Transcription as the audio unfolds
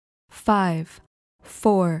5,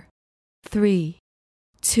 4, 3,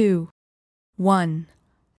 2, 1.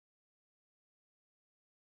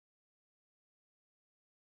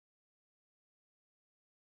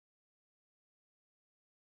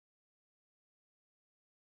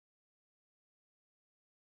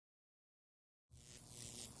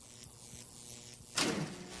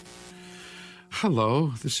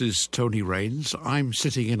 Hello, this is Tony Rayns. I'm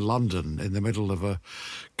sitting in London in the middle of a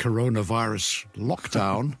coronavirus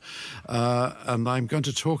lockdown, and I'm going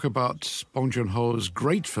to talk about Bong Joon-ho's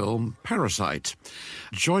great film, Parasite.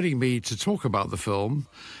 Joining me to talk about the film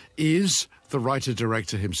is the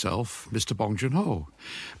writer-director himself, Mr. Bong Joon-ho.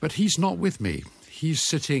 But he's not with me. He's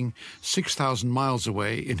sitting 6,000 miles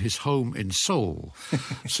away in his home in Seoul.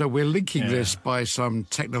 So we're linking this by some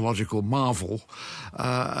technological marvel,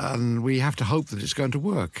 and we have to hope that it's going to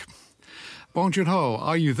work. Bong Joon-ho,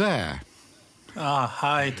 are you there?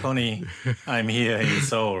 Hi, Tony. I'm here in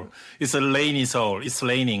Seoul. It's a rainy Seoul. It's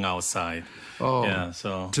raining outside. Oh, yeah,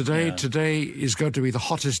 so today is going to be the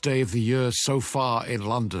hottest day of the year so far in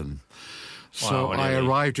London. So wow, really? I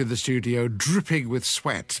arrived in the studio dripping with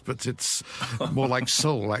sweat, but it's more like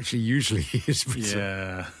Seoul actually usually is.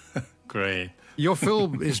 Yeah, great. Your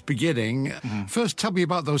film is beginning. First, tell me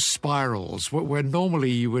about those spirals, where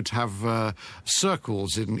normally you would have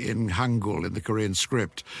circles in Hangul, in the Korean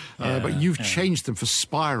script, but you've changed them for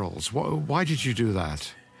spirals. Why did you do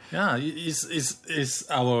that? Yeah, it's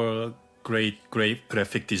our great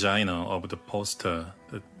graphic designer of the poster.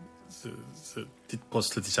 The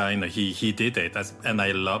poster designer, he did it, and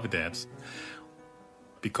I love that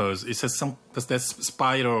because it says that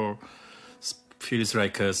spiral feels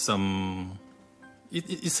like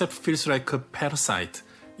it feels like a parasite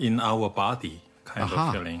in our body kind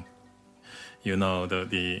of feeling. You know,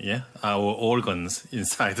 our organs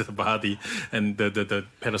inside the body, and the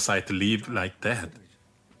parasite live like that.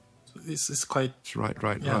 It's quite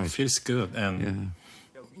right. It feels good. And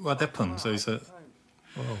what happened? So it's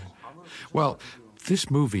well,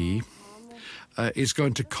 this movie is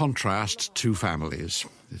going to contrast two families.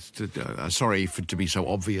 Sorry to be so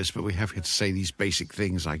obvious, but we have to say these basic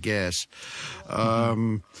things, I guess.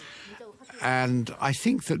 And I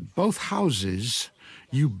think that both houses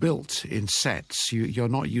you built in sets. You're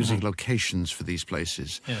not using locations for these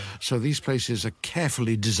places. Yeah. So these places are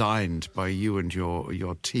carefully designed by you and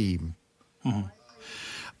your team.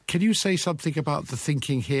 Can you say something about the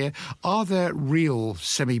thinking here? Are there real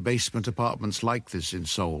semi-basement apartments like this in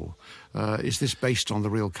Seoul? Is this based on the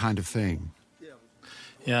real kind of thing?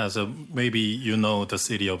 Yeah, so maybe you know the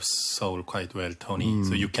city of Seoul quite well, Tony.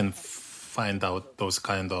 So you can find out those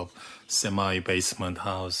kind of semi-basement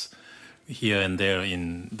house here and there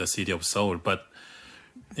in the city of Seoul. But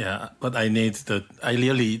I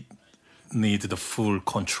really need the full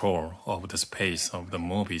control of the space of the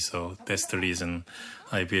movie. So that's the reason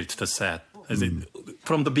I built the set.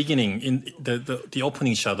 From the beginning, in the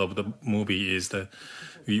opening shot of the movie is that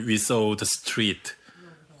we saw the street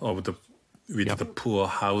of the poor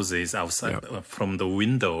houses outside from the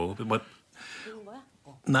window, but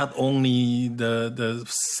not only the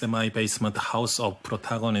semi-basement house of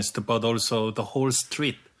protagonist, but also the whole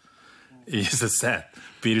street is a set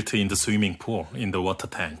built in the swimming pool, in the water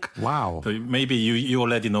tank. Wow. So maybe you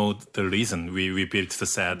already know the reason we built the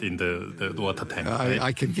set in the water tank. Right?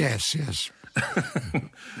 I can guess, yes.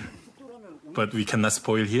 But we cannot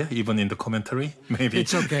spoil here, even in the commentary. Maybe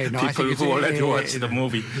it's okay. No, people who already watched the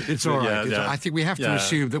movie. It's all right. I think we have to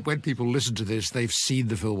assume that when people listen to this, they've seen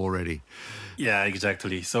the film already. Yeah,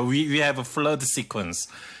 exactly. So we have a flood sequence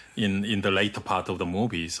in the later part of the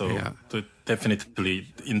movie. So definitely,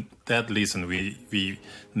 in that reason, we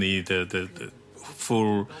need the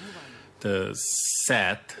full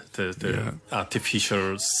set, the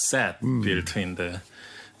artificial set built in the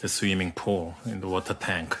swimming pool, in the water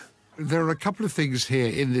tank. There are a couple of things here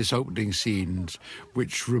in this opening scene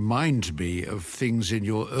which remind me of things in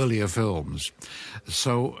your earlier films.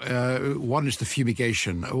 So one is the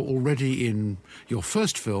fumigation. Already in your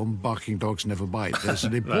first film, Barking Dogs Never Bite, there's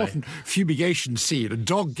an important fumigation scene. A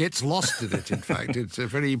dog gets lost in it, in fact. It's a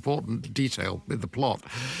very important detail in the plot.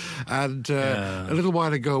 And a little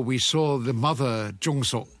while ago, we saw the mother,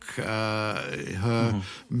 Jung-sok, her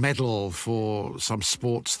medal for some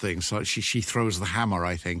sports thing. So she throws the hammer,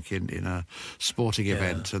 I think, in a sporting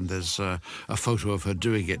event, and there's a photo of her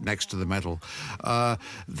doing it next to the medal.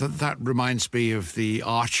 That reminds me of the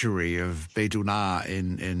archery of Bae-doo-na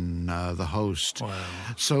in The Host. Wow.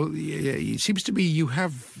 So it seems to me you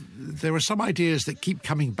have there are some ideas that keep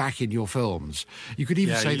coming back in your films. You could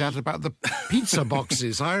even say that about the pizza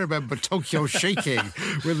boxes. I remember Tokyo shaking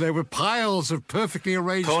when there were piles of perfectly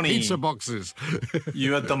arranged pizza boxes.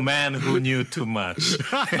 You are the man who knew too much.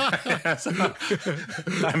 So,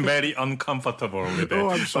 I'm very uncomfortable with it. Oh,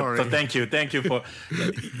 I'm sorry. But thank you for...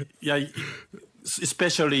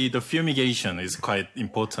 Especially the fumigation is quite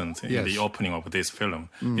important in the opening of this film.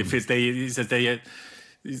 If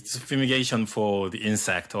it's fumigation for the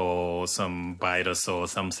insect or some virus or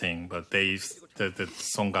something, but the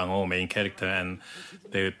Song Kang-ho main character and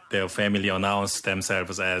their family announced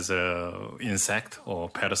themselves as a insect or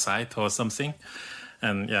parasite or something.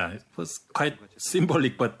 And it was quite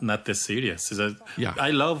symbolic, but not that serious. I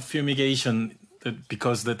love fumigation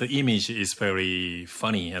because the image is very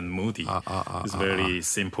funny and moody. It's very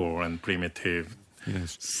simple and primitive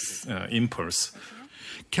impulse.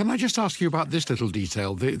 Can I just ask you about this little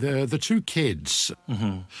detail? The two kids,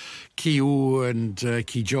 Ki-woo and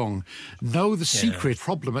Ki-jong, know the secret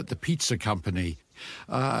problem at the pizza company.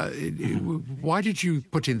 Why did you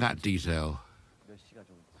put in that detail?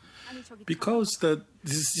 Because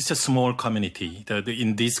this is a small community.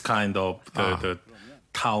 In this kind of the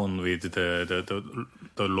town with the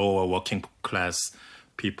lower working class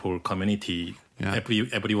people community,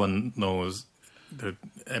 everyone knows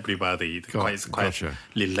everybody. Quite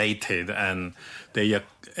related, and they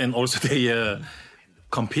are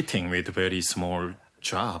competing with very small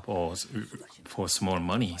job or for small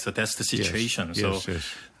money. So that's the situation.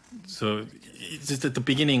 So it's at the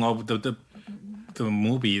beginning of the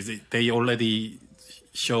movies. They already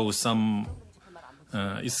show some.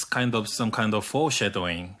 It's some kind of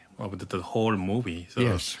foreshadowing of the whole movie.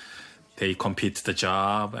 So they compete the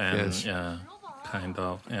job and kind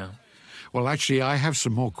of. Well, actually, I have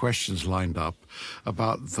some more questions lined up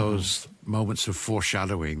about those moments of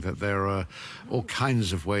foreshadowing. That there are all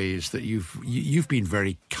kinds of ways that you've been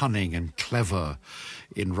very cunning and clever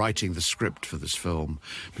in writing the script for this film,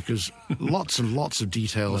 because lots and lots of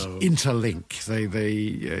details interlink.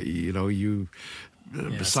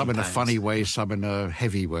 Some in a funny way, some in a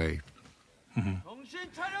heavy way.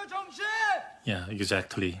 Yeah,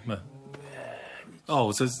 exactly.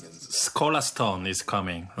 The Scholar Stone is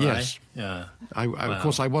coming, right? Yes. Yeah. Of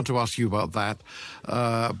course, I want to ask you about that,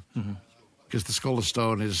 because the Scholar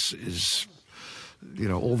Stone is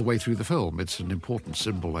all the way through the film. It's an important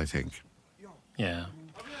symbol, I think. Yeah.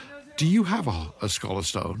 Do you have a Scholar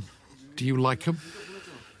Stone? Do you like them?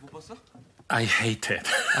 I hate it.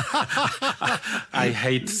 I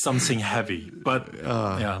hate something heavy. But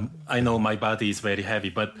I know my body is very heavy.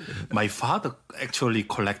 But my father actually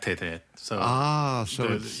collected it. So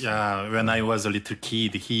when I was a little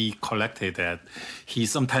kid, he collected that.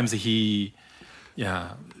 Sometimes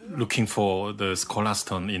looking for the Scholar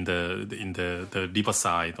Stone in the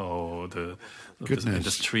riverside or in the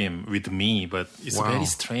stream with me, but it's very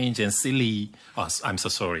strange and silly. I'm so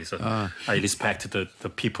sorry. So I respect the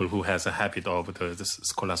people who has a habit of the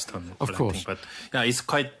Scholar Stone collecting. Of course. But it's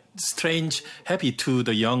quite strange, happy to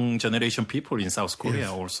the young generation people in South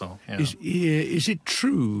Korea also. Yeah. Is it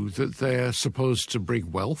true that they're supposed to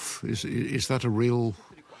bring wealth? Is that a real...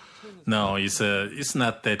 No, it's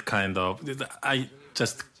not that kind of...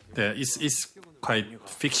 It's quite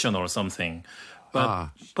fiction or something. But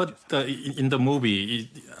in the movie,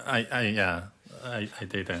 I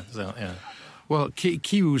did that. So Well,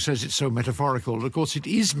 Ki-woo says it's so metaphorical. And of course, it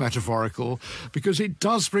is metaphorical because it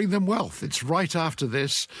does bring them wealth. It's right after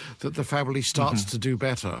this that the family starts to do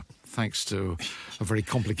better, thanks to a very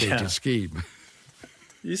complicated scheme.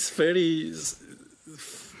 It's very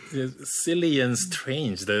silly and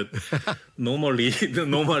strange. That normally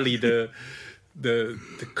the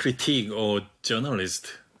critic or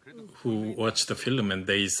journalist who watched the film and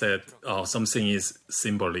they said, something is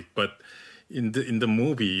symbolic. But in the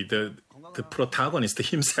movie, the protagonist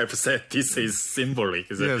himself said this is symbolic.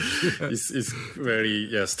 It's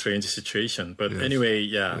very strange situation. But anyway,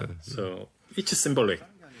 so it's symbolic.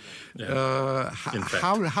 Yeah,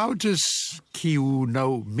 how does Ki-woo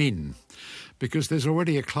know Min? Because there's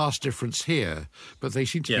already a class difference here, but they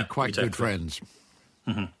seem to be quite good friends.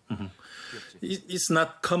 It's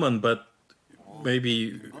not common, but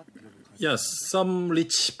maybe... some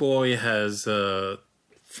rich boy has a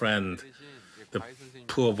friend, the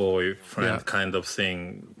poor boy friend kind of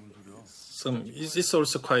thing. It's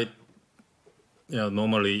also quite,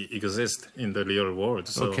 normally exist in the real world.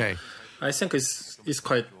 So I think it's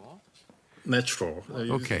quite natural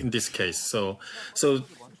in this case. So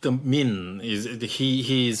the Min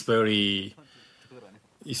he is very,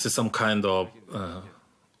 it's some kind of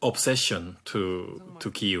obsession to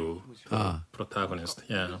Kyu, the protagonist.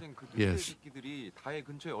 Yeah. Yes. 새끼들이 다의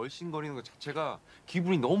근처에 얼씬거리는 것 자체가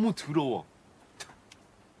기분이 너무 더러워.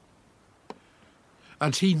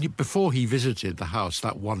 And before he visited the house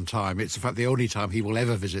that one time, it's in fact the only time he will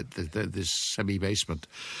ever visit this semi-basement.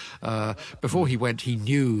 Before he went, he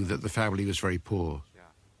knew that the family was very poor.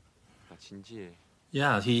 나 진지해.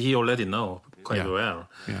 Yeah, he already know quite well.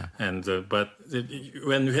 Yeah. And but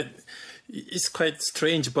it's quite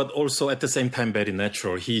strange, but also at the same time very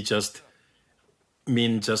natural. He just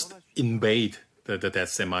invade that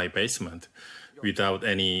semi basement without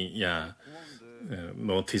any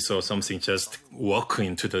notice or something. Just walk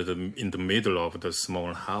into in the middle of the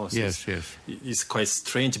small house. Yes. It's quite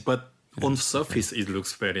strange, but on the surface it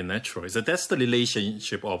looks very natural. So that's the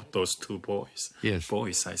relationship of those two boys. Yes.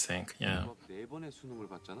 Boys, I think. Yeah. 네 번의 수능을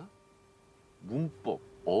봤잖아. 문법,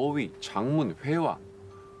 어휘, 장문, 회화.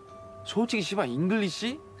 솔직히 씨발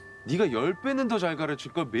잉글리시? 네가 10배는 더 잘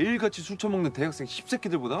가르칠 걸 매일같이 술 처먹는 대학생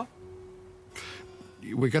씹새끼들보다?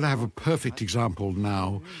 We're going to have a perfect example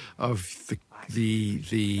now of the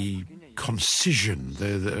concision,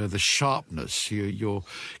 the sharpness. You're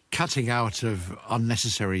cutting out of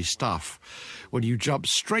unnecessary stuff. When you jump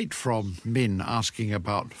straight from Min asking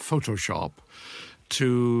about Photoshop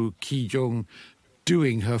to Ki-jung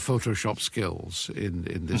doing her Photoshop skills in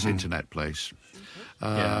this internet place.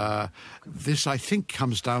 This, I think,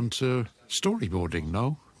 comes down to storyboarding,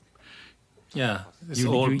 no? Yeah, it's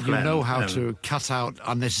You all planned. know how to cut out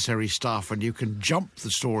unnecessary stuff, and you can jump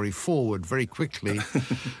the story forward very quickly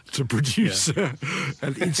to produce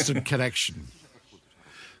an instant connection.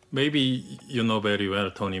 Maybe you know very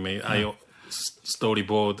well, Tony. I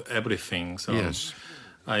storyboard everything, so Yes.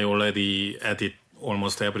 I already edit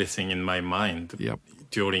almost everything in my mind Yep.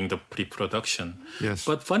 during the pre-production. Yes.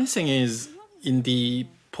 But funny thing is, in the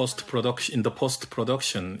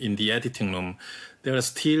post-production, in the editing room, there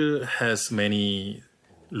still has many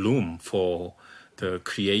room for the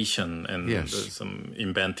creation and some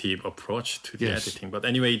inventive approach to the editing. But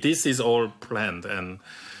anyway, this is all planned, and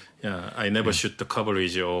I never shoot the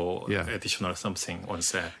coverage or additional something on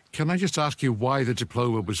set. Can I just ask you why the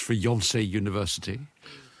diploma was for Yonsei University?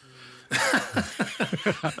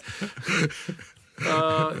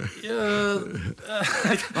 I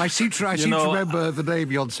seem to remember the name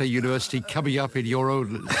Yonsei University coming up in your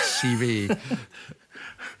own CV.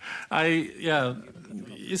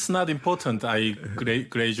 It's not important. I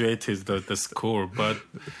graduated the school, but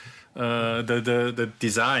the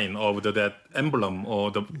design of that emblem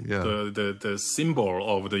or the symbol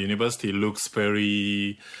of the university looks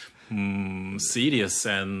very serious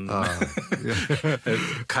and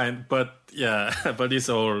but it's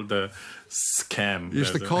all the scam.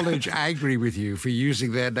 Is the college angry with you for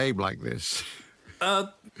using their name like this?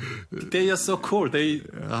 They are so cool. They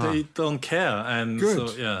don't care, and Good.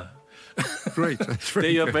 so Great.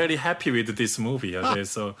 they are very happy with this movie. They're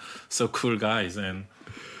so cool guys, and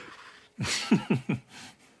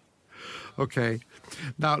Okay.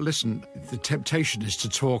 Now, listen, the temptation is to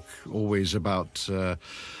talk always about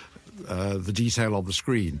the detail on the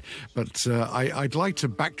screen, but I'd like to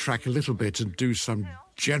backtrack a little bit and do some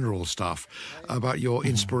general stuff about your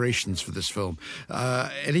inspirations for this film.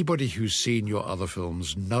 Anybody who's seen your other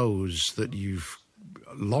films knows that you've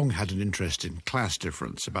long had an interest in class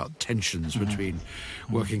difference, about tensions between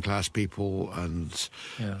working class people and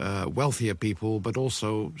wealthier people, but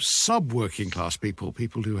also sub-working class people,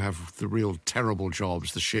 people who have the real terrible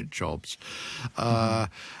jobs, the shit jobs.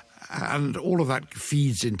 And all of that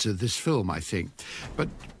feeds into this film, I think. But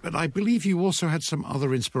I believe you also had some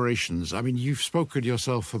other inspirations. I mean, you've spoken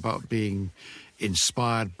yourself about being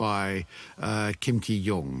inspired by Kim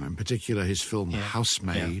Ki-young, in particular his film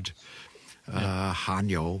Housemaid.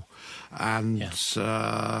 Hanyo, and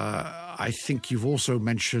I think you've also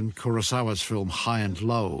mentioned Kurosawa's film High and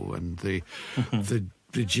Low, and the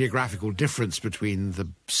geographical difference between the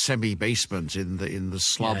semi-basement in the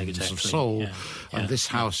slums of Seoul and this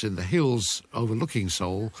house in the hills overlooking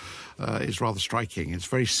Seoul is rather striking. It's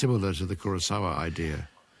very similar to the Kurosawa idea.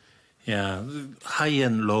 Yeah, High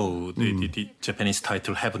and Low, the Japanese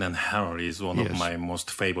title Heaven and Hell is one of my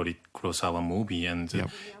most favorite Kurosawa movie,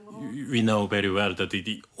 and we know very well that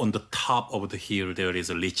on the top of the hill there is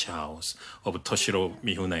a rich house of Toshiro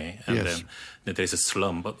Mihune, and then there is a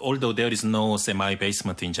slum. But although there is no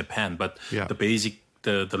semi-basement in Japan, but the basic,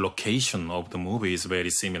 the location of the movie is very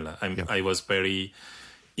similar. I was very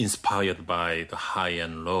inspired by the High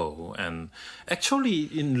and Low, and actually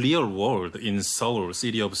in real world, in Seoul,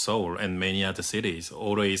 city of Seoul, and many other cities,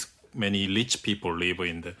 always many rich people live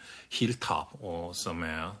in the hilltop or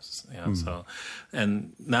somewhere. Yeah, so,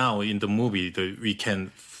 and now in the movie,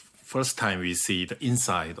 first time we see the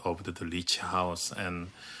inside of the rich house, and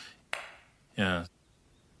yeah.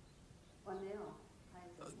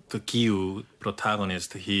 The Gyu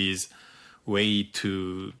protagonist, his way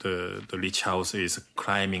to the rich house is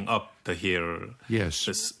climbing up the hill. Yes.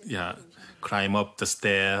 Climb up the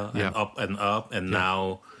stair and up, and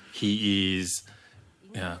now he is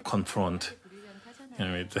confront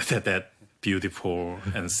with that beautiful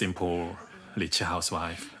and simple rich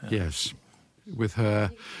housewife. Yes, with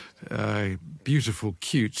her beautiful,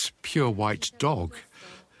 cute, pure white dog.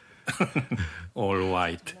 All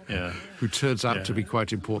white, yeah. Who turns out to be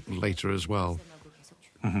quite important later as well.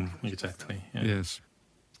 Exactly. Yeah. Yes.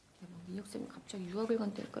 민혁 쌤이 갑자기 유학을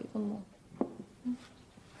간다니까 이건 뭐.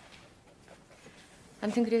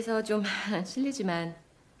 아무튼 그래서 좀 실례지만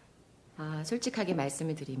솔직하게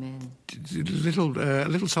말씀을 드리면 A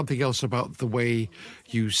little something else about the way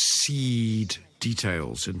you seed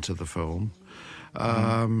details into the film.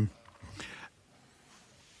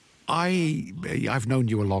 I've known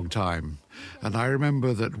you a long time, and I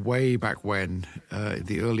remember that way back when, in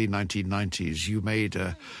the early 1990s, you made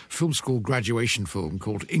a film school graduation film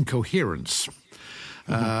called Incoherence,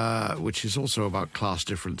 which is also about class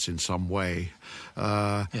difference in some way.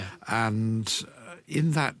 And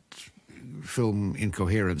in that film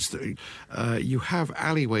Incoherence, you have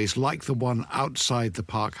alleyways like the one outside the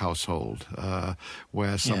Park household,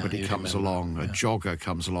 where somebody comes along, a jogger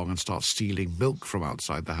comes along and starts stealing milk from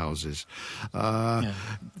outside the houses. And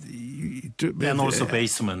also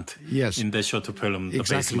basement. Yes. In the short film, the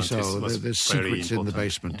exactly basement so. was There's very secrets important. in the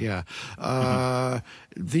basement,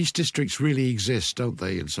 These districts really exist, don't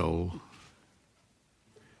they, in Seoul?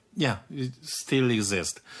 Yeah, it still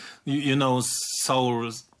exists. You know,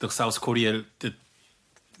 Seoul, the South Korea,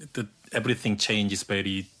 everything changes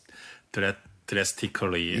very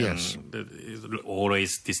drastically. Yes. And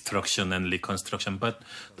always destruction and reconstruction. But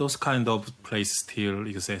those kind of places still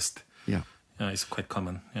exist. Yeah. It's quite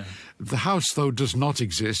common. Yeah. The house, though, does not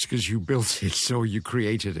exist because you built it, so you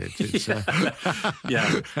created it. It's,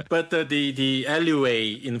 Yeah, but the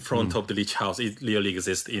alleyway in front of the rich house, it really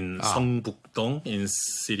exists in Seongbuk-dong, in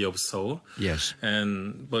city of Seoul. Yes.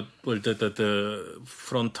 But the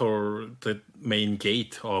frontal, the main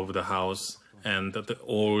gate of the house, and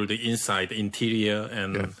all the inside, interior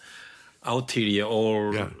and outerior,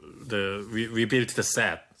 we built the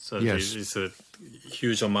set. So it's a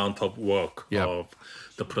huge amount of work of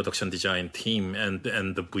the production design team and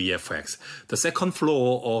the VFX. The second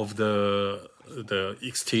floor of the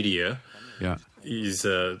exterior is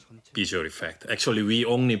a visual effect. Actually, we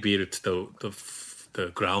only built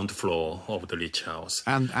the ground floor of the rich house.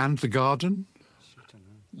 And the garden?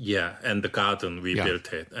 Yeah, and the garden we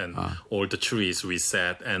built it, and all the trees we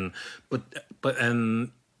set,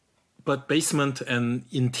 but basement and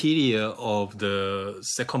interior of the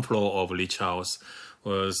second floor of rich house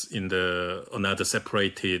was in another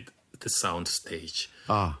separated the sound stage.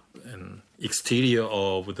 And exterior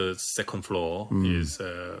of the second floor is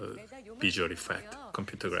visual effect,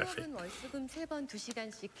 computer graphic. 월수금 3번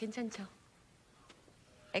 2시간씩 괜찮죠?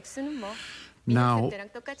 X는 뭐 Now,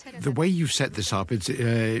 the way you've set this up, it's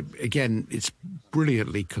again, it's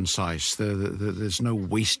brilliantly concise. There's no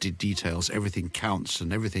wasted details. Everything counts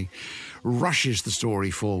and everything rushes the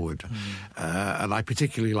story forward. And I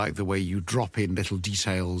particularly like the way you drop in little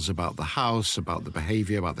details about the house, about the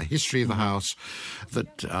behavior, about the history of the house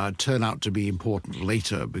that turn out to be important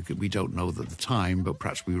later because we don't know at the time, but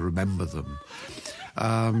perhaps we remember them.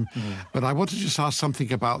 But I want to just ask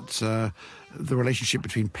something about the relationship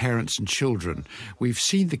between parents and children. We've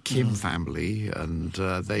seen the Kim family, and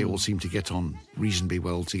they all seem to get on reasonably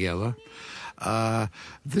well together.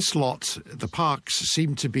 This lot, the Parks,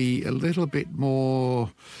 seem to be a little bit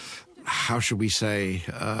more, how should we say,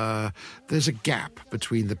 there's a gap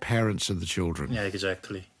between the parents and the children. Yeah,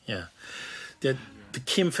 exactly. Yeah. The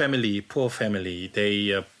Kim family, poor family,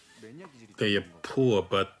 they are poor,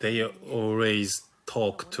 but they always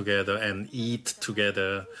talk together and eat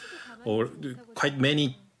together. Or quite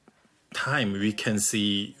many times we can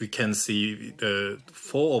see the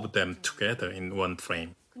four of them together in one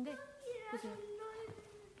frame.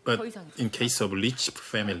 But in case of rich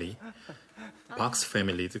family, Park's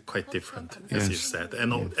family is quite different, as you said,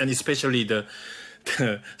 and especially the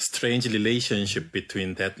strange relationship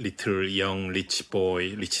between that little young rich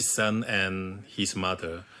son, and his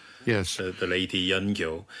mother. Yes. The lady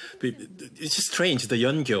Yeon-gyo. It's just strange. The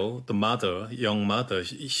Yeon-gyo, young mother,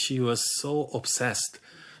 she was so obsessed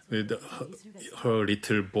with her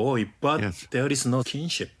little boy, but there is no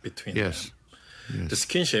kinship between them. the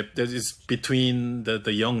skinship that is between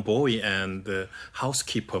the young boy and the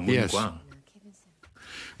housekeeper Moon Yes. Gwang.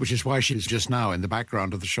 Which is why she's just now in the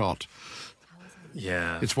background of the shot.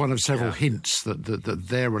 Yeah, It's one of several hints that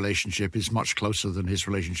their relationship is much closer than his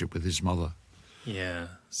relationship with his mother. yeah,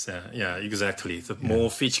 so, yeah, exactly. The more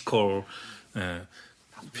physical,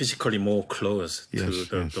 physically more close to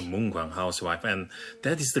Yes, yes. the Moon Gwang housewife, and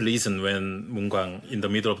that is the reason when Moon Gwang in the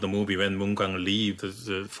middle of the movie when Moon Gwang leave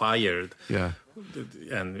the fire Yeah.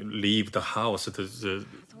 and leave the house, the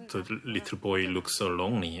little boy looks so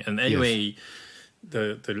lonely. And anyway,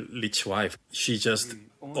 the rich wife, she just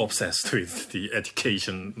obsessed with the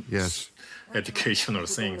education, educational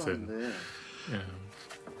things. And,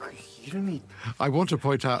 I want to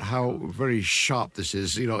point out how very sharp this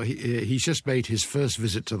is. You know, he's just made his first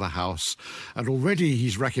visit to the house, and already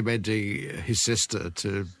he's recommending his sister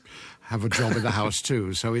to have a job in the house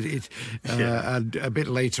too. So and a bit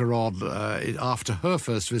later on, after her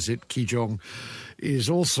first visit, Ki Jong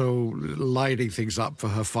is also lining things up for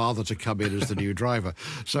her father to come in as the new driver.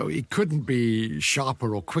 So it couldn't be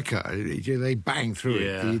sharper or quicker. They bang through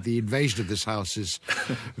it. The invasion of this house is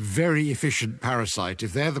very efficient parasite.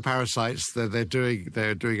 If they're the parasites, they're doing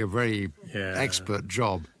a very expert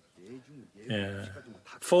job. Yeah,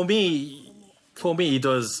 for me, it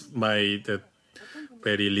was the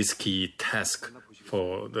very risky task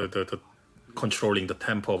for the controlling the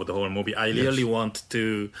tempo of the whole movie. I really want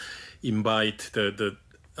to invite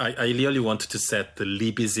I really wanted to set the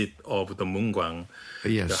revisit of the Moon Gwang,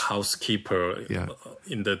 the housekeeper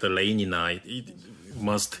in the rainy night. It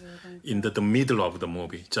must in the middle of the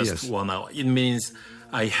movie, just 1 hour. It means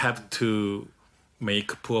I have to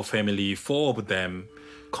make poor family, 4 of them,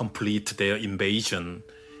 complete their invasion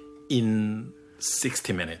in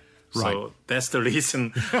 60 minutes. Right. So that's the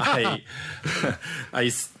reason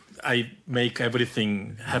I make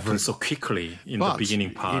everything happen so quickly in the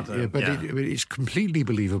beginning part. It's completely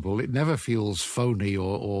believable. It never feels phony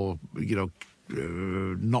or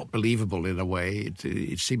not believable in a way.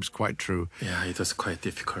 It seems quite true. Yeah, it was quite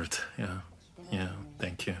difficult. Yeah,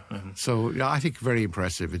 thank you. So I think very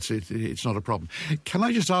impressive. It's not a problem. Can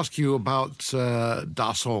I just ask you about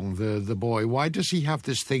Da Song, the boy? Why does he have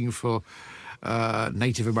this thing for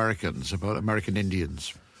Native Americans, about American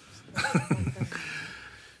Indians?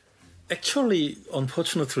 Actually,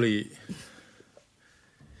 unfortunately,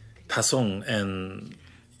 Da-song and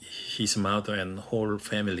his mother and whole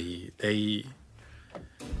family, they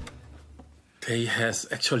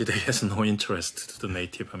has no interest to the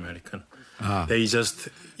Native American. They just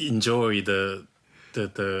enjoy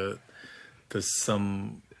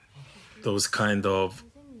some those kind of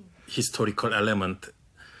historical element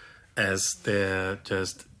as they're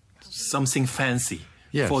just something fancy.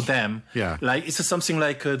 Yes. For them, Yeah. like it's something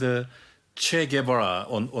like the Che Guevara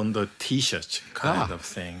on the T-shirt kind of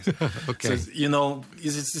thing. Okay. So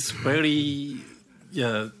it's very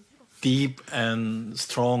deep and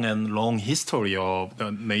strong and long history of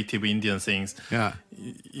the Native Indian things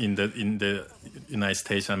in the United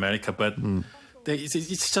States of America, but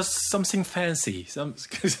it's just something fancy.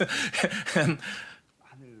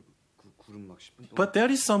 But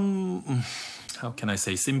there is some. How can I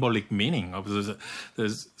say, symbolic meaning of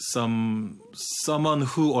there's someone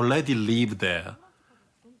who already lived there,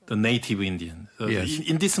 the Native Indian. So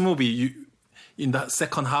in this movie, in the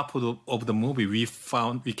second half of the movie,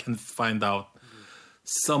 we can find out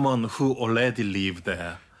someone who already lived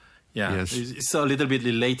there. It's a little bit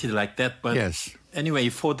related like that. But anyway,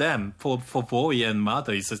 for them, for boy and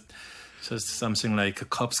mother, it's just something like a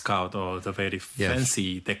Cub Scout or the very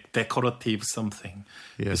fancy, decorative something.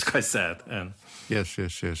 It's quite sad. And Yes.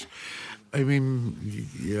 I mean,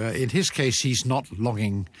 in his case, he's not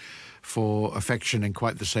longing for affection in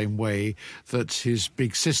quite the same way that his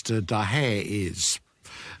big sister Da-hae is.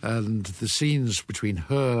 And the scenes between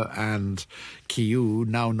her and Ki-yu,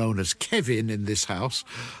 now known as Kevin in this house,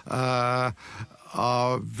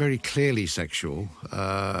 are very clearly sexual,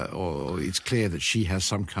 or it's clear that she has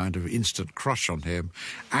some kind of instant crush on him,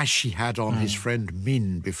 as she had on his friend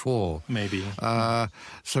Min before. Maybe.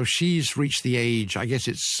 So she's reached the age, I guess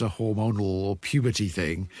it's a hormonal or puberty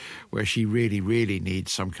thing, where she really, really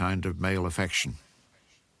needs some kind of male affection.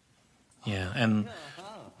 Yeah, and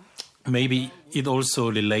maybe it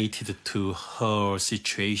also related to her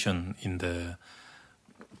situation in the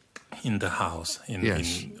house,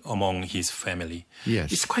 among his family.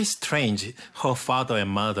 Yes. It's quite strange. Her father and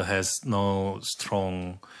mother has no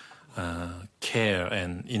strong care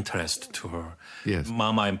and interest to her. Yes.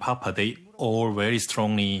 Mama and Papa, they all very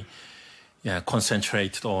strongly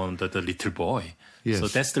concentrated on the little boy. Yes. So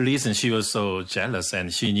that's the reason she was so jealous,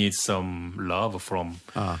 and she needs some love from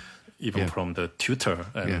even from the tutor.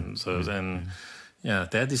 And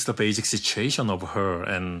that is the basic situation of her.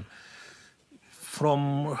 And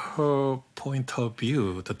from her point of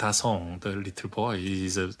view, the Da-song, the little boy,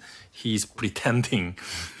 he's pretending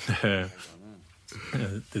the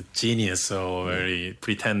genius or very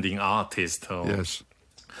pretending artist or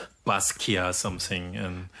Basquiat something,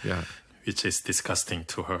 and which is disgusting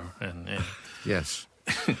to her. And yes.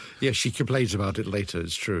 Yes, she complains about it later,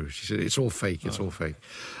 it's true. She said, it's all fake, it's all fake.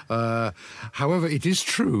 However, it is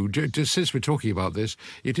true, just since we're talking about this,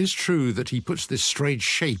 it is true that he puts this strange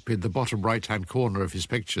shape in the bottom right-hand corner of his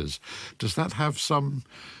pictures. Does that have some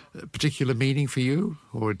particular meaning for you?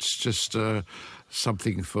 Or it's just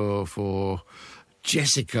something for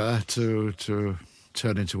Jessica to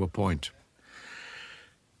turn into a point?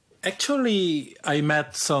 Actually, I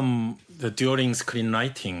met during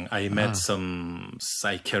screenwriting, I met some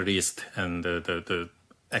psychiatrist and the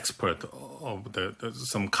expert of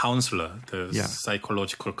some counselor,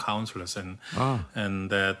 psychological counselors, and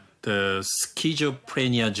that the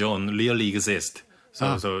schizophrenia zone really exists.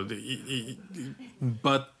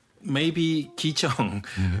 But maybe Ki-jung,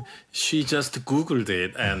 she just Googled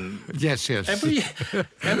it, and yes.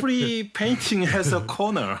 every painting has a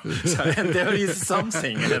corner, and there is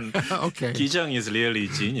something. And Ki-jung is really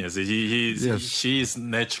genius. She is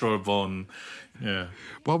natural born. Yeah.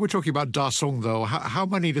 While we're talking about Da-song, though, how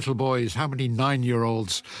many little boys, how many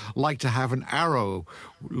 9-year-olds like to have an arrow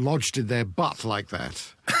lodged in their butt like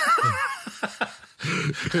that?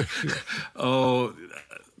 Oh,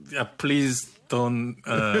 please don't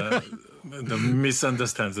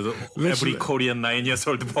misunderstand. Every Korean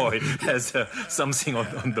 9-year-old boy has something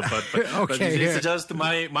on the butt. But it's just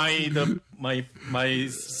my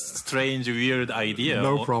strange, weird idea.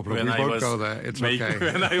 No problem. We won't go there. It's okay.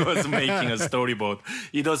 When I was making a storyboard,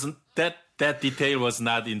 it wasn't that detail was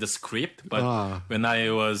not in the script. But when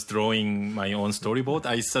I was drawing my own storyboard,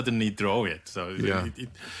 I suddenly draw it. So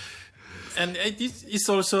and it's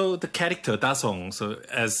also the character Da-song. So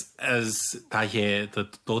as Dae, the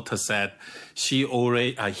daughter, said,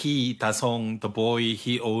 Da-song, the boy,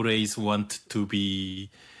 he always want to be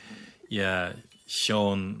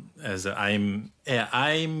shown as I'm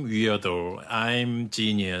weirdo, I'm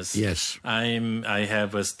genius. Yes. I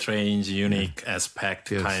have a strange, unique aspect,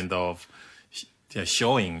 kind of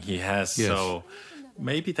showing he has. Yes. So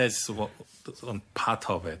maybe that's on part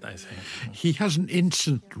of it, I think. He has an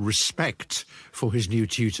instant respect for his new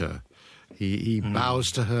tutor. He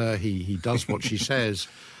bows to her, he does what she says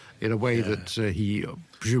in a way that he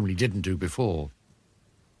presumably didn't do before.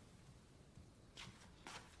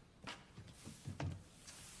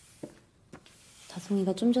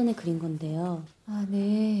 다송이가 좀 전에 그린 건데요. 아,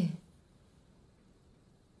 네.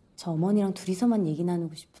 저 어머니랑 둘이서만 얘기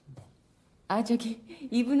나누고 싶은데. 아, 저기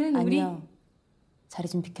이분은 아니요. 자리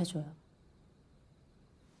좀 비켜줘요.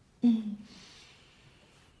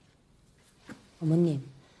 어머님,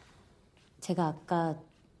 제가 아까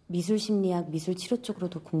미술심리학, 미술치료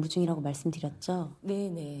쪽으로도 공부 중이라고 말씀드렸죠?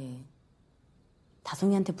 네네.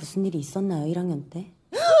 다송이한테 무슨 일이 있었나요, 1학년 때?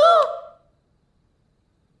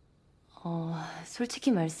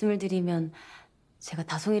 솔직히 말씀을 드리면 제가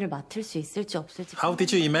다송이를 맡을 수 있을지 없을지. How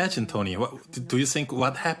did you imagine, Tony? Do you think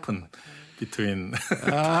what happened between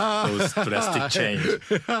those drastic change?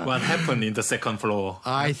 What happened in the second floor?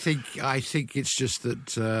 I think it's just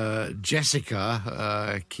that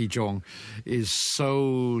Jessica Ki-jung is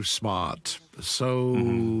so smart,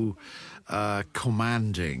 so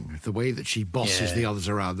commanding. The way that she bosses the others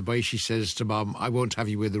around, the way she says to Mum, "I won't have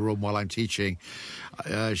you in the room while I'm teaching."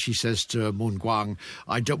 She says to Moon Gwang,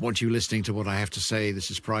 "I don't want you listening to what I have to say. This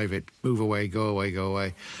is private. Move away, go away, go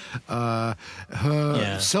away." Her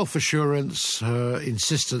self-assurance, her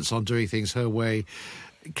insistence on doing things her way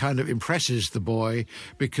kind of impresses the boy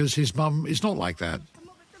because his mum is not like that.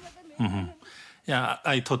 Mm-hmm. Yeah,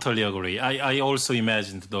 I totally agree. I also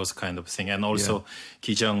imagined those kind of things. And also,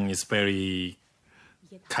 Ki-jung is very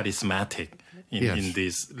charismatic in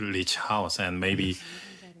this rich house. And maybe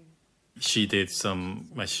she did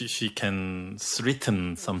she can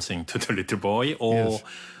threaten something to the little boy. Or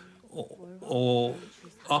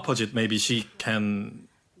opposite, maybe she can,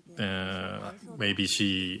 maybe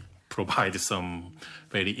she provides some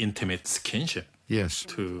very intimate skinship. Yes.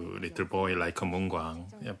 To little boy like Moon Gwang,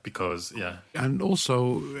 because And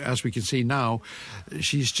also, as we can see now,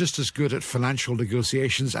 she's just as good at financial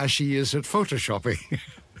negotiations as she is at photoshopping.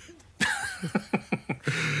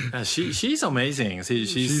 She's amazing.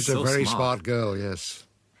 She's a so very smart girl. Yes.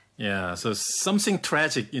 Yeah. So something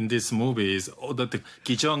tragic in this movie is that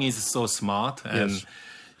Ki-jung is so smart and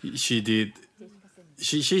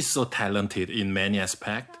she's so talented in many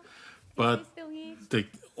aspects, but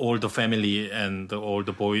all the family and all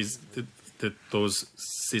the boys, those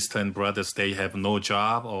sister and brothers, they have no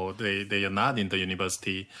job or they are not in the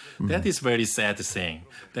university. That is very sad thing.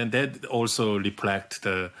 Then that also reflects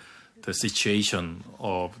the situation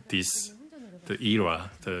of the era,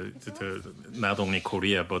 not only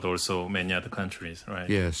Korea but also many other countries, right?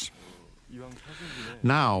 Yes.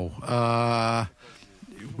 Now,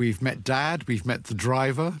 we've met Dad, we've met the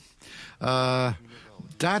driver.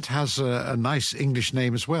 Dad has a nice English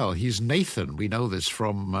name as well. He's Nathan. We know this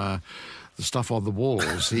from the stuff on the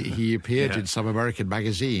walls. He appeared in some American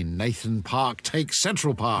magazine. Nathan Park takes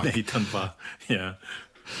Central Park. Nathan Park, yeah.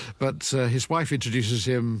 But his wife introduces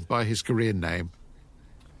him by his Korean name.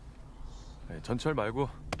 전철 말고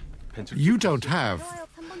You don't have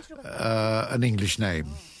an English name.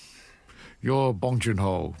 You're Bong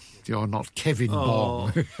Joon-ho. You're not Kevin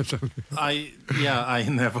Bong. I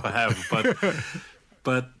never have,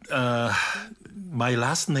 but my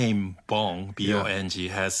last name Bong, B-O-N-G,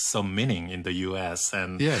 has some meaning in the U.S.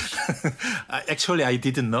 and Yes. I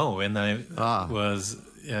didn't know when I was.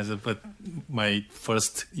 Yes, but my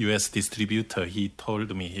first U.S. distributor, he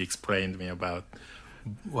explained me about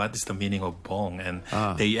what is the meaning of Bong, and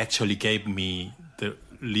they actually gave me the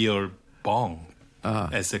real Bong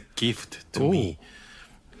as a gift to me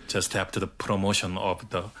just after the promotion of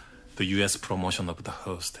the U.S. promotion of the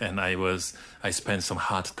host, and I spent some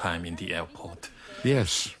hard time in the airport.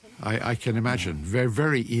 Yes, I can imagine. Very,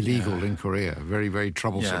 very illegal in Korea. Very, very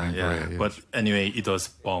troublesome in Korea. Yes. But anyway, it was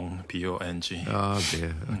Bong, B-O-N-G. Oh,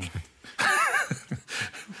 dear. Okay.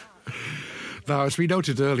 Now, as we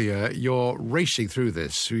noted earlier, you're racing through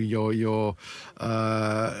this. Ki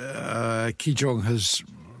Jong has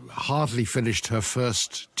hardly finished her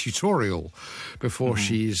first tutorial before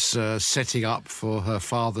she's setting up for her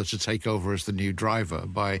father to take over as the new driver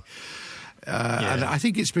and I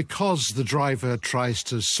think it's because the driver tries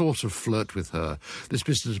to sort of flirt with her. This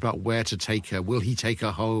business about where to take her. Will he take her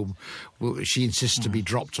home? She insists to be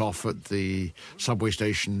dropped off at the subway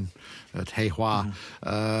station at Haehwa.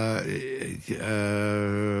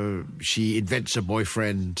 She invents a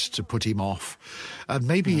boyfriend to put him off. And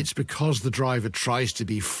maybe it's because the driver tries to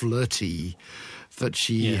be flirty that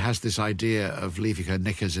she has this idea of leaving her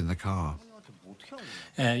knickers in the car.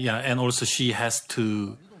 And also she has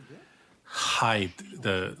to hide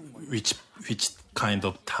which kind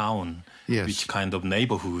of town, which kind of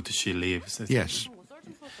neighborhood she lives. Yes.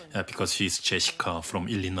 Because she's Jessica from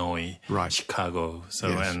Illinois, Chicago. So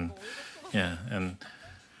and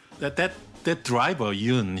that driver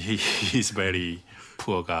Yoon, he's very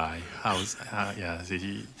poor guy.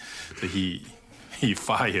 He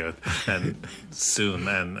fired and soon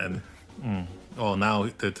now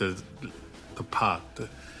the part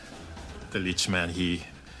the rich man he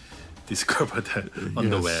discovered that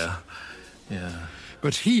underwear. Yeah.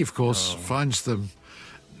 But he, of course, finds them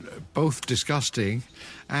both disgusting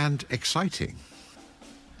and exciting.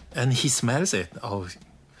 And he smells it. Oh,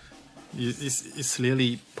 it's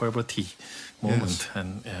really puberty moment. Yes.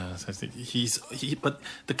 And but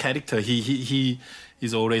the character he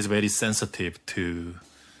is always very sensitive to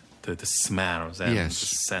the smells and the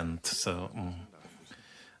scent. So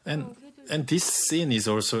and this scene is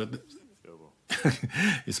also.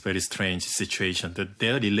 It's a very strange situation. That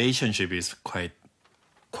their relationship is quite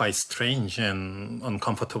strange and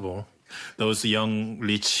uncomfortable. Those young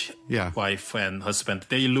rich wife and husband,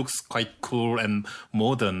 they look quite cool and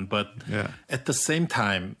modern, but at the same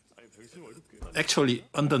time, actually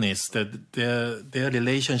underneath that their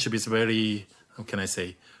relationship is very, how can I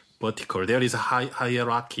say, vertical. There is a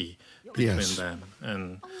hierarchy between them.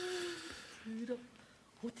 And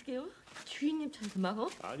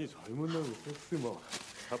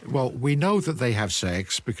well, we know that they have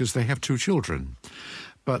sex because they have 2 children.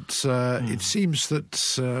 But it seems that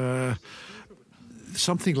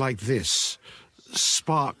something like this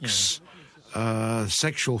sparks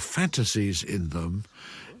sexual fantasies in them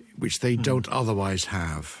which they don't otherwise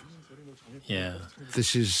have. Yeah.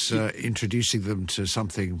 This is introducing them to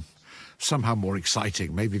something somehow more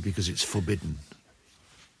exciting, maybe because it's forbidden.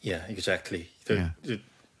 Yeah, exactly.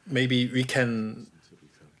 Maybe we can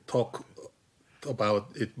talk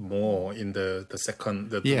about it more in the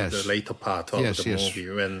later part of the movie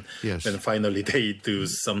when finally they do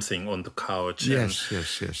something on the couch. Yes.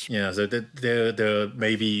 Yeah, so that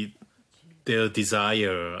maybe their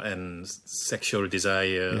desire and sexual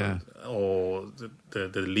desire or the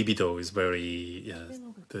libido is very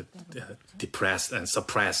depressed and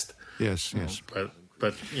suppressed. Yes.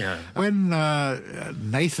 But when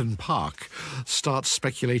Nathan Park starts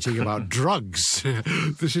speculating about drugs,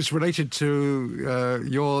 this is related to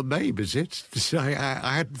your name, is it?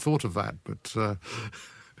 I hadn't thought of that, but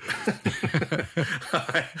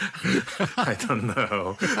I don't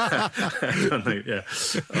know. I don't know. Yeah.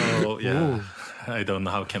 Oh, yeah. Ooh. I don't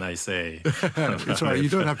know. How can I say? It's all right. You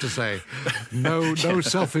don't have to say. No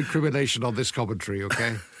self-incrimination on this commentary,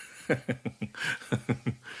 okay?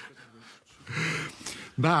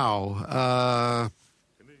 Now,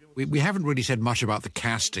 we haven't really said much about the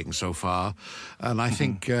casting so far, and I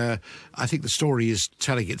think the story is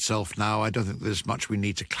telling itself now. I don't think there's much we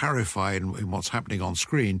need to clarify in what's happening on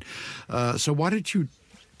screen. So why don't you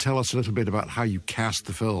tell us a little bit about how you cast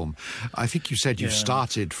the film? I think you said you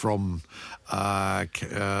started from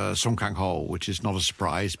Song Kang-ho, which is not a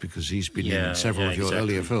surprise because he's been in several of your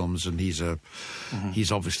earlier films, and he's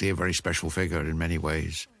obviously a very special figure in many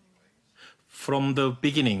ways. From the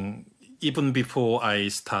beginning, even before I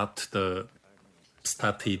started the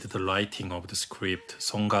writing of the script,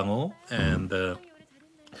 Song Kang-ho and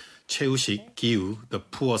Cheo-sik Gyu, the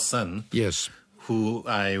poor son, who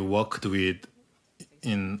I worked with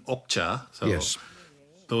in Okja. So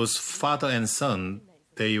those father and son,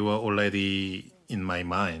 they were already in my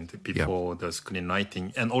mind before the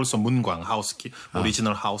screenwriting. And also Moon Kwang,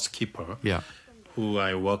 original housekeeper, who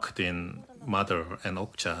I worked in Mother and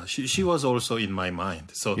Okja. She was also in my mind.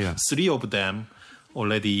 So three of them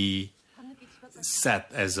already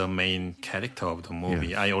set as a main character of the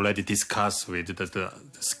movie. I already discussed with the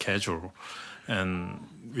schedule and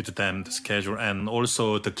with them the schedule, and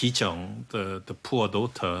also the Ki-jung, the poor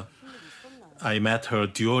daughter. I met her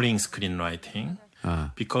during screenwriting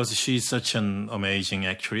because she's such an amazing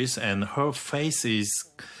actress, and her face is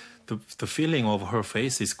the feeling of her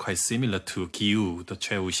face is quite similar to Gyu, the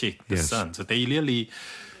Cheo-sik, the son. So they really,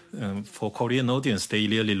 for Korean audience, they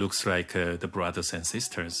really looks like the brothers and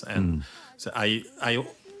sisters. And so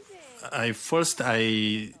I first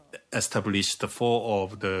established the four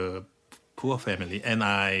of the poor family, and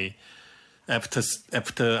after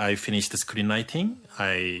I finished the screenwriting,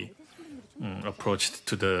 I approached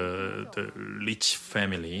to the rich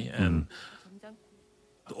family, and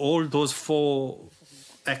all those four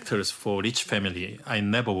actors for rich family I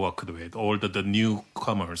never worked with, all the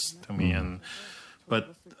newcomers to me,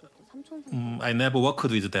 but I never worked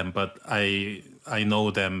with them, but I know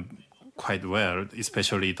them quite well,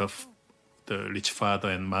 especially the rich father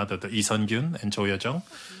and mother, the Lee Sun-gyun and Jo Yo-jung.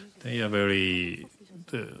 They are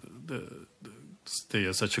they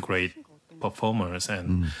are such great performers,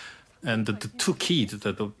 and the two kids,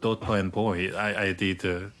 the daughter and boy, I did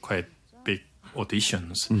quite big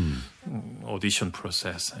audition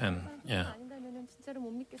process, and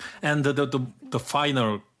and the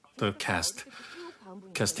final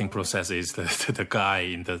casting process is the guy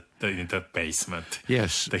in the basement,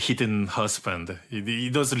 the hidden husband.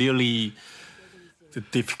 It was really the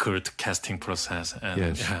difficult casting process,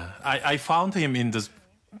 and I found him in this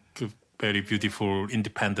very beautiful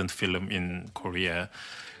independent film in Korea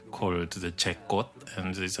called The Jackgot,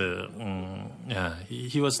 and it's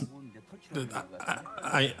he was.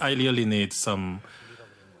 I really need some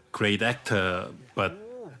great actor, but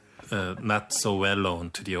not so well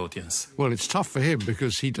known to the audience. Well, it's tough for him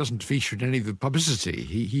because he doesn't feature in any of the publicity.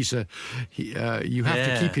 You have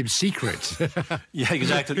to keep him secret. Yeah,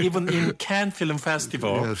 exactly. Even in Cannes Film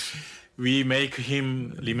Festival, we make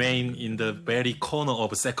him remain in the very corner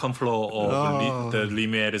of the second floor of the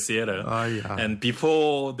Lumiere Theater. And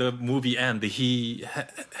before the movie ended, he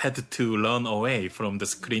had to run away from the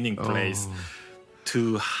screening place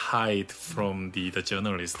to hide from the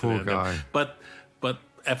journalist. Poor guy. But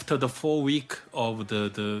after the 4 week of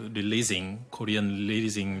the Korean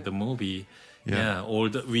releasing the movie,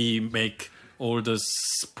 we make all the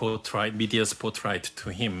media spotlight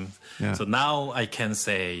to him. So now I can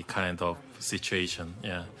say kind of situation.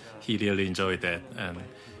 He really enjoyed that, and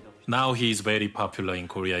now he's very popular in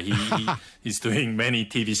Korea. He's doing many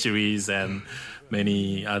TV series and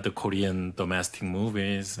many other Korean domestic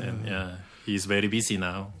movies, and he's very busy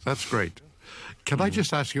now. That's great. Can I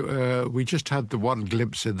just ask you, we just had the one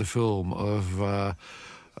glimpse in the film of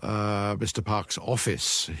Mr. Park's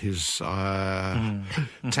office, his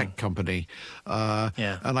tech company.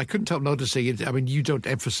 And I couldn't help noticing it. I mean, you don't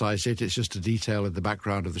emphasize it. It's just a detail in the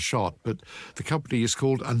background of the shot. But the company is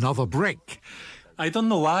called Another Brick. I don't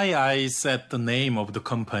know why I said the name of the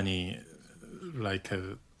company like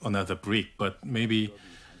Another Brick, but maybe...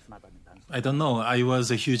 I don't know. I was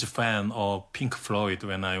a huge fan of Pink Floyd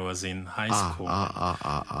when I was in high school.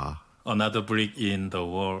 Another brick in the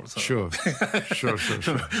wall. So. Sure.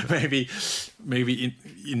 maybe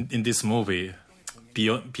in this movie,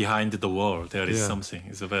 behind the wall, there is something.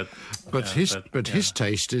 It's about, his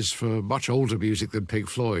taste is for much older music than Pink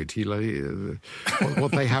Floyd.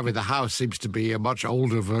 What they have in the house seems to be a much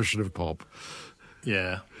older version of pop.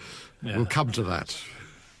 Yeah. We'll come to that.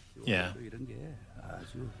 Yeah.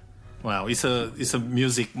 Wow, it's a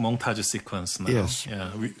music montage sequence now. Yes.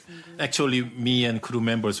 Yeah. Actually, me and crew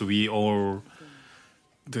members, the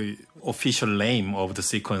official name of the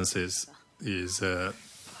sequences is the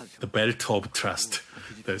belt of trust,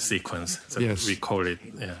 the sequence. So Yes. we call it.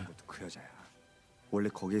 Yeah. 그 여자야. 원래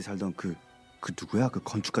거기에 살던 그 누구야? 그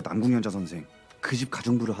건축가 남궁연자 선생. 그 집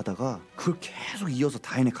가정부를 하다가 그걸 계속 이어서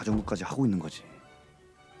다인의 가정부까지 하고 있는 거지.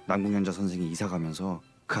 남궁연자 선생이 이사 가면서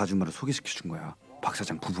그 아줌마를 소개시켜 준 거야. 박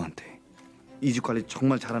사장 부부한테. 이 집 관리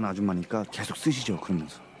정말 잘하는 아줌마니까 계속 쓰시죠.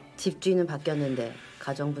 그러면서. 집주인은 바뀌었는데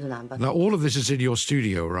가정부는 안 바뀌었어. Now, all of this is in your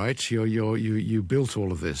studio, right? You built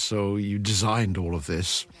all of this, so you designed all of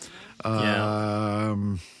this. Yeah.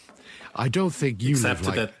 I don't think you Except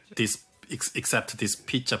live like... that except this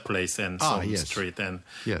pizza place and some yes. street, and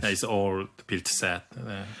Yes. it's all built set.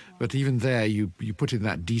 But even there, you put in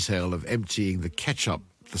that detail of emptying the ketchup,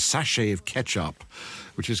 the sachet of ketchup,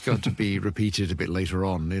 which is going to be repeated a bit later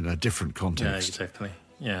on in a different Yeah, context. exactly.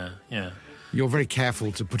 Yeah, yeah. You're very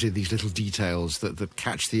careful to put in these little details that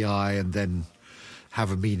catch the eye and then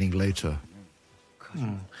have a meaning later.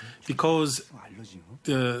 Because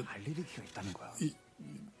the 알레르기가 있다는 거야.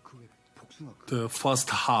 그왜 복숭아 the first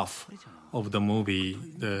half of the movie,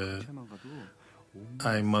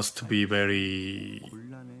 I must be very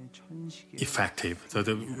곤란의 천식의 effective.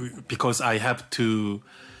 Because I have to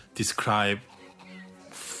describe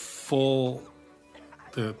four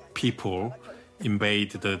the people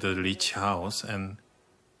invade the rich house, and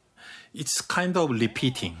it's kind of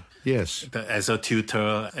repeating. Yes. As a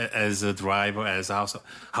tutor, as a driver, as a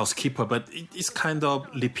housekeeper, but it's kind of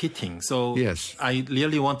repeating. So Yes. I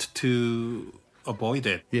really want to avoid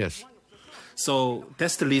it. Yes. So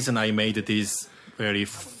that's the reason I made this very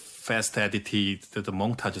fast edited the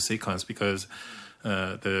montage sequence, because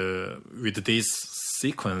with this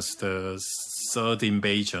sequence, the third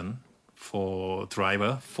invasion for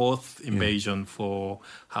driver, fourth invasion for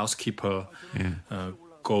housekeeper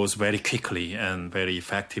goes very quickly and very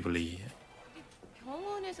effectively.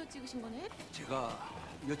 병원에서 찍으신 거네? 제가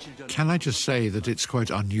며칠 전에 Can I just say that it's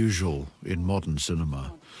quite unusual in modern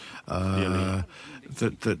cinema Really?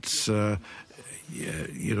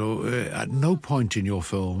 At no point in your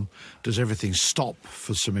film does everything stop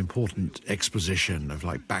for some important exposition of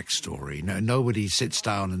like backstory. No, nobody sits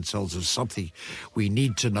down and tells us something we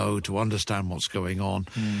need to know to understand what's going on.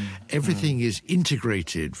 Everything is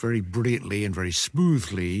integrated very brilliantly and very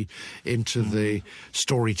smoothly into the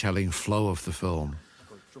storytelling flow of the film.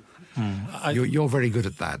 You're very good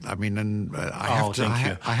at that. I mean, and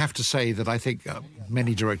I have to say that I think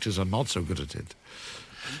many directors are not so good at it.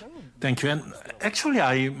 Thank you. And actually,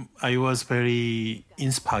 I was very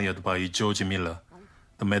inspired by George Miller,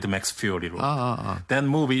 the Mad Max Fury Road. That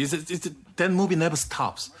movie that movie never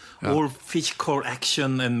stops. All physical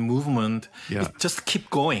action and movement, it just keep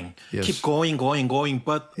going, Yes. keep going.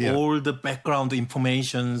 But Yeah. all the background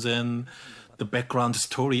informations and the background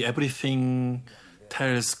story, everything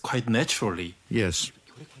tells quite naturally. Yes.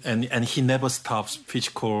 And he never stops.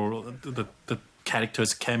 Physical, the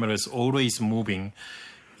characters' cameras always moving,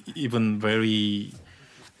 even very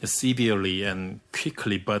severely and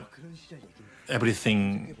quickly, but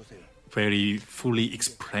everything very fully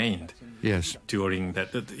explained Yes. during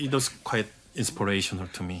that. It was quite inspirational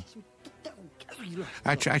to me.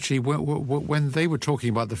 Actually, when they were talking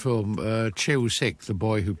about the film, Cheo-sik, the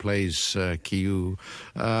boy who plays Kyu,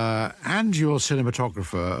 and your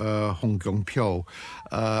cinematographer, Hong Gong-pyo,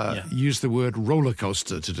 used the word roller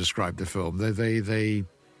coaster to describe the film.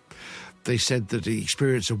 They said that the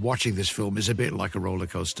experience of watching this film is a bit like a roller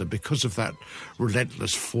coaster because of that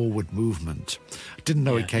relentless forward movement. I didn't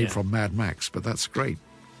know it came from Mad Max, but that's great.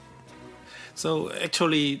 So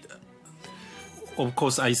actually, of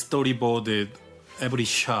course, I storyboarded every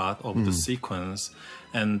shot of the sequence,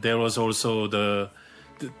 and there was also the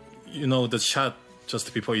shot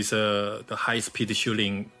just before is the high-speed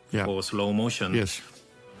shooting for slow motion. Yes.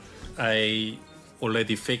 I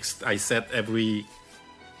already fixed. I set the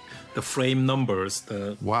frame numbers.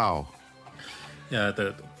 Wow.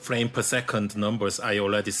 The frame per second numbers I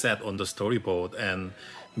already set on the storyboard, and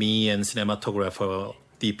me and cinematographer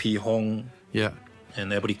DP Hong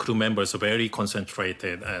and every crew members are very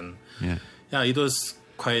concentrated, and it was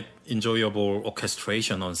quite enjoyable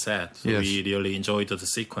orchestration on set. So we really enjoyed the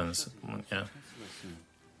sequence. Yeah.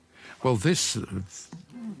 Well,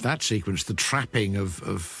 that sequence, the trapping of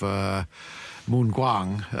Moon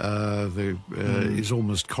Guang, is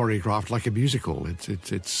almost choreographed like a musical. It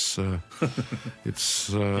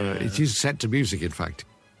is set to music, in fact.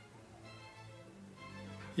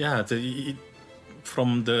 Yeah,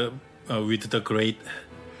 from the with the great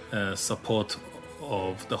support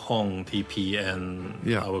of the Hong DP and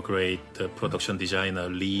our great production designer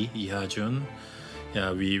Lee Lee-ha-jun,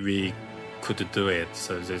 we could do it.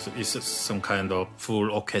 So it's some kind of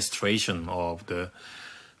full orchestration of the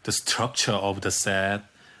structure of the set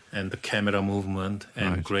and the camera movement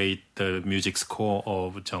and great music score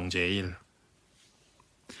of Jung Jae-il.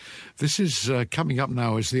 This is coming up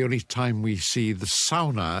now as the only time we see the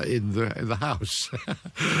sauna in the house.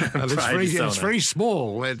 And it's very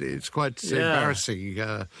small, and it's quite embarrassing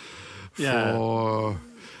for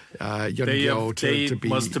Yeon-gyo to be... They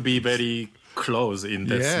must be very close in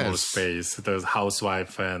that small space, the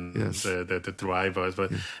housewife and the drivers.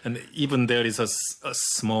 But and even there is a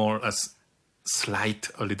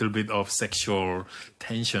little bit of sexual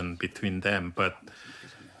tension between them, but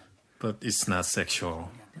it's not sexual.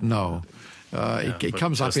 No. It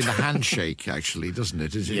comes up in the handshake, actually, doesn't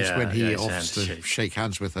it? It's when he offers to shake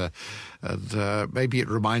hands with her. And maybe it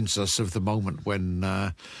reminds us of the moment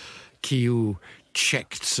when Ki-woo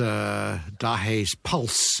checked Dahae's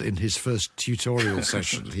pulse in his first tutorial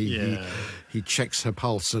session. He checks her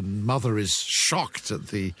pulse, and Mother is shocked at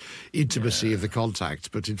the intimacy of the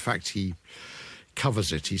contact, but in fact he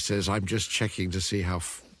covers it. He says, I'm just checking to see how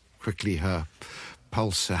quickly her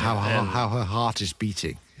pulse, how her heart is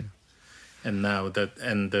beating. And now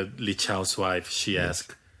the Lee Chao's wife, she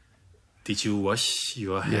asked, did you wash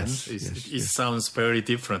your hands? It sounds very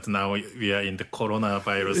different now. We are in the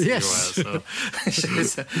coronavirus era. So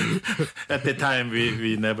at the time,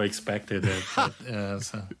 we never expected it. But,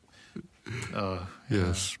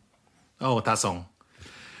 yes. Oh, Dasong.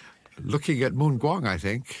 Looking at Moon Gwang, I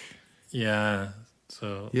think. Yeah.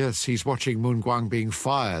 So yes, he's watching Moon Gwang being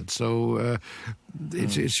fired. So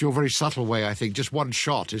it's your very subtle way, I think. Just one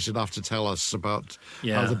shot is enough to tell us about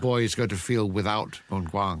how the boy is going to feel without Moon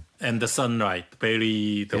Gwang. And the sunlight,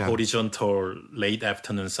 the horizontal late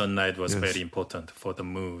afternoon sunlight was very important for the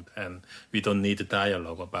mood, and we don't need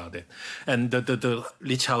dialogue about it. And the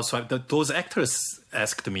Lee Chao's wife, those actors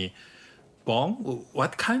asked me, Bong,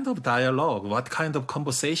 what kind of dialogue, what kind of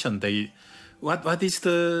conversation what is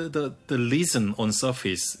the reason on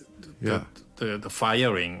surface, the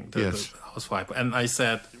firing, the housewife? And I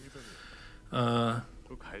said,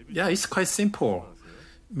 it's quite simple.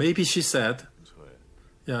 Maybe she said,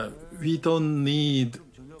 we don't need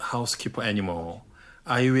housekeeper anymore.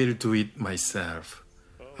 I will do it myself.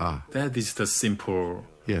 That is the simple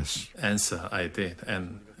answer I did.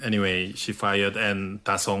 And anyway, she fired, and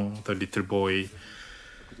Dasong, the little boy,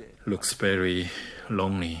 looks very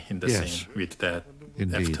lonely in the scene with that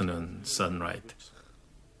afternoon sunlight.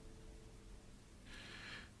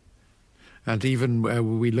 And even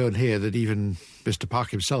we learn here that even Mr.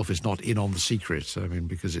 Park himself is not in on the secret. I mean,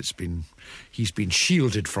 because he's been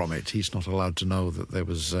shielded from it. He's not allowed to know that there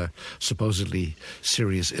was supposedly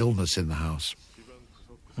serious illness in the house.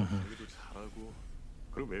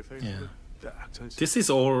 This is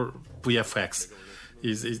all VFX.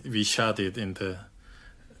 We shot it in the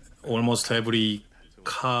almost every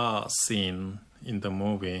car scene in the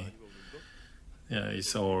movie.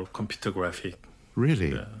 It's all computer graphic.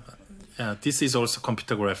 Really? This is also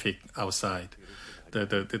computer graphic outside.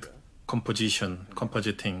 The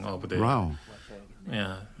compositing of the... Wow.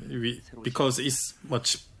 Because it's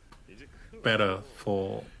much better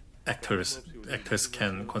for actors. Actors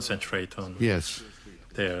can concentrate on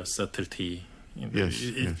their subtlety.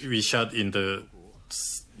 We shot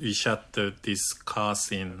this car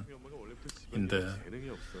scene in the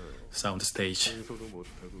sound stage.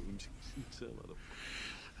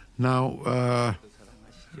 Now,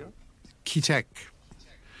 Ki-taek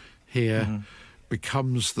here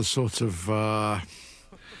becomes the sort of,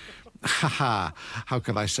 how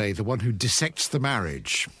can I say, the one who dissects the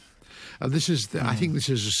marriage. And this is, I think this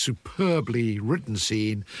is a superbly written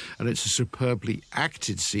scene, and it's a superbly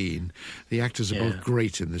acted scene. The actors are both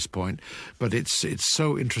great in this point, but it's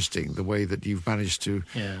so interesting the way that you've managed to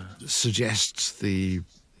suggest the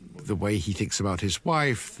way he thinks about his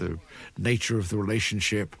wife, the nature of the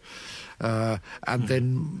relationship, and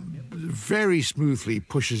then very smoothly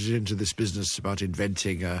pushes it into this business about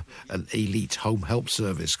inventing an elite home help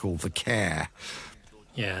service called the Care.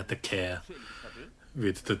 Yeah, the Care.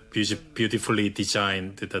 With the beautifully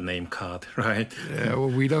designed the name card, right? Yeah, well,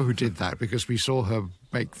 we know who did that because we saw her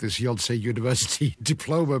make this Yonsei University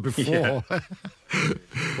diploma before.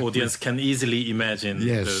 Audience can easily imagine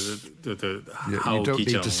how you don't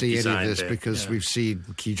need to see any of this because we've seen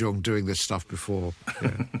Ki Jong doing this stuff before.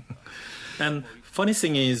 And funny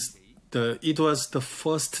thing is, it was the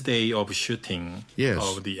first day of shooting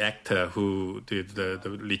of the actor who did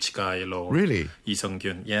the rich guy role. Really? Lee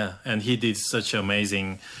Sung-kyun. Yeah, and he did such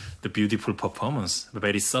amazing, the beautiful performance,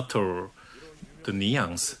 very subtle, the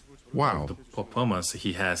nuance. Wow. Of the performance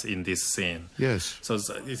he has in this scene. Yes. So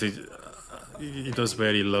it was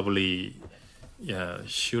very lovely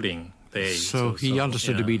shooting day. So he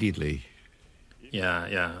understood immediately.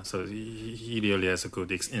 Yeah. So he really has a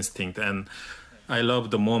good instinct. And I love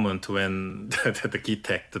the moment when the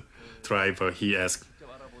Gitek, the driver, he asked,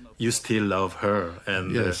 "You still love her?"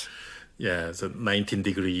 And yes. The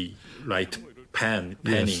 19-degree right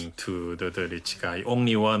panning to the rich guy.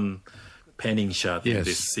 Only one panning shot in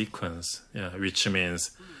this sequence, which means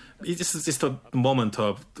it's just a moment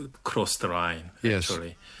of cross the line,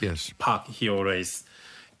 actually. Yes. Park, he always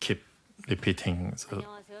keep repeating, so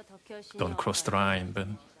don't cross the line. But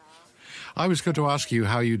I was going to ask you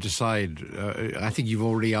how you decide. I think you've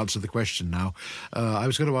already answered the question now. I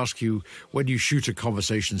was going to ask you, when you shoot a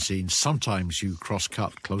conversation scene, sometimes you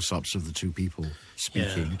cross-cut close-ups of the two people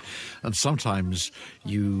speaking, and sometimes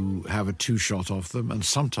you have a two-shot of them, and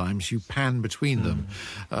sometimes you pan between them.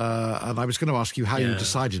 And I was going to ask you how you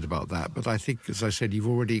decided about that, but I think, as I said, you've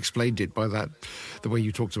already explained it by the way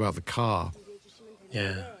you talked about the car.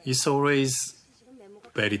 Yeah, it's always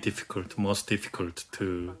very difficult, most difficult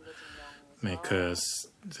to make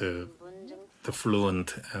the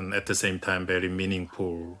fluent and at the same time very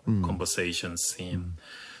meaningful conversation scene.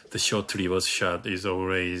 The short reverse shot is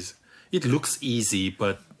always, it looks easy,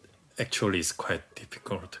 but actually it's quite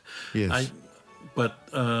difficult. Yes.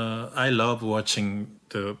 I love watching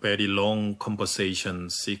the very long conversation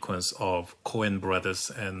sequence of Coen brothers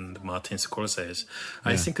and Martin Scorsese.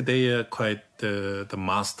 I think they are quite the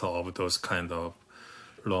master of those kind of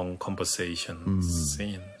long conversation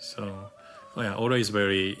scenes. So, always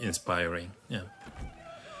very inspiring. Yeah.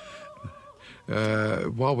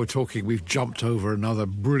 While we're talking, we've jumped over another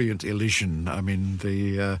brilliant elision. I mean,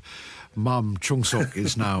 the mum, Chung-sok,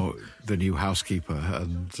 is now the new housekeeper,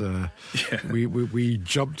 and we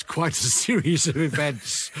jumped quite a series of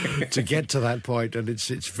events to get to that point, and it's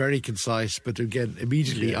very concise, but again,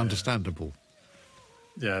 immediately understandable.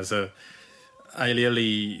 Yeah, so I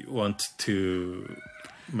really want to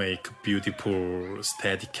make beautiful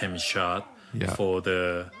Steadicam shot for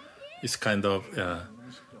it's kind of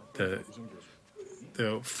the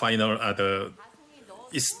final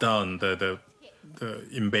it's done the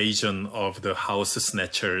invasion of the house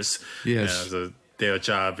snatchers. Yes. Their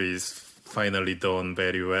job is finally done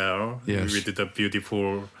very well with the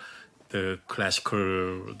beautiful, the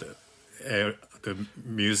classical, the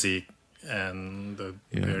music and the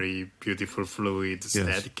very beautiful fluid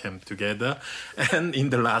Steadicam together. And in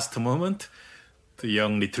the last moment, the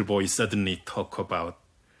young little boy suddenly talk about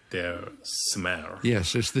their smell.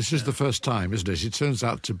 Yes, this is the first time, isn't it? It turns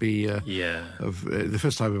out to be the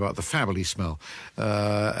first time about the family smell.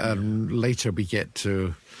 And later we get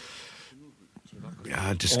to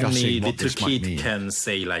discussing what this might mean. Only little kid can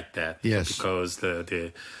say like that. Yes. Because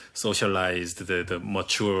the socialized, the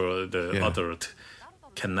mature, the adult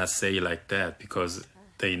cannot say like that because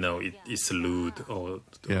they know it is lewd or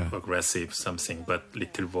aggressive something. But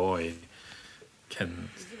little boy can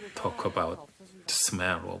talk about the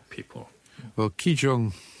smell of people. Well,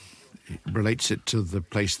 Ki-jung relates it to the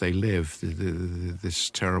place they live, this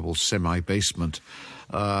terrible semi-basement.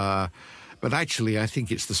 But actually, I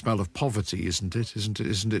think it's the smell of poverty, isn't it?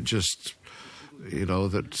 Isn't it just,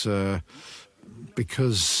 that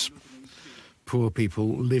because poor people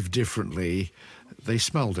live differently, they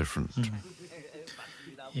smell different.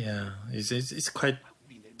 Yeah, it's quite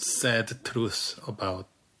sad truth about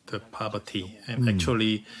the poverty. And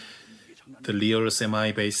actually, the real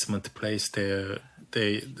semi-basement place there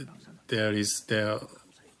is their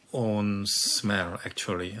own smell,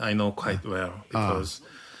 actually. I know quite well because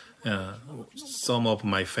some of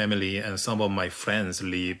my family and some of my friends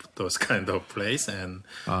live those kind of place, and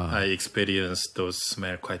I experienced those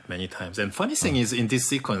smell quite many times. And funny thing is, in this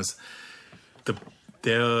sequence,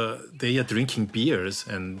 they are drinking beers,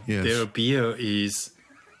 and their beer is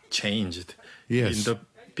changed. Yes. In the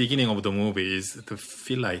beginning of the movie is the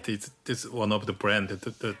Philite. It's one of the brand,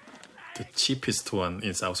 the cheapest one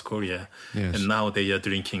in South Korea. Yes. And now they are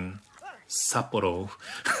drinking Sapporo,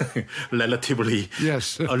 relatively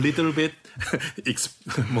a little bit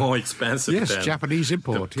more expensive than Japanese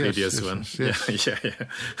import. the previous one. Yes. Yeah.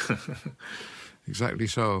 Exactly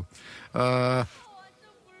so.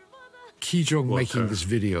 Ki-jung making this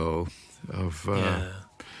video of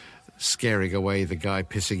scaring away the guy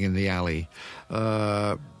pissing in the alley.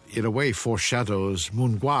 in a way, foreshadows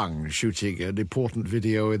Moon Gwang shooting an important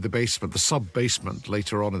video in the basement, the sub-basement,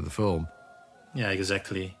 later on in the film. Yeah,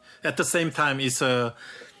 exactly. At the same time, it's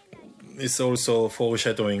also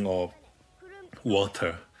foreshadowing of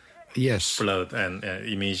water. Yes. Blood and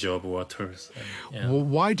image of waters. Well,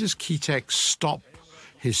 why does Ki-taek stop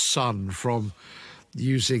his son from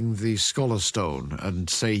using the scholar stone and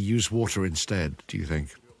say use water instead, do you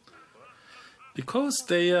think? Because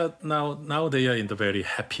they are now they are in the very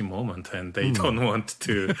happy moment and they don't want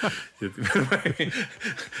to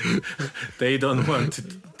they don't want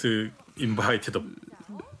to invite the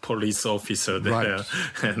police officer there. Right.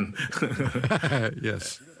 And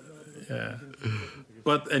Yes. yeah.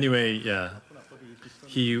 But anyway, yeah.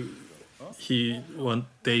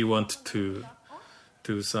 They want to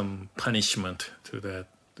do some punishment to the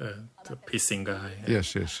pissing guy.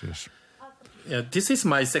 Yes. Yeah, this is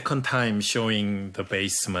my second time showing the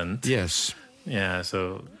basement. Yes. Yeah,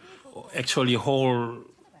 so actually whole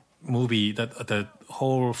movie, the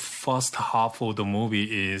whole first half of the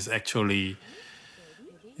movie is actually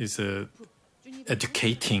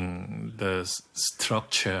educating the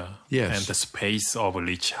structure and the space of a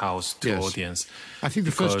rich house to audience. I think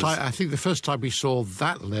the first time we saw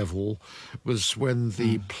that level was when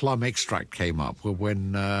the plum extract came up,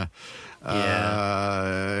 when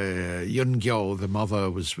Yoon-gyo, the mother,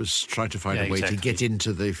 was trying to find a way to get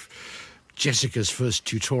into Jessica's first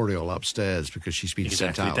tutorial upstairs because she's been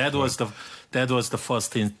sent out. That was the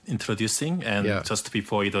first introducing, and just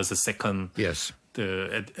before it was the second. Yes.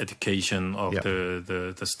 The education of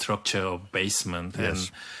the structure of basement,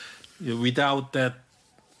 yes. And without that,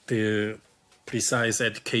 the precise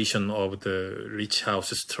education of the rich house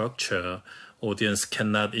structure, audience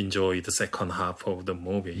cannot enjoy the second half of the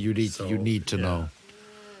movie. You need to know.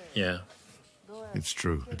 Yeah, it's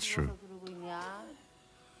true.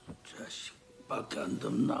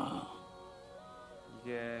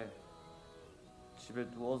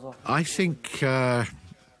 I think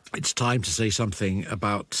it's time to say something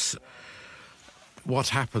about what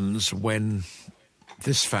happens when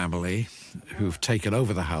this family, who've taken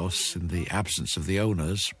over the house in the absence of the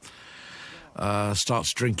owners,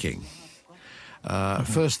 starts drinking.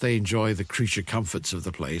 First, they enjoy the creature comforts of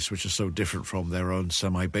the place, which are so different from their own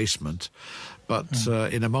semi-basement. But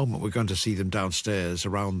in a moment, we're going to see them downstairs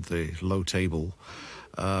around the low table,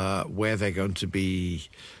 where they're going to be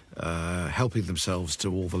helping themselves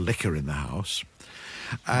to all the liquor in the house.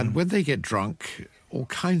 And when they get drunk, all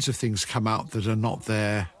kinds of things come out that are not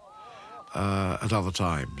there at other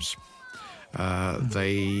times.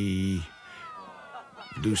 They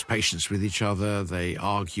lose patience with each other. They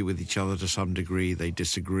argue with each other to some degree. They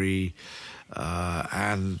disagree.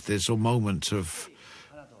 And there's a moment of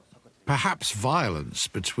perhaps violence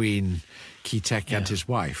between Ki-taek and his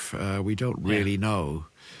wife. We don't really know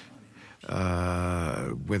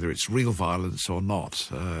whether it's real violence or not.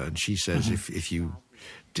 And she says, if you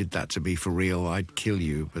did that to me for real, I'd kill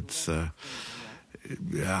you. But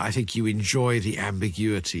I think you enjoy the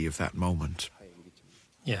ambiguity of that moment.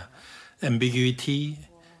 Yeah, ambiguity,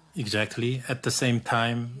 exactly. At the same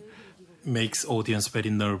time, makes audience very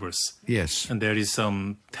nervous. Yes. And there is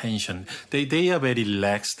some tension. They are very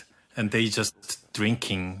relaxed and they just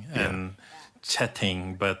drinking and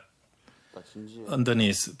chatting, but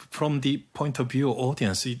underneath, from the point of view of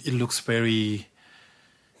audience, it looks very,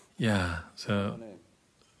 so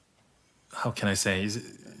how can I say?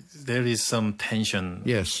 There is some tension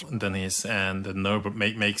underneath, and the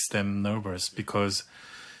makes them nervous because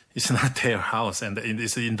it's not their house, and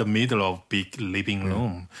it's in the middle of big living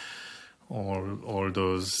room. All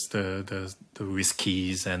those the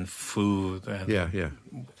whiskeys and food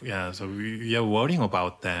and so we are worrying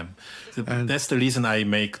about them. That's the reason I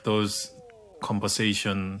make those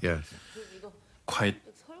conversation quite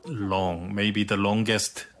long, maybe the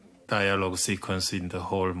longest dialogue sequence in the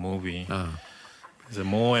whole movie. There's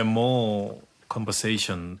more and more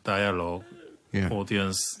conversation, dialogue,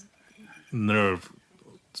 audience nerve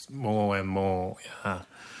more and more.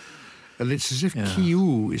 And it's as if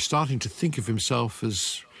Ki-woo is starting to think of himself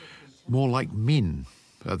as more like Min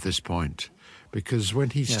at this point. Because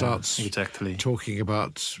when he starts talking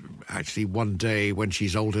about actually one day when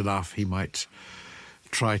she's old enough, he might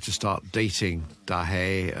try to start dating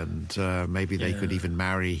Da-hae, and maybe they could even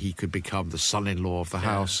marry. He could become the son-in-law of the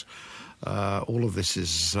house. All of this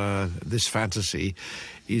is, this fantasy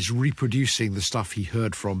is reproducing the stuff he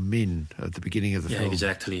heard from Min at the beginning of the film.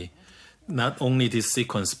 Exactly. Not only this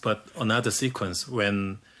sequence, but another sequence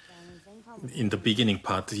when, in the beginning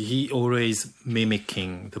part, he always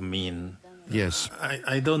mimicking the Min. Yes.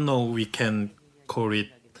 I don't know we can call it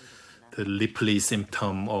the Ripley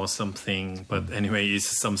symptom or something, but anyway,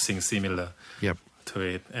 it's something similar to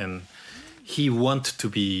it. And he wanted to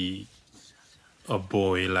be a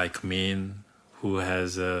boy like Min, who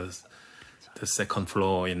has the second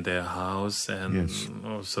floor in their house, and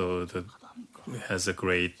also has a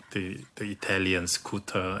great the Italian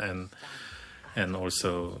scooter, and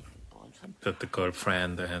also the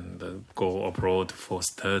girlfriend, and go abroad for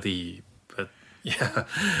study. But yeah,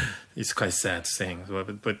 it's quite sad thing.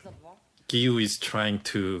 But Gyu is trying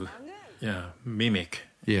to mimic.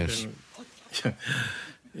 Yes.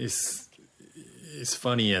 It's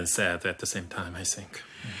funny and sad at the same time, I think.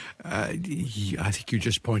 I think you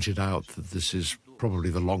just pointed out that this is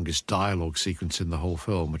probably the longest dialogue sequence in the whole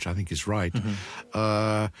film, which I think is right.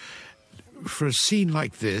 For a scene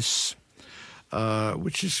like this,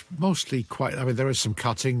 which is mostly quite... I mean, there is some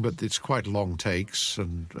cutting, but it's quite long takes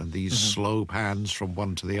and these slow pans from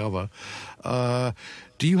one to the other.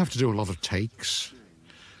 Do you have to do a lot of takes?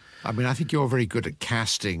 I mean, I think you're very good at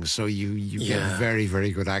casting, so you get very,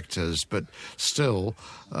 very good actors, but still,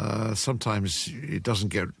 sometimes it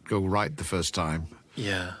doesn't go right the first time.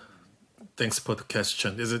 Yeah. Thanks for the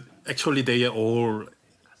question. Is it actually they are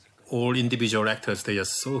all individual actors? They are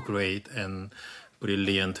so great and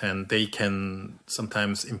brilliant, and they can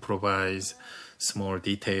sometimes improvise small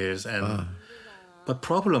details. And but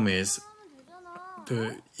problem is,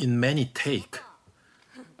 in many take,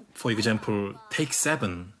 for example, take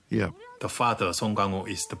 7. The father, Song Kang-ho,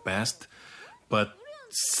 is the best, but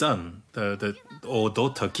son, or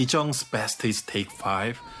daughter, Ki-jung's best is take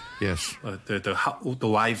 5. Yes. The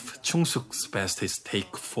wife, Chung-suk's best is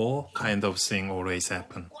take 4, kind of thing always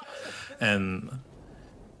happen. And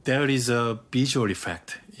there is a visual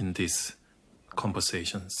effect in this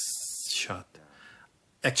conversation shot.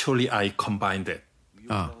 Actually, I combined it.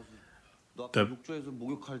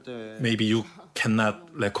 Maybe you cannot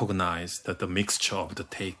recognize the mixture of the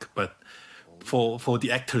take, but for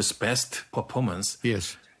the actor's best performance,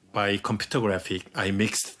 by computer graphic, I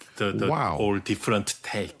mixed the all different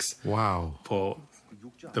takes. Wow! For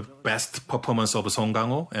the best performance of Song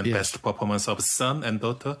Kang-ho and best performance of son and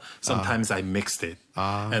daughter, sometimes I mixed it,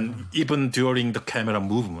 and even during the camera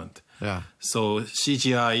movement. So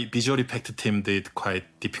CGI visual effect team did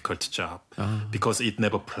quite difficult job because it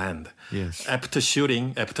never planned. After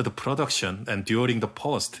shooting, after the production, and during the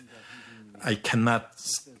post, I cannot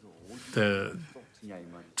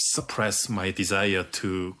suppress my desire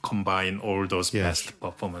to combine all those best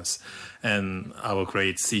performance, and our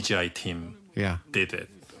great CGI team did it.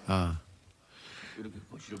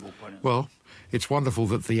 Well, it's wonderful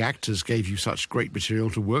that the actors gave you such great material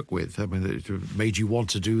to work with. I mean, it made you want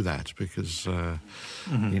to do that because,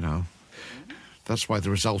 you know, that's why the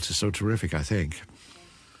result is so terrific, I think.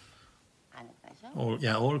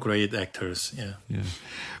 All great actors,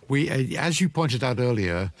 We, as you pointed out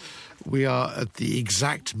earlier, we are at the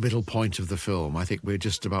exact middle point of the film. I think we're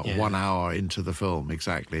just about 1 hour into the film,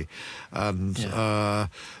 exactly. And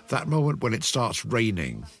that moment when it starts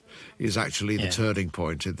raining is actually the turning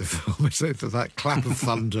point in the film. It's that clap of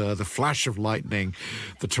thunder, the flash of lightning,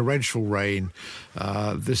 the torrential rain.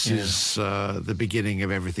 This is the beginning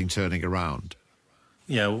of everything turning around.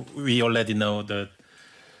 Yeah, we already know that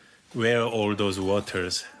where all those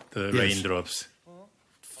waters, the raindrops,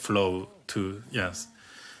 flow to,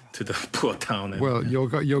 to the poor town. Well, you're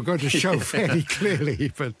going to show fairly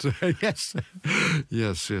clearly, but yes.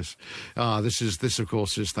 This of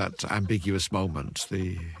course is that ambiguous moment,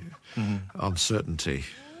 the uncertainty.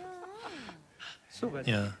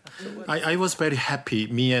 I was very happy.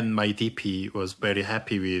 Me and my DP was very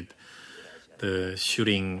happy with the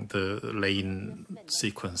shooting the rainy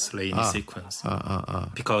sequence,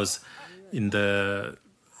 because in the,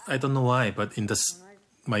 I don't know why, but in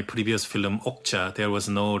my previous film Okja, there was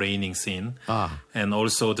no raining scene, and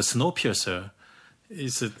also the Snowpiercer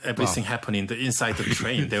is everything happening inside the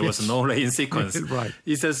train. There was no rain sequence.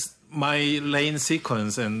 It says my rain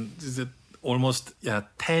sequence, and is it almost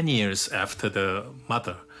 10 years after the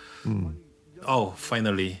mother. Oh,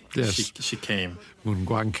 finally, she came. Moon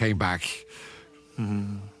Gwang came back.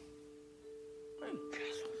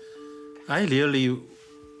 I really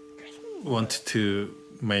want to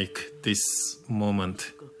make this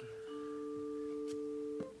moment,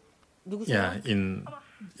 in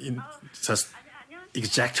just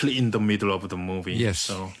exactly in the middle of the movie. Yes.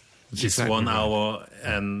 So it's exactly 1 hour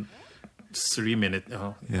and 3 minutes.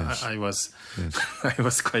 Oh, yes. I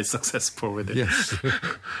was quite successful with it. Yes.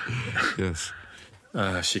 Yes.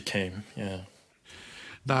 She came. Yeah.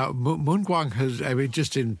 Now, Moon Gwang has, I mean,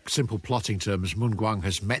 just in simple plotting terms, Moon Gwang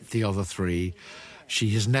has met the other three.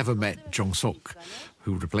 She has never met Jong-suk,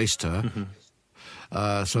 who replaced her.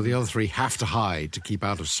 So the other three have to hide to keep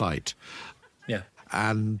out of sight. Yeah.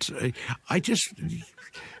 And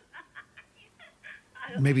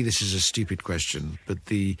maybe this is a stupid question, but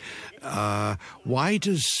why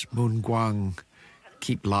does Moon Gwang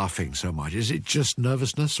keep laughing so much? Is it just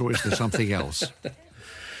nervousness, or is there something else?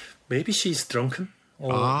 Maybe she's drunken,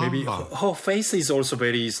 or maybe her face is also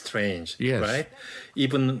very strange, yes. right?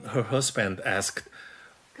 Even her husband asked,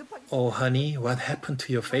 "Oh, honey, what happened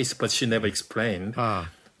to your face?" But she never explained.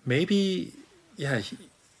 Maybe,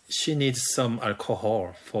 she needs some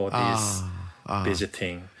alcohol for this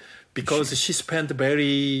visiting, because she spent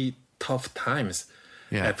very tough times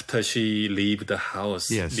after she leave the house.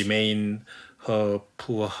 Yes. Remain her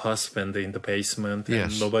poor husband in the basement,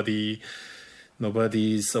 and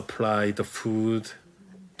nobody supplied the food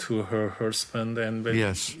to her husband, and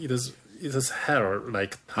it was hell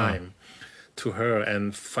like time to her.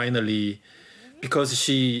 And finally, because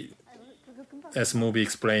she, as movie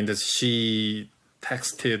explained, that she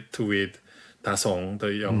texted with Da-song,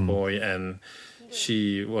 the young boy, and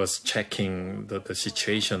she was checking the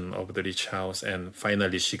situation of the rich house, and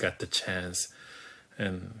finally she got the chance.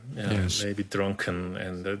 And maybe drunken,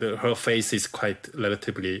 and her face is quite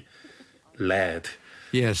relatively red.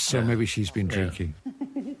 Yes, so maybe she's been drinking.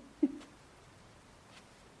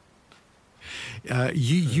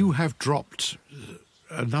 You have dropped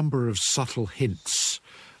a number of subtle hints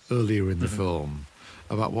earlier in the film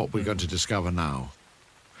about what we're going to discover now.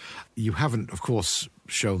 You haven't, of course,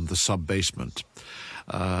 shown the sub-basement,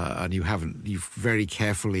 and you've very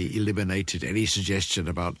carefully eliminated any suggestion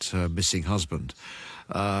about her missing husband.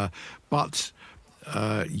 But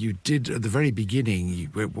you did, at the very beginning,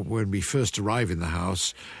 when we first arrive in the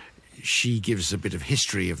house, she gives a bit of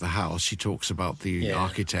history of the house. She talks about the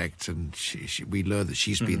architect, and we learn that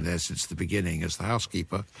she's been there since the beginning as the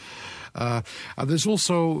housekeeper. And there's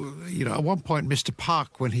also, at one point, Mr.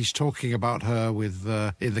 Park, when he's talking about her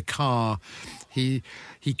in the car, he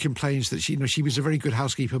complains that she was a very good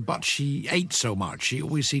housekeeper, but she ate so much. She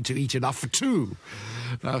always seemed to eat enough for two.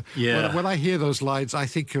 When I hear those lines, I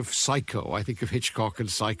think of Psycho. I think of Hitchcock and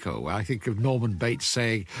Psycho. I think of Norman Bates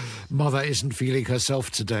saying, "Mother isn't feeling herself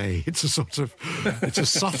today." It's a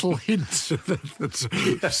subtle hint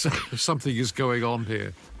that something is going on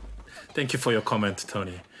here. Thank you for your comment,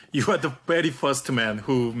 Tony. You are the very first man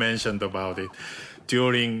who mentioned about it.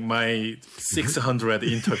 During my 600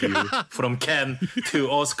 interview from Ken to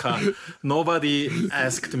Oscar, nobody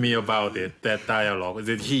asked me about it, that dialogue.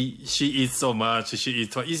 That she eats so much, she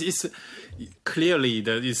eats. It's clearly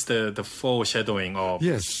that is the foreshadowing of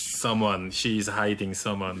someone. She is hiding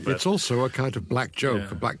someone. But, it's also a kind of black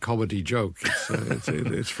joke, a black comedy joke.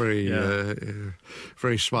 It's very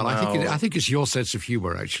very smart. Wow. I think it's your sense of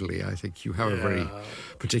humor. Actually, I think you have a very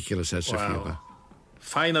particular sense of humor.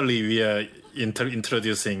 Finally, we are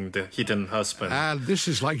introducing the hidden husband. And this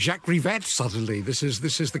is like Jacques Rivette suddenly. This is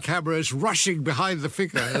the camera is rushing behind the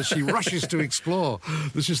figure as she rushes to explore.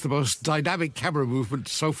 This is the most dynamic camera movement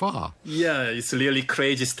so far. Yeah, it's really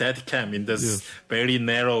crazy Steadicam in this very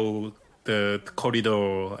narrow the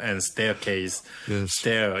corridor and staircase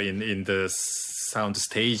stair in the sound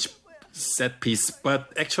stage set piece.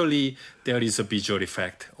 But actually, there is a visual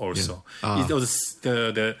effect also. It was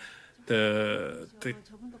the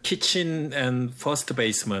kitchen and first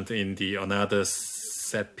basement in the another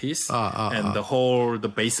set piece, and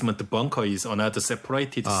the basement bunker is another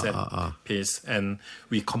separated set piece, and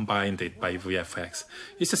we combined it by VFX.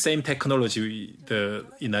 It's the same technology the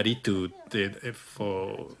Inaritu did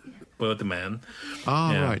for Birdman.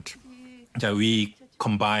 Right. Yeah, we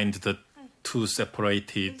combined the two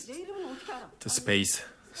separated the space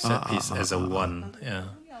set piece as a one. Yeah.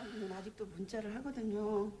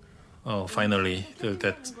 Oh, finally,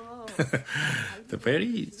 that the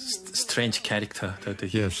very strange character, the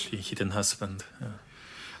hidden husband. Yeah.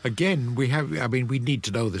 Again, we need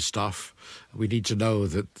to know this stuff. We need to know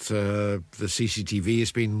that the CCTV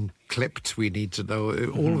has been clipped. We need to know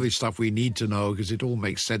all of this stuff. We need to know because it all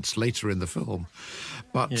makes sense later in the film.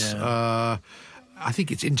 But I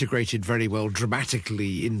think it's integrated very well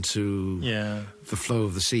dramatically into the flow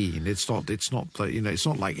of the scene. It's not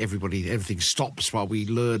like everything stops while we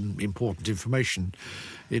learn important information.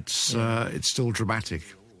 It's still dramatic.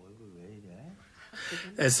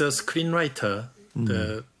 As a screenwriter,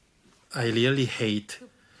 I really hate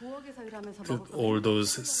all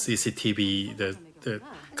those CCTV, the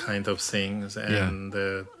kind of things, and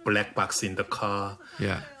the black box in the car,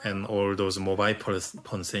 and all those mobile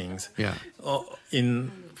phone things.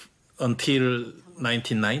 Until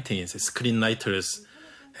 1990s, screenwriters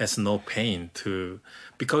has no pain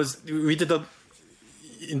because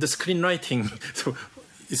in the screenwriting, so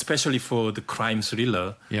especially for the crime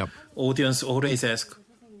thriller, Yep. audience always ask,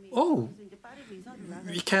 "Oh,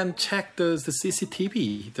 we can check the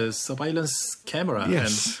CCTV, the surveillance camera, Yes.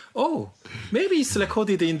 and oh, maybe it's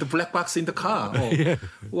recorded in the black box in the car.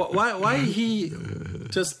 Or why he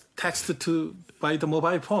just texted to by the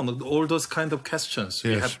mobile phone? All those kind of questions.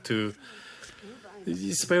 We Yes. have to.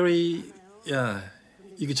 It's very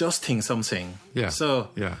exhausting something. Yeah. So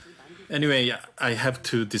Yeah. anyway, I have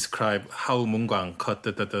to describe how Moon-kwang cut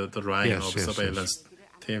the line Yes, of yes, surveillance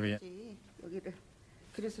TV.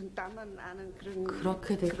 그래서 나만 아는 그런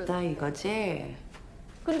그렇게 됐다 이거지?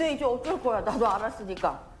 근데 이제 어쩔 거야. 나도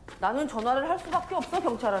알았으니까. 나는 전화를 할 수밖에 없어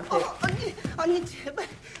경찰한테. 언니 제발.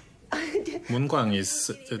 Moon-kwang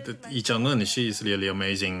is Lee Jung-eun. She is really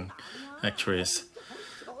amazing actress.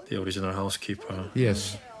 The original housekeeper.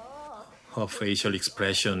 Yes. Her facial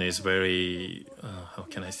expression is very how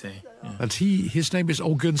can I say? Yeah. And his name is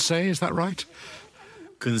Oh Gun-se, is that right?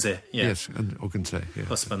 Gunse, yeah. Yes, and Oh Gun-se. Yeah.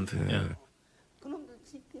 Husband, yeah. 그놈들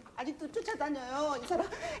아직도 쫓아다녀요. 이 사람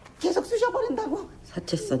계속 쑤셔버린다고.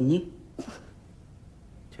 사채 썼니?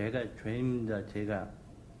 제가 죄입니다. 제가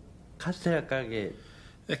카스테라 가게.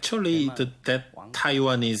 Actually, that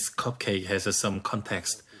Taiwanese cupcake has some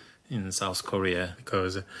context in South Korea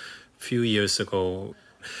because a few years ago,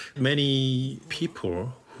 many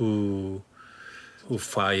people who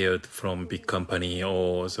fired from big company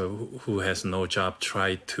or so who has no job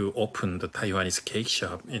tried to open the Taiwanese cake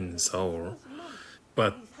shop in Seoul,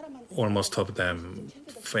 but almost of them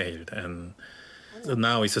failed. And so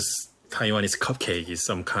now it's a Taiwanese cupcake is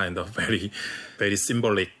some kind of very, very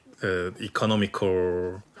symbolic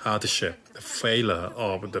economical hardship, the failure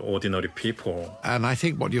of the ordinary people. And I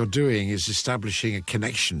think what you're doing is establishing a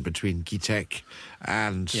connection between Ki-taek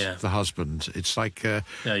and the husband. It's like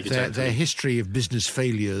their history of business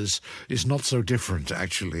failures is not so different,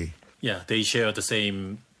 actually. Yeah, they share the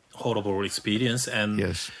same horrible experience, and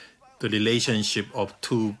the relationship of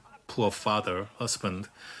two poor husband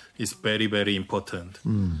is very, very important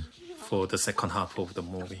for the second half of the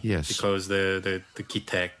movie. Yes. Because the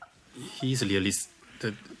Ki-taek, he's really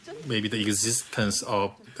maybe the existence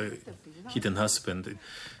of the hidden husband.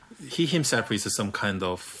 He himself is some kind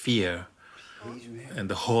of fear and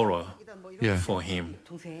the horror for him.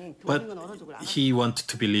 But he wants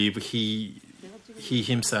to believe he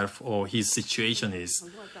himself or his situation is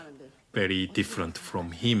very different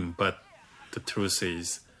from him. But the truth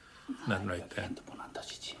is not like that.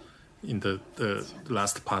 In the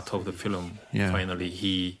last part of the film, finally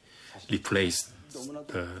he replaced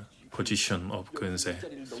the position of Gunse,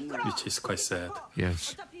 which is quite sad.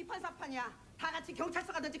 Yes.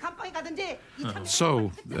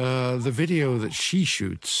 So, the video that she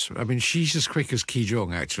shoots, I mean, she's as quick as Ki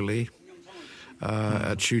Jong, actually,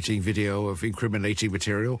 at shooting video of incriminating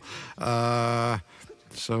material.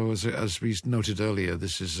 So, as we noted earlier,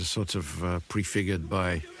 this is a sort of prefigured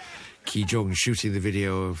by Ki Jong shooting the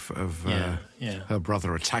video of her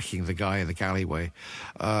brother attacking the guy in the alleyway.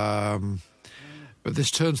 But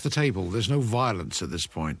this turns the table. There's no violence at this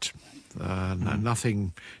point.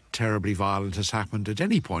 Nothing terribly violent has happened at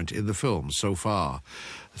any point in the film so far.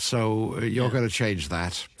 So you're going to change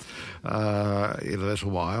that in a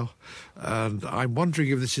little while. And I'm wondering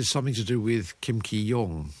if this is something to do with Kim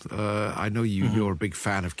Ki-young. I know you're a big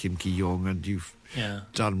fan of Kim Ki-young, and you've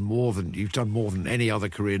done more than any other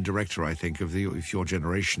Korean director, I think, of your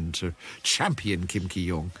generation to champion Kim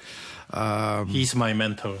Ki-young. He's my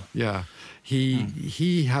mentor. Yeah.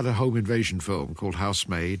 He had a home invasion film called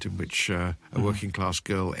Housemaid, in which a working-class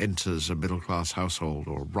girl enters a middle-class household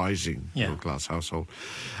or rising middle-class household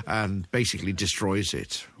and basically destroys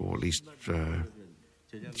it, or at least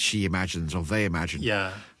she imagines or they imagine.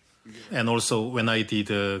 Yeah. And also when I did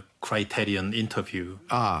a Criterion interview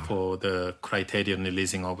for the Criterion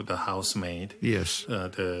releasing of The Housemaid,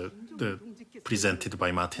 the presented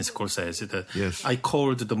by Martin Scorsese, I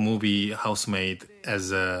called the movie Housemaid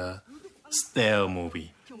as a stair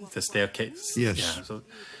movie, the staircase. Yes. Yeah. So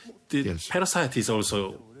Parasite is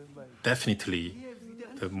also definitely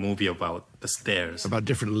the movie about the stairs. About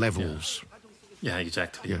different levels. Yeah,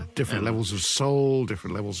 exactly. Yeah, different levels of soul,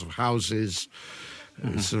 different levels of houses.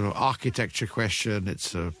 It's an architecture question.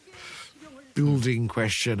 It's a building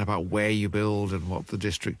question about where you build and what the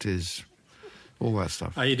district is. All that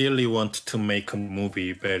stuff. I really want to make a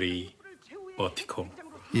movie very vertical.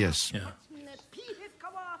 Yes. Yeah.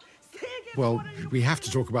 Well, we have to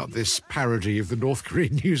talk about this parody of the North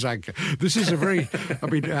Korean news anchor. This is a very, I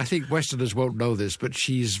mean, I think Westerners won't know this, but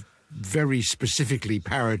she's very specifically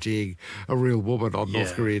parodying a real woman on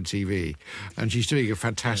North Korean TV. And she's doing a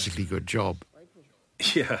fantastically good job.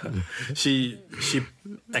 Yeah, she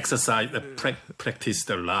exercised, practiced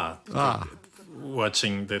a lot.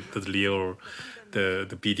 Watching the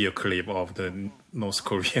video clip of the North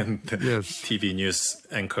Korean TV news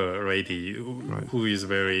anchor lady, who is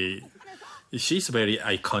she's very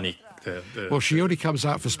iconic. Well, she only comes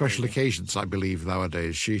out for special occasions, I believe,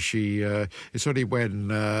 nowadays. It's only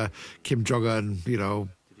when Kim Jong-un,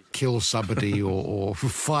 kills somebody or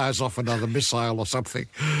fires off another missile or something.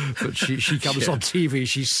 But she comes on TV.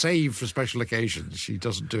 She's saved for special occasions. She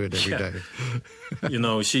doesn't do it every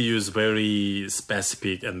day. She used very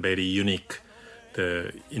specific and very unique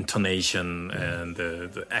the intonation and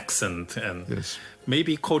the accent, and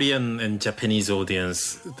maybe Korean and Japanese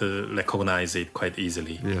audience recognize it quite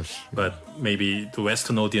easily. Yes, but maybe the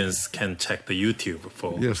Western audience can check the YouTube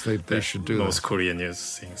for they should do North Korean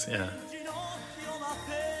news things. Yeah.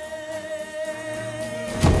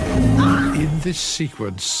 In this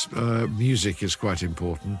sequence, music is quite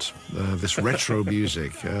important. This retro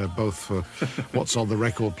music, both for what's on the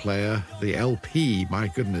record player, the LP. My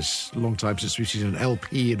goodness, long time since we've seen an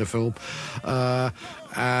LP in a film.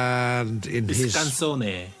 And in his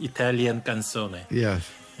canzone, Italian canzone. Yeah,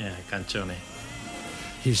 canzone.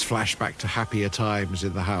 His flashback to happier times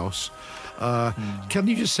in the house. Can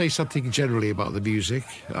you just say something generally about the music?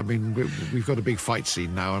 I mean, we've got a big fight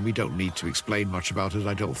scene now, and we don't need to explain much about it,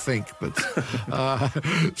 I don't think. But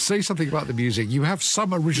say something about the music. You have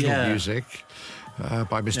some original music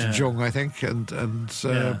by Mr. Jung, I think,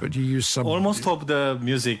 but you use some. Almost of the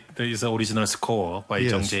music there is the original score by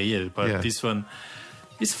Jung Jae-il, but this one,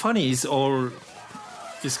 it's funny. It's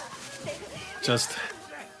just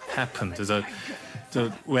happened.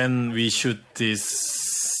 When we shoot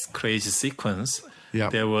this crazy sequence,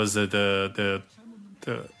 there was the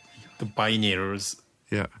binaries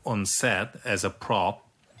on set as a prop,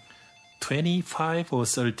 25 or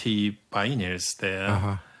 30 binaries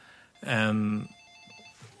there, and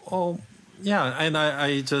and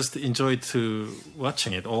I just enjoyed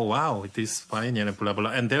watching it. Oh wow, this binary, blah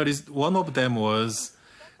blah, and there is one of them was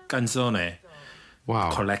canzone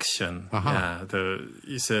collection.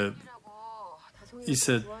 It's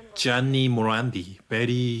a Gianni Morandi,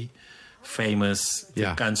 very famous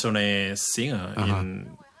canzone singer.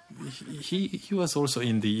 He was also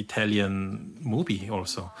in the Italian movie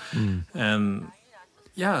also, and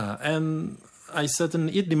I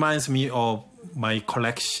certainly it reminds me of my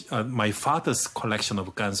collection, my father's collection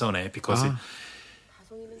of canzone, because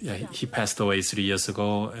he passed away 3 years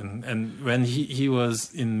ago, and when he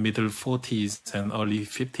was in middle 40s and early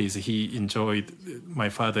 50s, my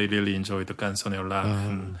father really enjoyed the canzone a lot,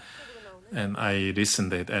 and I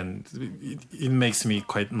listened it, and it makes me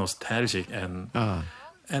quite nostalgic, and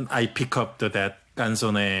I pick up that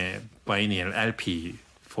canzone vinyl LP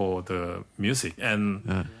for the music,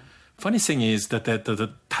 and funny thing is that the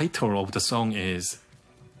title of the song is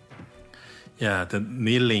the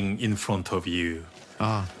kneeling in front of you.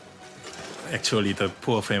 Actually, the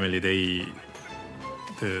poor family,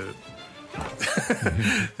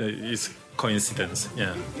 it's coincidence.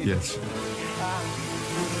 Yeah. Yes.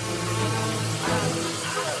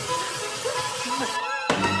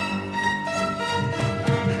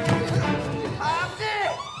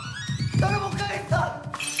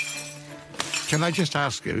 Can I just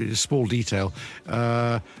ask a small detail?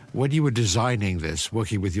 When you were designing this,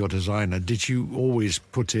 working with your designer, did you always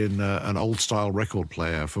put in an old-style record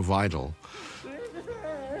player for vinyl?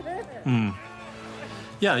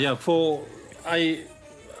 Yeah.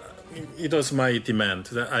 It was my demand.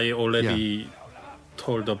 I already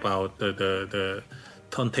told about the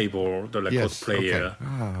turntable, the record player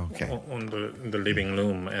on the living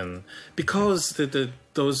room, and because the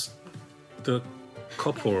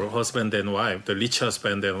couple, husband and wife, the rich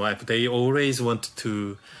husband and wife, they always want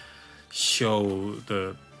to show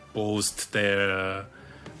boast their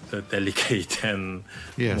the delicate and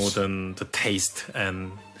modern the taste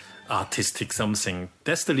and artistic something.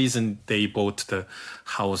 That's the reason they bought the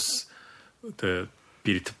house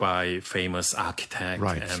built by famous architect,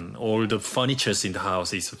 and all the furnitures in the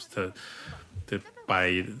house is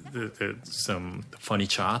by some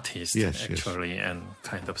furniture artist actually, and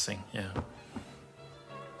kind of thing.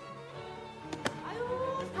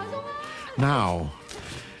 Now,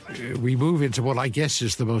 we move into what I guess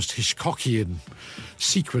is the most Hitchcockian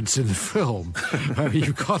sequence in the film.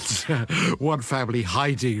 You've got one family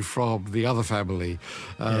hiding from the other family,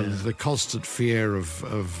 the constant fear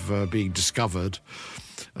of being discovered.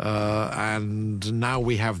 And now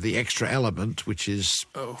we have the extra element, which is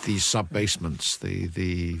these sub-basements.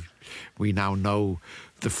 We now know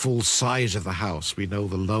the full size of the house. We know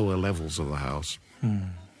the lower levels of the house.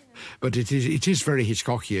 But it is very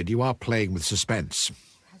Hitchcockian. You are playing with suspense.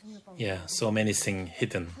 Yeah, so many things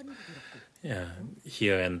hidden. Yeah,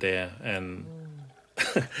 here and there, and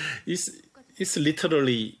it's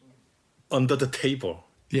literally under the table.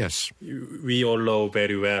 Yes. We all know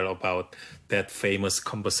very well about that famous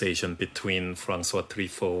conversation between François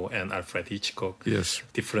Truffaut and Alfred Hitchcock. Yes.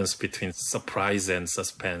 Difference between surprise and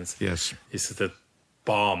suspense. Yes. Is the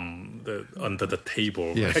bomb under the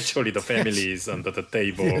table. Yes. Actually, the family is under the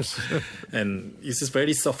table. Yes. And it's this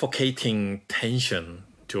very suffocating tension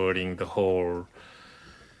during the whole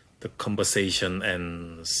the conversation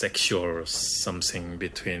and sexual something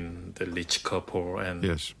between the rich couple and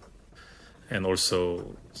yes. And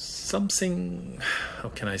also something, how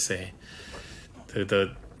can I say,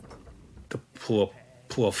 the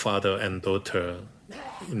poor father and daughter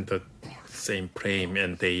in the same frame,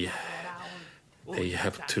 and they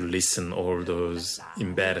have to listen all those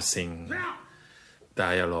embarrassing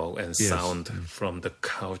dialogue and sound from the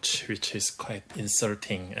couch, which is quite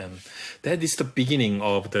insulting, and that is the beginning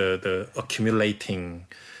of the accumulating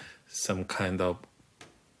some kind of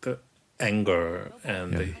the anger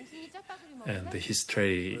and the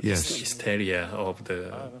hysteria of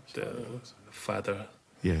the father,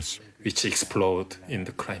 which explode in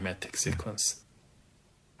the climatic sequence.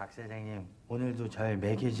 박 사장님, 오늘도 절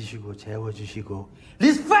먹여주시고 재워주시고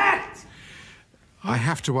respect! I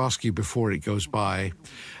have to ask you before it goes by,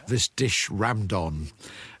 this dish ramdon,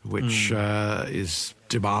 which is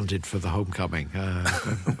demanded for the homecoming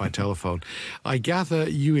by telephone. I gather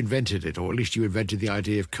you invented it, or at least you invented the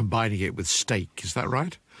idea of combining it with steak. Is that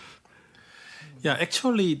right? Yeah,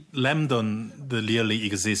 actually, ramdon really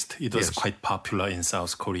exists. It was quite popular in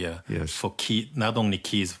South Korea for not only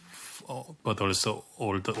kids, but also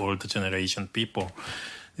older generation people.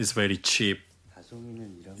 It's very cheap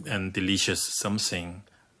and delicious something.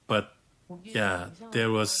 But yeah, there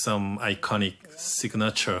was some iconic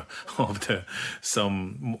signature of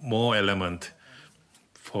some more element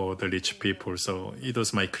for the rich people. So it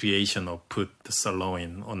was my creation of put the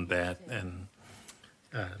sirloin on that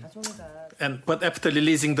but after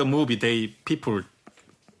releasing the movie, people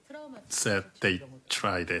said they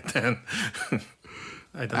tried it, and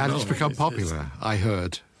I don't know. It's become popular, I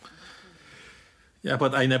heard. Yeah,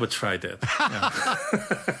 but I never tried it.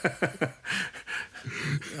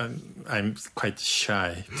 I'm quite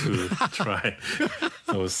shy to try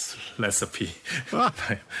those recipes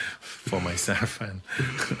for myself.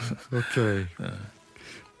 Okay.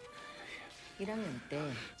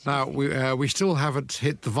 Now, we still haven't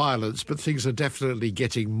hit the violence, but things are definitely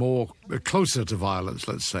getting closer to violence,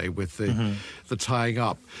 let's say, with the tying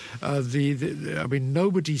up. I mean,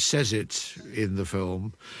 nobody says it in the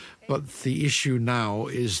film, but the issue now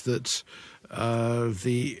is that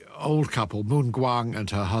the old couple, Moon Gwang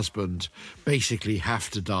and her husband, basically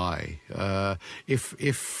have to die. If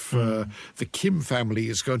the Kim family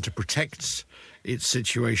is going to protect its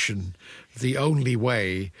situation, the only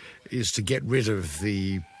way is to get rid of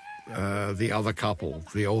the other couple,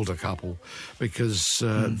 the older couple, because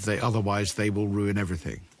otherwise they will ruin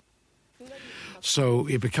everything. So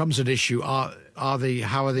it becomes an issue. How are they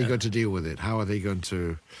going to deal with it? How are they going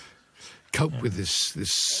to cope with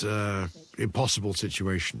this impossible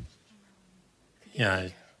situation? Yeah,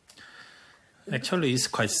 actually, it's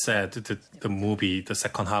quite sad. The movie, the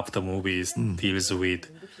second half of the movie, deals with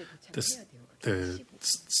the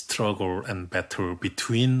struggle and battle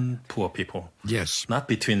between poor people. Yes. Not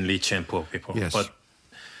between rich and poor people. Yes. But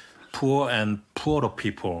poor and poorer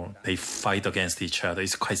people, they fight against each other.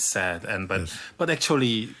 It's quite sad. But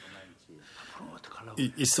actually,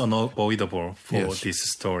 it's unavoidable for this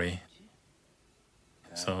story.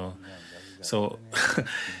 So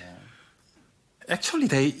actually,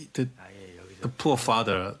 the poor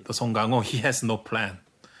father, the Song Kang-ho, he has no plan.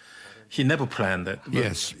 He never planned it.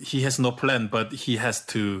 Yes. He has no plan, but he has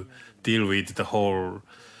to deal with the whole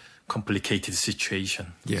complicated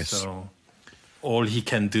situation. Yes. So all he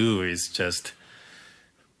can do is just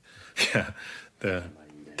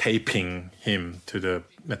taping him to the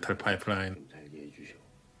metal pipeline.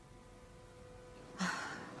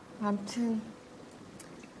 아무튼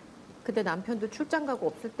그때 남편도 출장 가고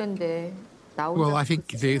없을 텐데 나 혼자. Well, I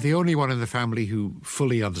think the only one in the family who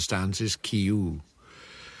fully understands is Ki-woo,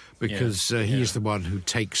 because he is the one who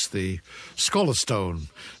takes the Scholar Stone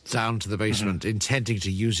down to the basement, intending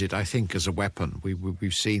to use it, I think, as a weapon.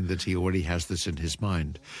 We've seen that he already has this in his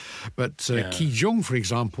mind. But Ki-jung, for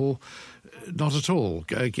example, not at all.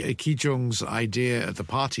 Ki-jung's idea at the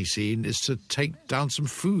party scene is to take down some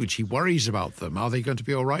food. He worries about them. Are they going to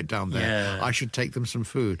be all right down there? Yeah. I should take them some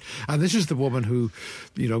food. And this is the woman who,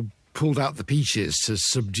 pulled out the peaches to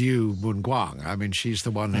subdue Mun Guang. I mean, she's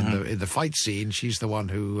the one in the fight scene. She's the one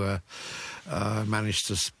who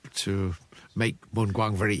managed to make Mun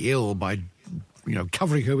Guang very ill by,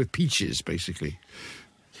 covering her with peaches, basically.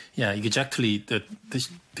 Yeah, exactly. The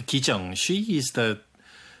Kijang, she is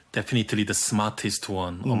definitely the smartest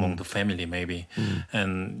one among the family, maybe.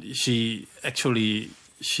 And she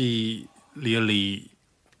really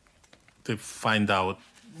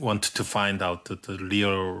wanted to find out the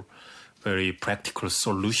real, very practical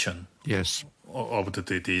solution. Yes. Of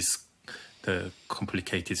the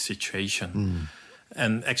complicated situation.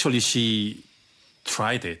 And actually she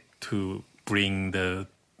tried it to bring the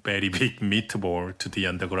very big meatball to the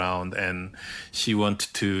underground, and she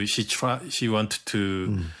wanted to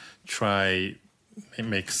try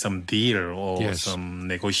make some deal or some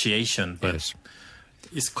negotiation, but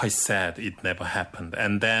it's quite sad it never happened.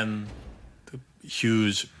 And then the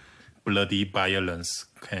huge bloody violence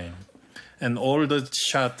came, and all the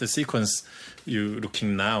sequence you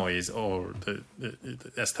looking now is all the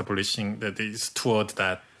establishing that is toward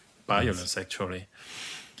that violence. Actually,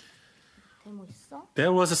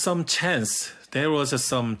 there was some chance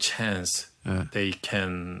they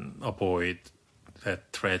can avoid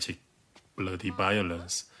that tragic bloody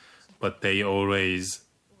violence, but they always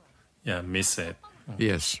miss it.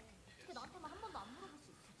 Yes.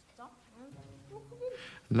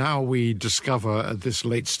 Now we discover at this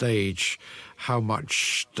late stage how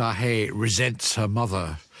much Dahae resents her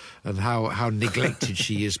mother and how neglected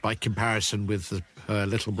she is by comparison with her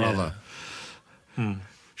little brother.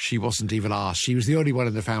 She wasn't even asked. She was the only one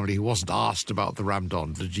in the family who wasn't asked about the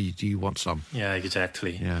ramdon. Do you want some? Yeah,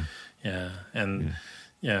 exactly. And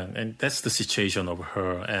that's the situation of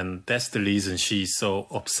her, and that's the reason she's so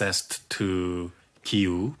obsessed to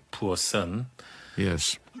Kiyu, poor son.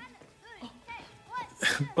 Yes.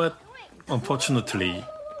 But unfortunately,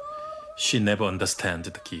 she never understands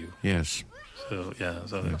the Kiyu. Yes. So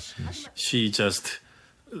she just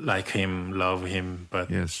like him, love him, but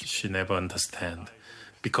she never understand,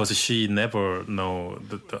 because she never know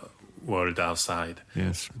the world outside.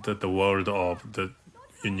 Yes. The world of the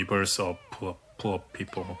universe of poor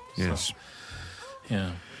people. Yes.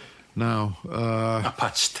 So, Now,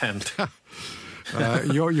 Apache tent.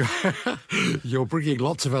 You're bringing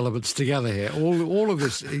lots of elements together here. All of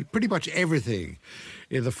this, pretty much everything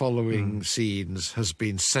in the following scenes has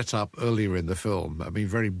been set up earlier in the film. I mean,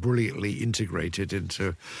 very brilliantly integrated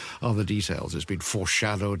into other details. It's been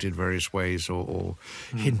foreshadowed in various ways, or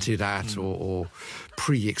hinted at, or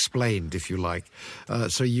pre-explained, if you like.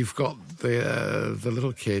 So you've got the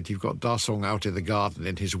little kid, you've got Da Song out in the garden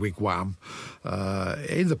in his wigwam,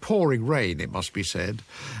 in the pouring rain, it must be said.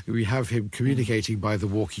 We have him communicating by the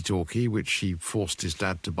walkie-talkie, which he forced his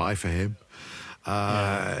dad to buy for him.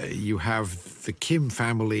 You have the Kim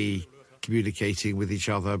family communicating with each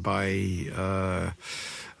other by,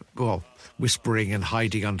 whispering and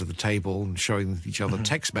hiding under the table and showing each other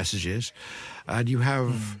text messages. And you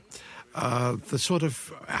have the sort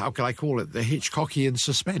of, how can I call it, the Hitchcockian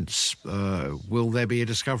suspense. Will there be a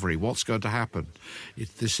discovery? What's going to happen?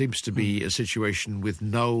 There seems to be a situation with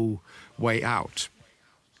no way out.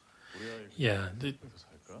 Yeah.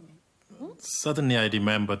 Suddenly I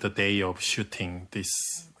remember the day of shooting this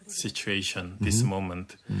situation, this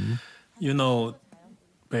moment. You know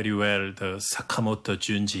very well the Sakamoto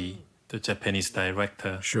Junji, the Japanese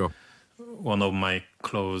director. Sure. One of my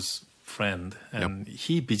close friend, and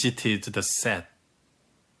he visited the set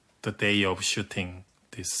the day of shooting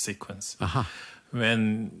this sequence.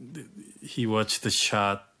 When he watched the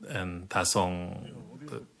shot and Da-song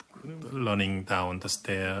running down the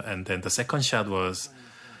stair, and then the second shot was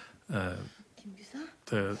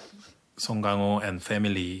the Song Kang-ho and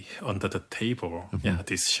family under the table.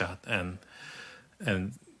 This shot, and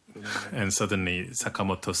suddenly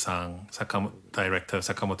director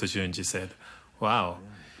Sakamoto Junji said, "Wow,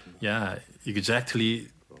 yeah, exactly.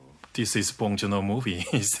 This is Bong Joon-ho movie."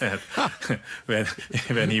 He said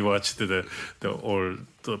when he watched all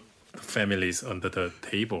the families under the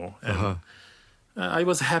table, and I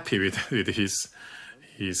was happy with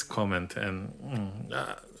his comment, and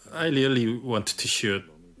I really wanted to shoot.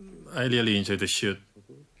 I really enjoyed the shoot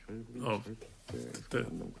of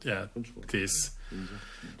this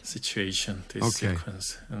situation, this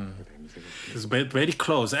sequence. It's very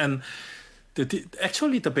close, and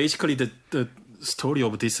basically the story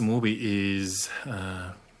of this movie is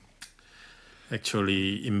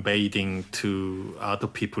actually invading to other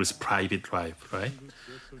people's private life, right?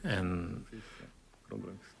 And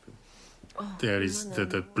there is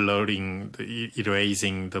the blurring, the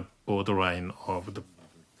erasing the borderline of the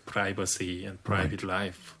privacy and private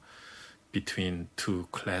life between two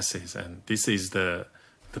classes, and this is the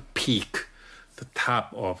peak, the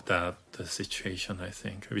top of the situation, I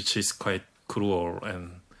think, which is quite cruel.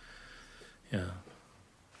 And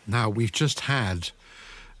Now, we've just had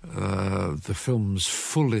the film's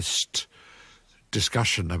fullest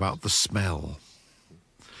discussion about the smell.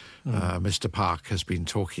 Mr. Park has been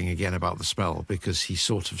talking again about the smell because he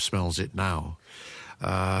sort of smells it now,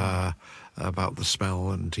 about the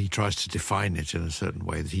smell, and he tries to define it in a certain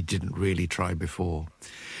way that he didn't really try before.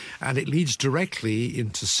 And it leads directly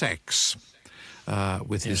into sex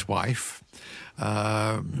with his wife,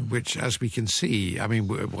 which, as we can see, I mean,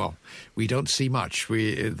 we don't see much.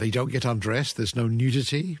 They don't get undressed. There's no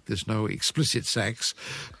nudity. There's no explicit sex.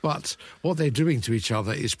 But what they're doing to each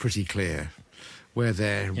other is pretty clear, where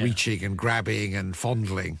they're reaching and grabbing and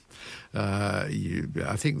fondling.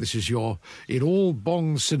 I think this is in all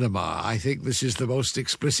Bong cinema, I think this is the most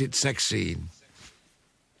explicit sex scene.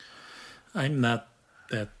 I'm not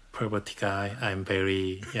that perverty guy. I'm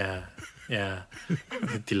very,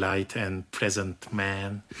 delight and pleasant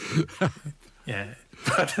man.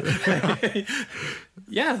 But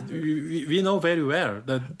we know very well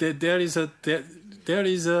that there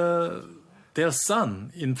is their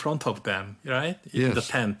son in front of them, right? In the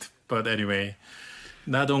tent. But anyway,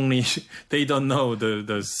 not only they don't know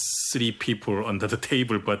the three people under the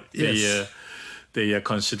table, but they are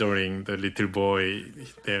considering their little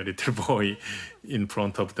boy in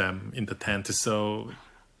front of them in the tent. So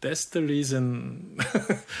that's the reason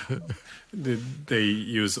they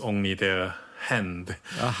use only their hand.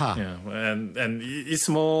 And it's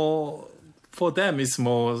more, for them, it's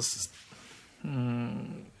more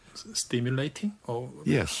stimulating, or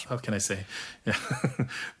how can I say?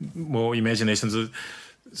 More imagination. So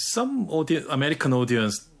some American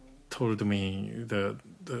audience told me the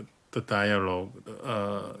dialogue,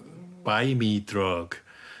 "Buy me drug."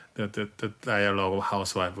 The dialogue of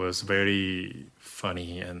housewife was very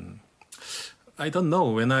funny, and I don't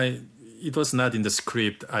know, it was not in the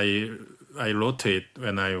script. I wrote it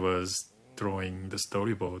when I was drawing the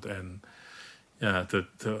storyboard, and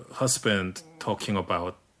the husband talking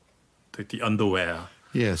about the underwear.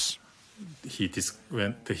 Yes. He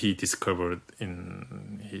discovered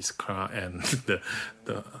in his car, and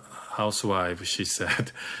the housewife, she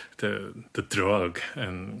said the drug,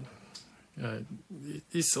 and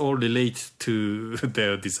it's all related to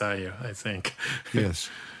their desire, I think. Yes.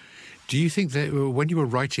 Do you think that when you were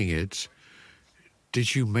writing it,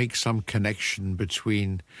 did you make some connection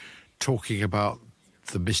between talking about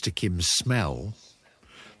the Mr. Kim smell,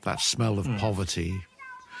 that smell of poverty,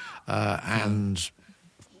 and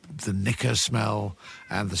the knicker smell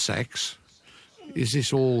and the sex? Is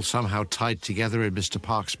this all somehow tied together in Mr.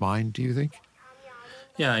 Park's mind, do you think?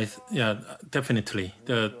 Yeah, definitely.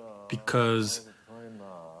 Because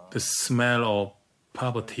the smell of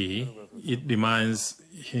poverty, it reminds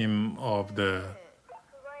him of the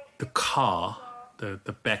car,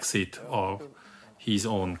 the backseat of his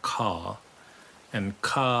own car, and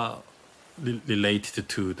car related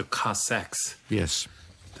to the car sex. Yes.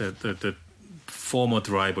 The former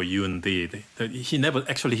driver Yoon did. He never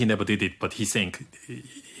did it, but he think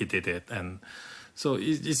he did it, and so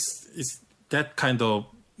it's that kind of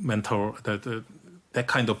mental that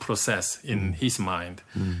kind of process in his mind.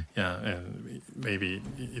 And maybe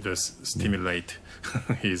it does stimulate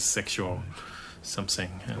his sexual something.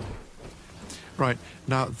 Right.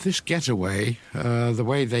 Now, this getaway, the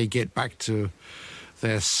way they get back to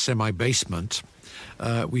their semi-basement,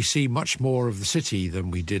 we see much more of the city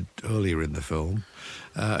than we did earlier in the film.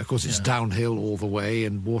 Of course, it's downhill all the way,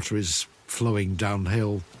 and water is flowing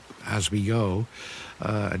downhill as we go,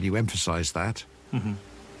 and you emphasize that.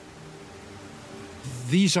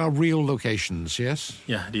 These are real locations, yes?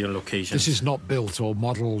 Yeah, real locations. This is not built or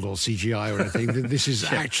modelled or CGI or anything. This is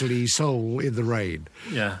actually Seoul in the rain.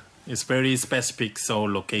 Yeah, it's very specific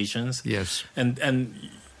Seoul locations. Yes. And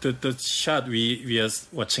the shot we are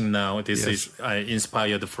watching now, this is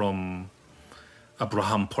inspired from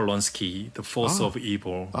Abraham Polonsky, The Force of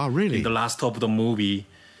Evil. Oh, really? In the last of the movie,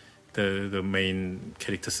 the main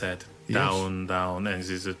character said, down, down, and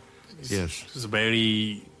it's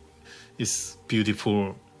very... It's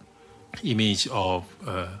beautiful image of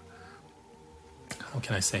how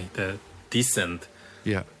can I say, the descent,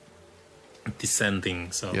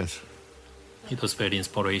 descending. So it was very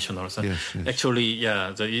inspirational. So actually,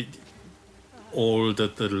 all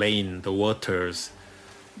the lane, the waters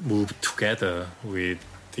move together with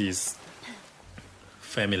this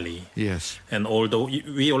family. Yes, and although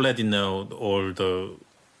we already know all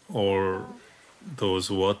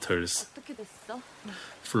those waters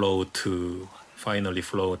finally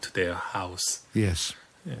flow to their house. Yes.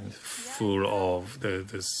 and full of the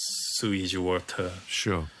sewage water.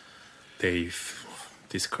 Sure. They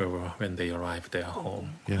discover when they arrive their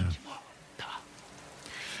home. Yeah.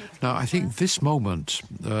 Now, I think this moment,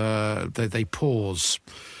 they pause,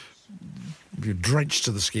 drenched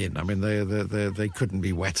to the skin. I mean, they couldn't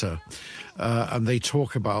be wetter. And they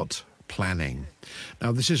talk about planning.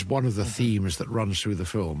 Now, this is one of the themes that runs through the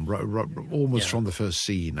film, almost from the first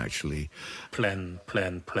scene, actually. Plan,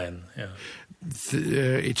 yeah.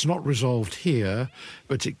 It's not resolved here,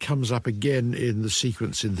 but it comes up again in the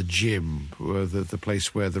sequence in the gym, the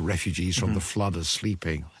place where the refugees from the flood are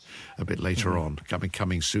sleeping a bit later on,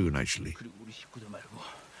 coming soon, actually.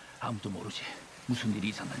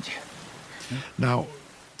 Now,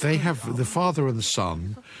 the father and the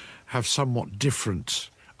son have somewhat different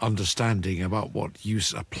understanding about what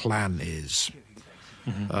a plan is.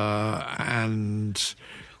 And,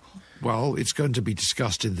 well, it's going to be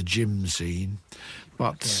discussed in the gym scene,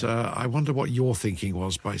 but I wonder what your thinking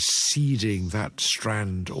was by seeding that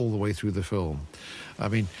strand all the way through the film. I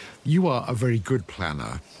mean, you are a very good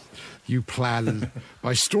planner. You plan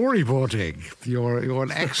by storyboarding. You're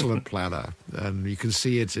an excellent planner, and you can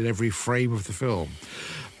see it in every frame of the film.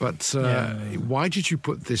 But why did you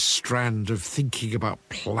put this strand of thinking about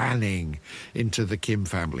planning into the Kim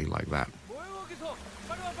family like that?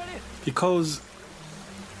 Because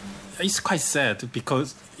it's quite sad.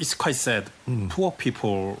 Poor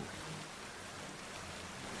people.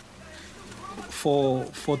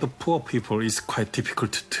 For the poor people, it's quite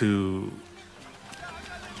difficult to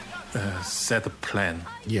set a plan.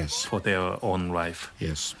 Yes. For their own life.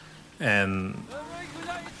 Yes. And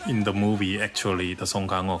in the movie, actually, the Song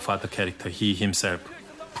Kang-ho father character, he himself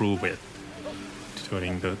proved it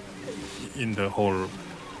in the whole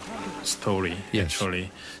story. Yes. Actually,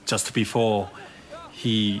 just before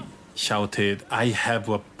he shouted, "I have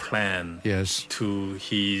a plan," yes, to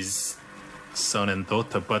his son and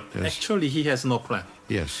daughter, but actually he has no plan.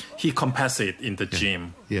 Yes, he confessed it in the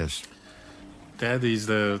gym. Yes. That is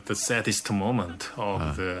the saddest moment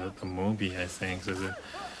of the movie, I think. So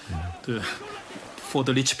for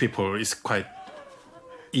the rich people, it's quite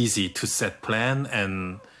easy to set plan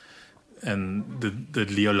and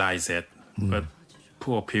realize it. But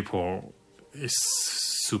poor people, it's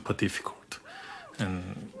super difficult.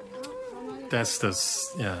 And that's the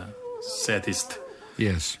saddest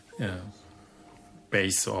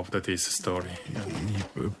base of this story.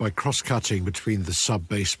 By cross-cutting between the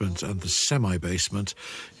sub-basement and the semi-basement,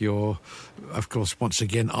 you're, of course, once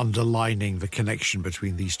again underlining the connection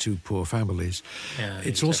between these two poor families.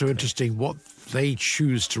 It's also interesting what they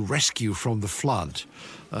choose to rescue from the flood.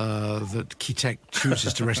 That Ki-taek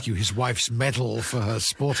chooses to rescue his wife's medal for her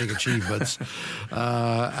sporting achievements,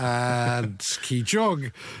 and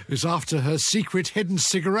Ki-jung is after her secret hidden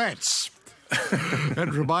cigarettes.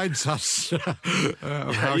 It reminds us of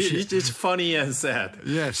how it's funny and sad.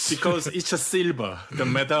 Yes. Because it's a silver. The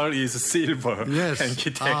medal is silver. Yes. And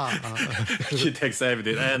Ki-taek saved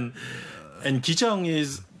it. And Ki-jung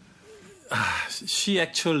is... I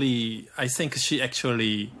think she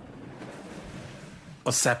actually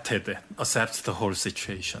accepts the whole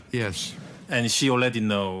situation. Yes. And she already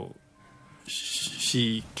know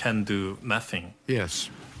she can do nothing. Yes.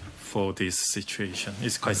 For this situation.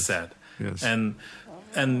 It's quite sad. Yes. And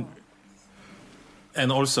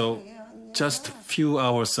also, just a few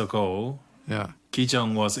hours ago,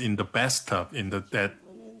 Ki-jung was in the bathtub in that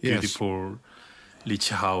beautiful rich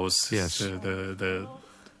house. Yes.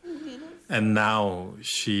 And now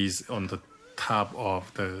she's on the top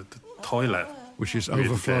of the toilet, which is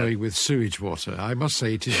overflowing with sewage water. I must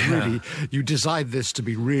say, it is really, you designed this to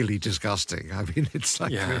be really disgusting. I mean, it's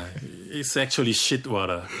like... it's actually shit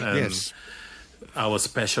water. And yes. Our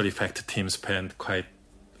special effect team spent quite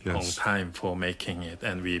a long time for making it,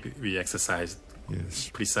 and we exercised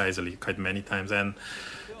precisely quite many times. And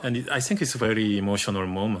I think it's a very emotional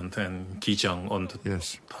moment, and Ki-jung on the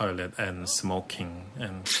toilet and smoking.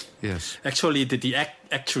 And actually, the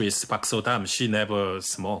actress Park So-dam, she never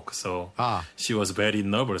smoked, so she was very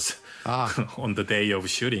nervous on the day of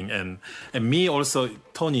shooting. And me also,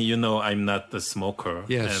 Tony, you know, I'm not a smoker.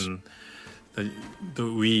 Yes. And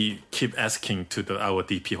we keep asking to our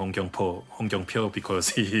DP Hong Kyung-pyo because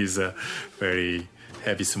he is a very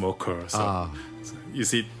heavy smoker. So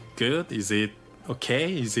is it good? Is it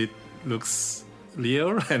okay? Is it looks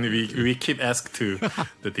real? And we keep asking to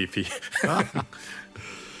the DP.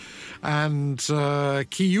 And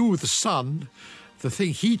Ki-yu, the son, the thing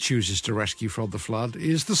he chooses to rescue from the flood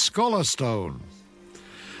is the Scholar Stone.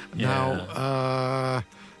 Now,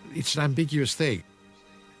 it's an ambiguous thing.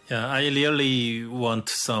 Yeah, I really want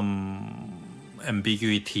some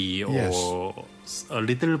ambiguity or a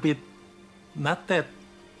little bit not that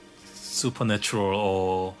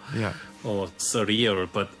supernatural or surreal,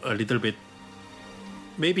 but a little bit.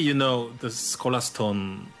 Maybe the Scholar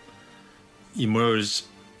Stone emerged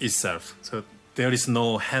itself, so there is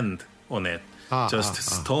no hand on it. Just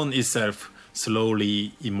stone itself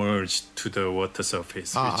slowly emerged to the water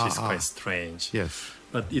surface, which is quite strange. Yes,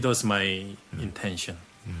 but it was my intention.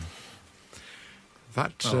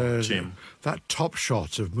 Jim. That top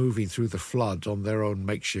shot of moving through the flood on their own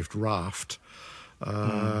makeshift raft,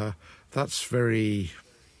 that's very,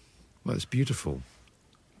 it's beautiful.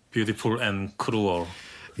 Beautiful and cruel.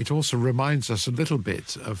 It also reminds us a little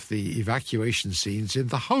bit of the evacuation scenes in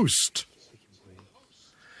The Host.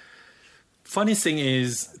 Funny thing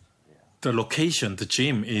is, the location, the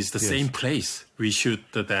gym, is the same place we shoot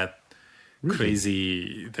that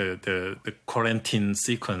crazy the quarantine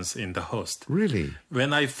sequence in The Host. Really?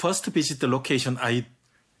 When I first visited the location, I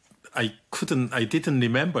didn't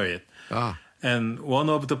remember it. And one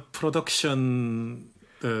of the production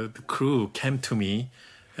the crew came to me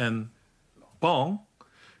and, Bong,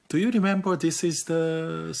 do you remember this is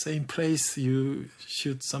the same place you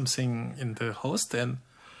shoot something in The Host? And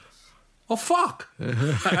oh fuck!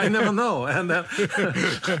 I never know. And then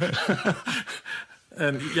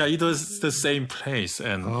and it was the same place,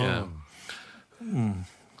 and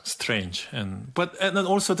strange, and then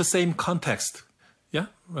also the same context. Yeah,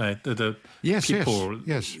 right. The people.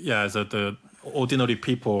 Yes. Yeah, the ordinary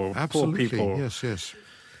people, absolutely. Poor people. Yes.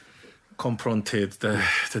 Confronted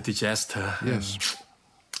the disaster. Yes.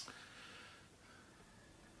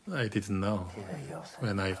 I didn't know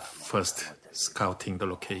when I first scouting the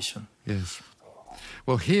location. Yes.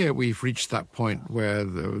 Well, here we've reached that point where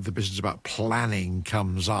the business about planning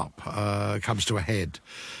comes to a head.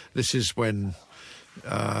 This is when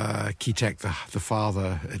Ki-taek, the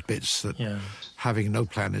father, admits that having no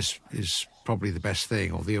plan is probably the best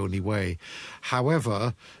thing or the only way.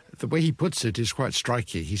 However, the way he puts it is quite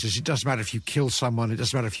striking. He says, it doesn't matter if you kill someone, it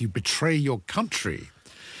doesn't matter if you betray your country.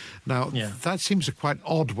 Now, that seems a quite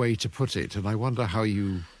odd way to put it, and I wonder how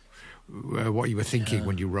what you were thinking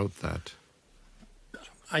when you wrote that.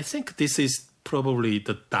 I think this is probably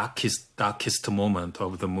the darkest moment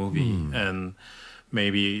of the movie, and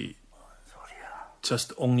maybe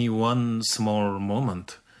just only one small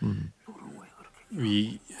moment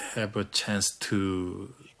we have a chance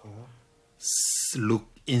to look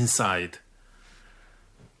inside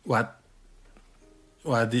what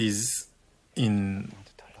is in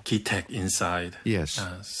Ki-taek inside. Yes.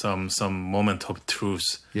 Some moment of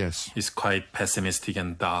truth. Yes. It's quite pessimistic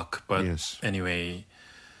and dark, but anyway,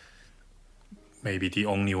 maybe the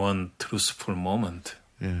only one truthful moment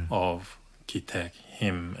of Ki-taek,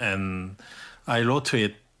 him. And I wrote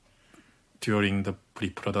it during the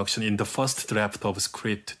pre-production. In the first draft of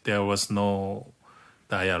script, there was no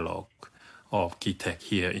dialogue of Ki-taek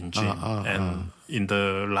here in gym. And in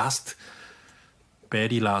the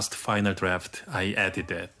very last final draft, I added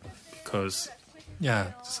that because,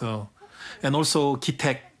 and also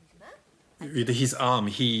Ki-taek, with his arm,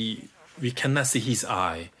 we cannot see his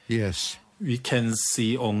eye. Yes. We can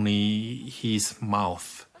see only his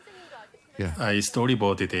mouth. Yeah. I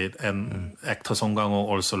storyboarded it, and actor Song Kang-ho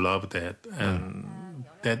also loved that. And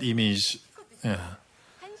that image,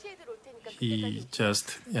 he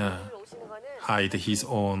just hide his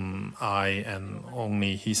own eye and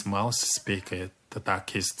only his mouth speak at the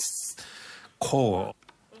darkest core.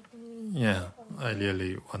 Yeah, I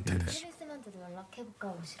really wanted it.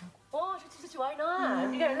 좋지, why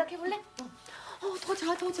not? 네가 연락해볼래?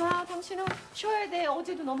 더 자. 당신은 쉬어야 돼.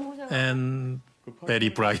 어제도 너무 고생했어. And very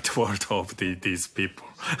bright world of these people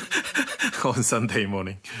on Sunday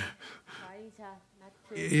morning.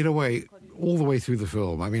 In a way, all the way through the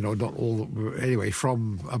film, I mean, or not all, anyway,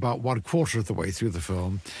 from about 1/4 of the way through the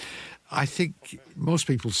film, I think most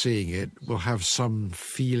people seeing it will have some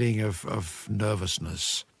feeling of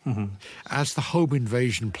nervousness. Mm-hmm. As the home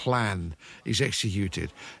invasion plan is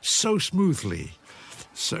executed so smoothly,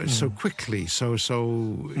 so quickly, so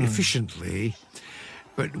efficiently,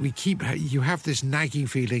 but you have this nagging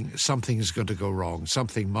feeling something is going to go wrong,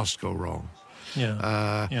 something must go wrong.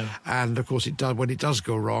 And of course, when it does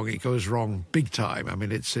go wrong, it goes wrong big time. I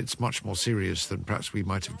mean, it's much more serious than perhaps we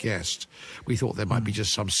might have guessed. We thought there might be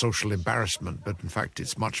just some social embarrassment, but in fact,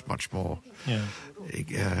 it's much more.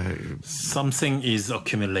 Something is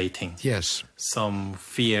accumulating. Yes. Some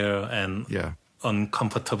fear and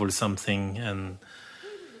uncomfortable something and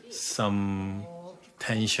some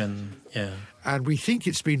tension. Yeah. And we think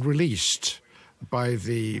it's been released by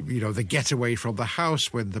the the getaway from the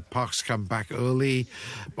house when the Parks come back early,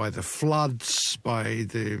 by the floods, by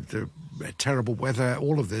the terrible weather,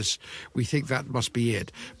 all of this, we think that must be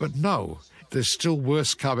it. But no, there's still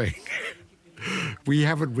worse coming. We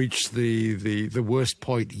haven't reached the worst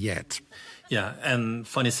point yet. Yeah, and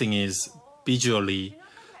funny thing is, visually,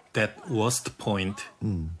 that worst point,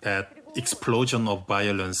 that explosion of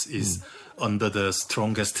violence is under the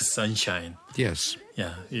strongest sunshine. Yes.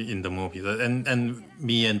 Yeah, in the movie. And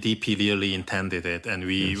me and DP really intended it, and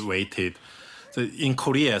we waited. So in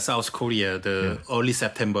Korea, South Korea, the early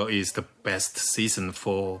September is the best season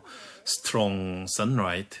for strong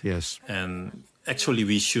sunlight. Yes. And actually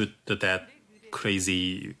we shoot that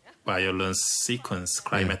crazy violence sequence,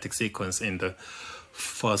 climatic sequence in the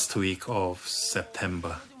first week of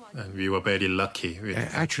September. And we were very lucky.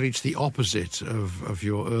 Actually, it's the opposite of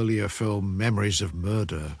your earlier film, Memories of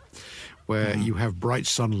Murder, where you have bright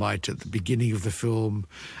sunlight at the beginning of the film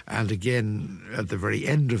and again at the very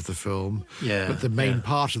end of the film. Yeah, but the main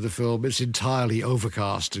part of the film is entirely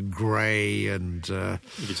overcast and grey, and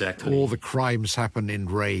exactly. all the crimes happen in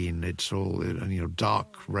rain. It's all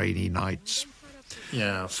dark, rainy nights.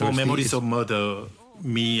 Yeah, so for Memories of Murder,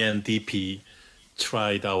 me and DP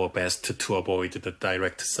tried our best to avoid the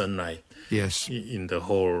direct sunlight. Yes. In the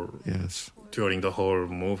whole during the whole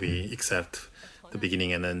movie, except the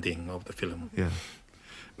beginning and ending of the film. Yeah,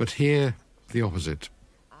 but here the opposite.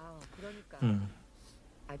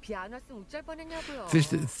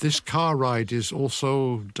 This car ride is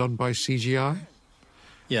also done by CGI.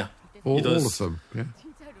 Yeah, all of them. Yeah.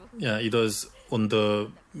 Yeah, it was on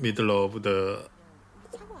the middle of the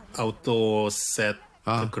outdoor set.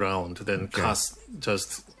 The ground, then cast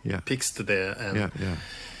just fixed there. And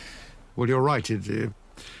Well, you're right. It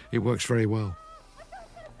works very well.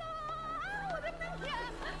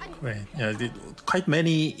 Right. Yeah, quite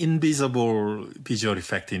many invisible visual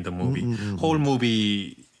effects in the movie. Whole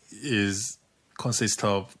movie consists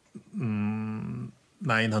of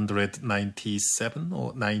 997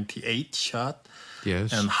 or 98 shots.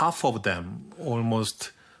 Yes. And half of them,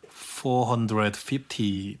 almost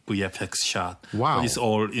 450 VFX shot. Wow. It's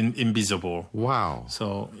all invisible. Wow.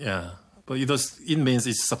 So, yeah. But it means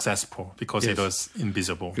it's successful because it was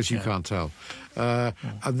invisible. Because you can't tell.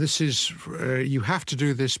 And this is, you have to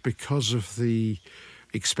do this because of the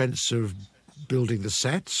expense of building the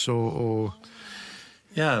sets or...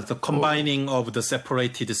 Yeah, the combining of the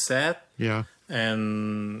separated set. Yeah.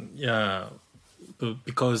 And,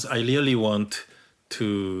 because I really want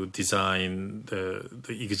to design the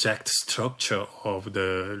exact structure of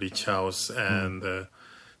the rich house and the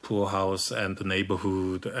poor house and the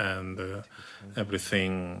neighborhood and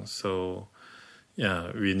everything. So,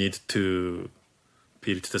 we need to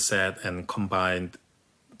build the set and combine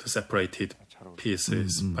the separated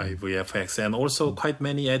pieces by VFX, and also quite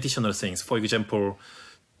many additional things. For example,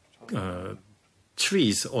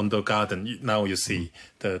 trees on the garden. Now you see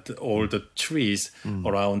all the trees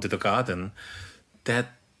around the garden.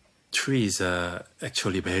 That trees are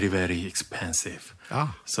actually very, very expensive.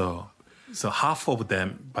 So half of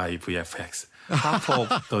them by VFX. Half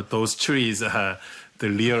of those trees are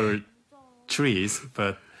the real trees,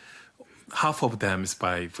 but half of them is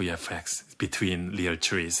by VFX between real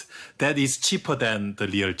trees. That is cheaper than the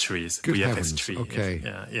real trees, Good VFX heavens. trees. Okay.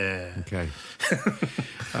 Yeah. Okay.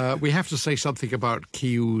 We have to say something about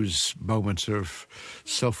Ki-woo's moment of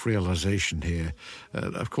self-realization here.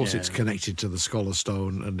 Of course, it's connected to the Scholar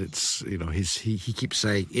Stone, and it's he keeps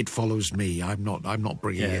saying, "It follows me. I'm not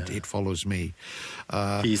bringing it. It follows me."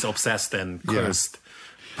 He's obsessed and cursed.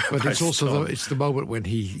 But it's also it's the moment when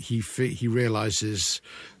he realizes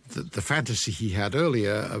that the fantasy he had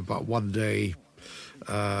earlier about one day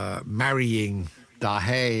marrying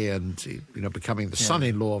Da-hae and becoming the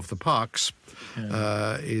son-in-law of the Parks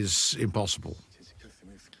is impossible.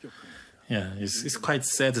 Yeah, it's quite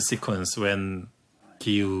sad sequence when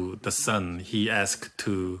Ki-woo, the son, he asked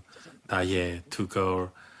to Da-hae to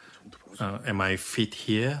go, am I fit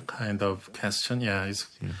here? Kind of question.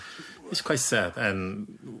 It's quite sad,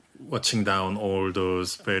 and watching down all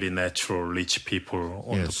those very natural rich people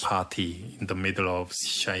on the party in the middle of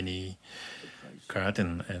shiny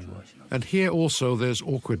garden. And here also there's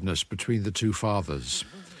awkwardness between the two fathers.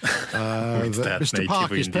 Mr.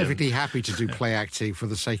 Park is perfectly happy to do play acting for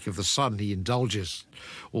the sake of the son. He indulges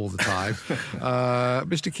all the time.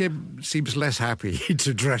 Mr. Kim seems less happy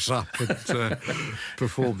to dress up and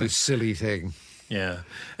perform this silly thing. Yeah,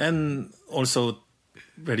 and also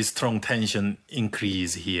very strong tension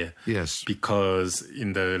increase here. Yes. Because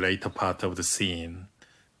in the later part of the scene,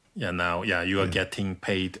 you are getting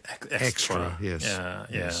paid extra. Yes.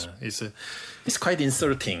 Yeah. It's quite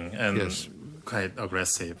insulting, and quite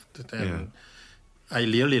aggressive. And I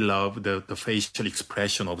really love the facial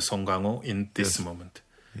expression of Song Kang-ho in this moment.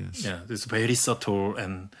 Yes. Yeah, it's very subtle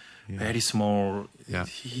and very small. Yeah.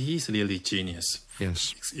 He's really genius.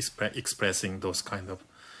 Yes. Expressing those kind of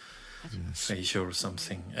facial or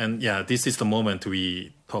something. And this is the moment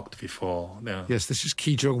we talked before. Yeah. Yes, this is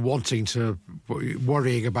Ki Jung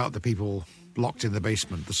worrying about the people locked in the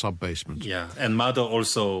basement, the sub-basement. Yeah, and mother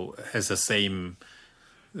also has the same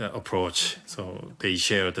approach. So they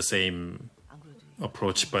share the same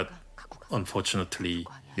approach, but unfortunately,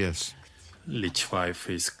 Lich's wife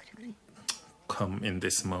is come in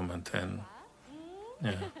this moment, and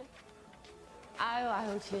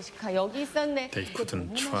아유, 제시카 여기 있었네. they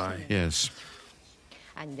couldn't try. Yes.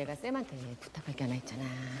 아니, 내가 쌤한테 부탁할 게 하나 있잖아.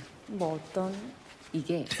 뭐 어떤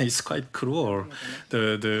이게 It's quite cruel.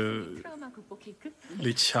 The 트라우마 극복 케이크?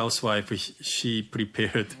 Lich housewife, she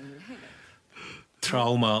prepared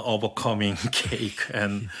trauma overcoming cake,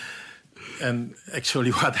 and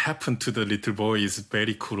actually what happened to the little boy is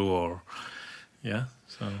very cruel. Yeah,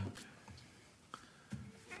 so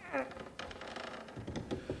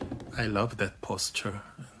I love that posture.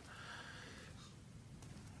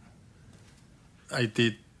 I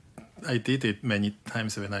did it many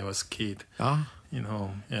times when I was a kid. You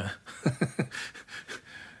know,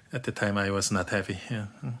 At the time, I was not heavy. Yeah.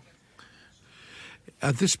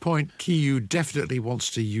 At this point, Ki-yu definitely wants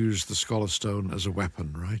to use the Scholar Stone as a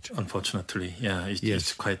weapon, right? Unfortunately,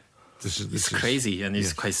 it's quite. It's crazy and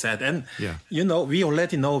it's quite sad. And we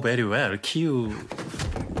already know very well. Ki-yu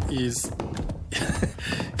is.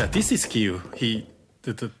 This is Ki-yu.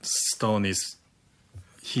 The stone is.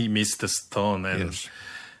 He missed the stone, and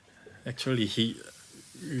actually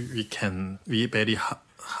we very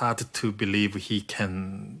hard to believe he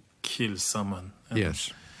can kill someone.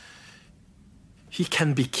 Yes. He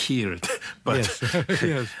can be killed, but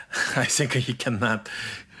I think he cannot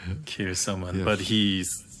kill someone. But he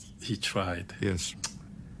tried. Yes.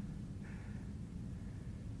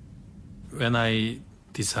 When I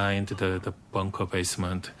designed the bunker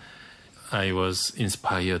basement, I was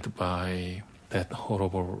inspired by that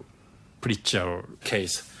horrible Pritchard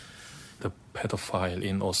case, the pedophile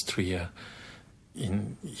in Austria.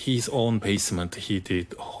 In his own basement, he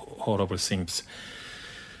did horrible things.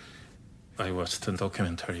 I watched a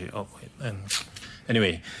documentary of it. And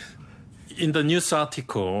anyway, in the news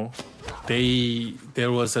article,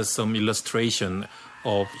 there was some illustration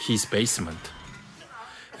of his basement.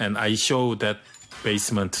 And I showed that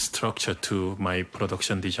basement structure to my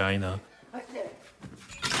production designer.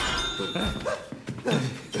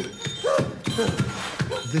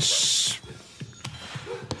 This...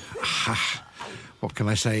 what can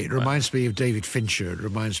I say? It reminds me of David Fincher. It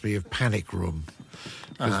reminds me of Panic Room.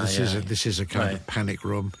 This is a kind of panic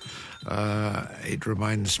room. It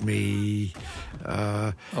reminds me.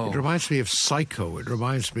 It reminds me of Psycho. It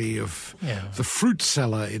reminds me of the fruit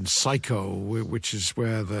cellar in Psycho, which is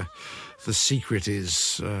where the secret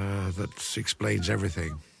is that explains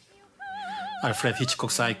everything. Alfred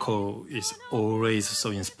Hitchcock's Psycho is always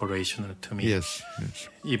so inspirational to me. Yes.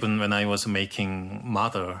 Even when I was making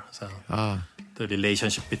Mother, so the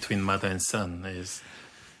relationship between mother and son is.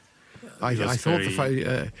 I thought I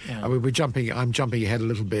mean, I'm jumping ahead a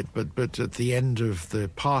little bit, but at the end of the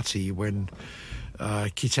party, when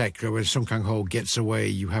when Song Kang-ho gets away,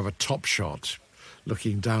 you have a top shot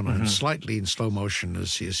looking down on him, slightly in slow motion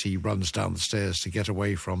as he runs down the stairs to get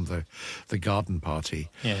away from the garden party.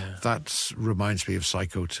 Yeah. That reminds me of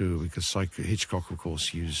Psycho too, because Hitchcock, of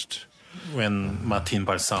course, used. When Martin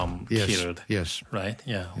Balsam killed. Yes. Right?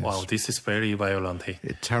 Yeah. Yes. Wow, this is very violent.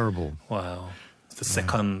 Terrible. Wow. The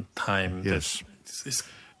second time. Yes. It's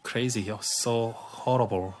crazy. Oh, so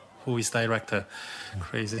horrible. Who is director?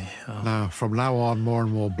 Crazy. Now, from now on, more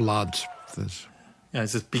and more blood.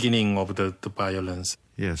 It's the beginning of the violence.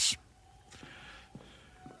 Yes.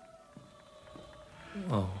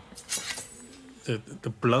 Oh. The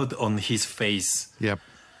blood on his face. Yep.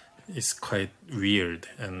 Is quite weird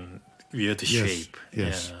and weird shape.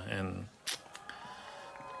 Yes. Yeah, and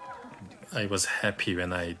I was happy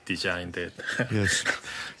when I designed it. Yes.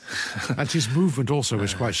 And his movement also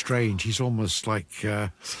is quite strange. He's almost like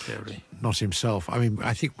scary. Not himself. I mean,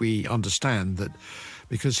 I think we understand that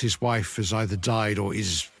because his wife has either died or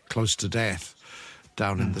is close to death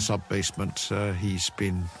down in the sub-basement, he's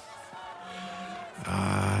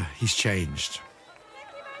changed.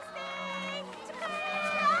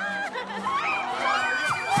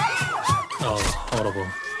 Oh, horrible.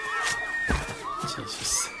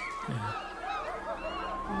 Jesus. Yeah.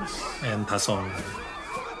 And Dasong.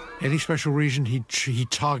 Any special reason he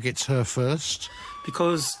targets her first?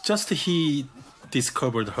 Because just he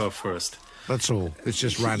discovered her first. That's all. It's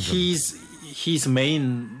just random. His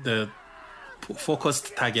main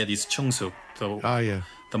focused target is Chung-suk, the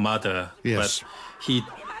mother. Yes. But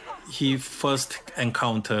he first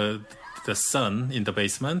encountered the son in the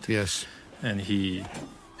basement. Yes. And he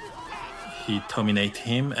terminated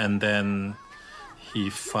him, and then he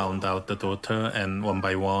found out the daughter, and one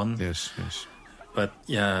by one. Yes, yes. But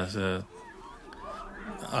yeah, the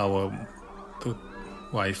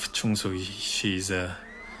wife Chung-soo, she's a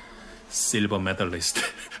silver medalist.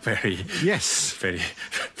 very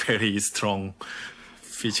strong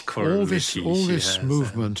physical. All this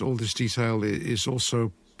movement, all this detail is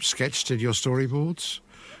also sketched in your storyboards.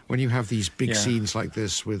 When you have these big scenes like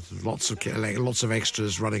this with lots of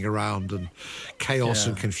extras running around and chaos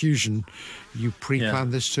and confusion, you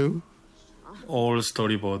pre-plan this too? All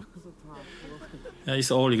storyboard. Yeah,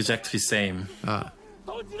 it's all exactly same.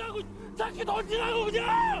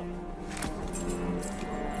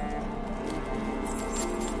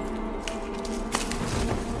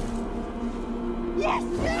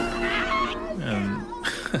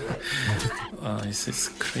 It's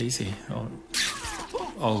crazy.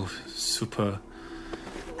 Super.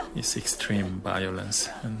 It's extreme violence.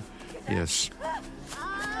 And yes.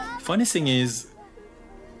 Funny thing is,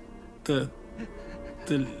 the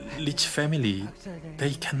rich family,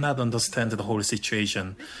 they cannot understand the whole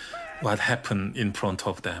situation, what happened in front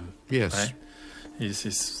of them. Yes. Right?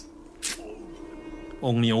 It's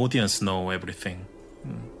only audience know everything.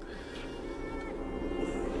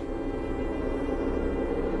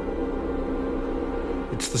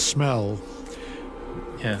 It's the smell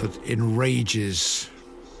that enrages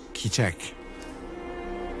Ki-taek.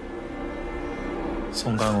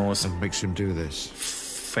 Song Kang-ho's and makes him do this.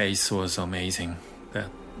 Face was amazing.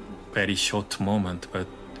 That very short moment, but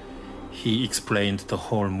he explained the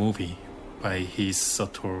whole movie by his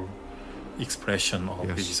subtle expression of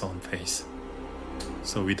his own face.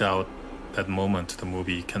 So without that moment, the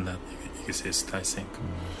movie cannot exist, I think.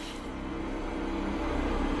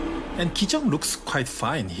 And Ki-jung looks quite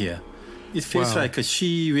fine here. It feels like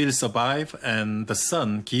she will survive and the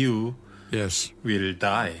son, Gyu, will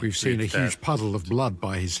die. We've seen a huge puddle of blood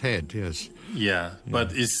by his head, yes. Yeah,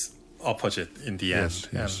 but it's opposite in the end.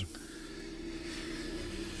 Yes.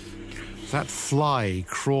 That fly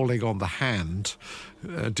crawling on the hand,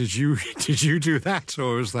 did you do that,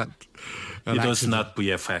 or was that an It was accident? not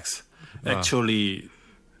VFX. Actually,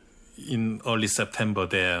 in early September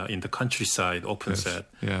there in the countryside, open set,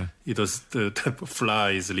 it was the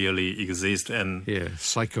flies really exist, and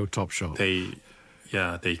psycho top shot. They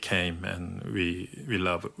came, and we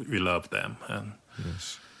love them, and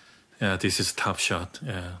this is top shot.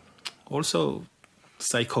 Yeah, also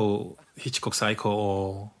Hitchcock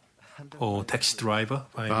Psycho or Taxi Driver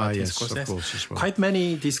by Martin Scorsese. Of course, as well. Quite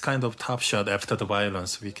many this kind of top shot after the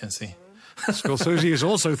violence we can see. Scorsese is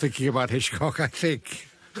also thinking about Hitchcock, I think.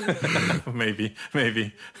 maybe.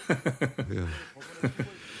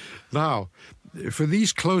 Now, for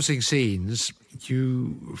these closing scenes,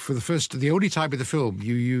 the only time in the film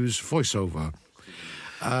you use voiceover.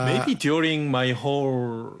 Maybe during my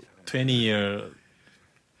whole 20-year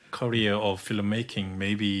career of filmmaking,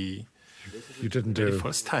 maybe you didn't do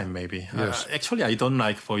first time. Maybe yes. Actually, I don't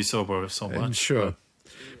like voiceover so much. Sure,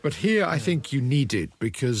 but here I think you need it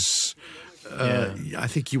because. I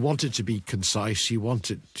think you want it to be concise. You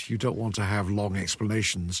don't want to have long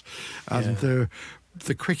explanations, and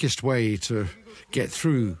the quickest way to get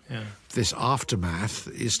through this aftermath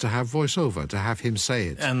is to have voiceover, to have him say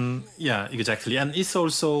it. And exactly. And it's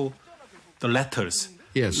also the letters.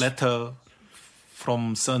 Yes, letter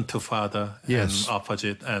from son to father. Yes, and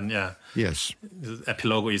opposite. And yes, the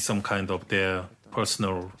epilogue is some kind of their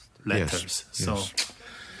personal letters. Yes. So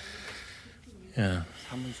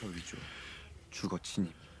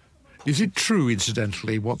Is it true,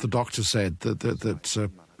 incidentally, what the doctor said, that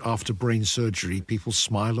after brain surgery people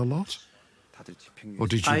smile a lot? Or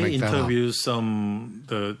did you make that up? I interviewed some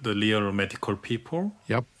the real medical people.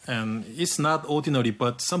 Yep. And it's not ordinary,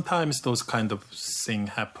 but sometimes those kind of things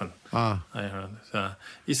happen. I heard.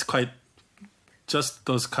 It's quite just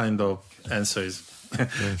those kind of answers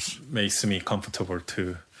makes me comfortable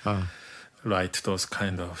to write those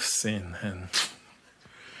kind of things. And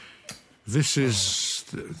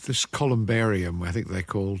this columbarium, I think they're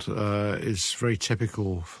called, is very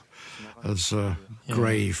typical as a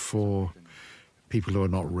grave for people who are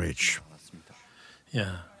not rich.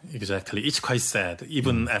 Yeah, exactly. It's quite sad.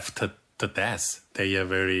 Even after the death, they are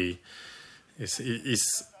very.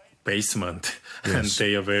 It's basement, and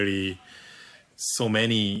they are very. So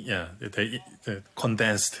many. They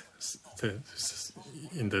condensed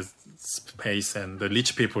in the space, and the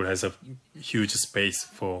rich people has a huge space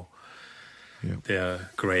for their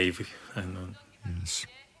grave, and Yes.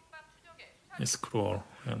 it's cruel.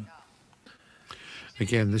 And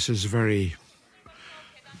Again, this is very,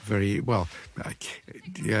 well,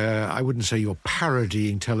 I wouldn't say you're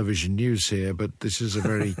parodying television news here, but this is a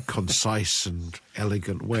very concise and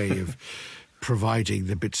elegant way of providing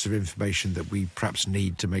the bits of information that we perhaps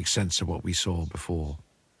need to make sense of what we saw before.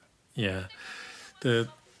 yeah,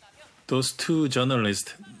 those two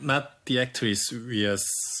journalists, not the actress we are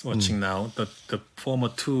watching now, the former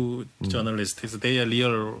two journalists, they are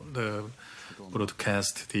real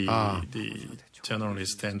broadcast, the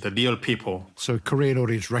journalists and the real people. So Korean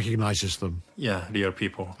audience recognizes them. Yeah, real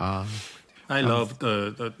people. I love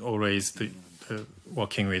always the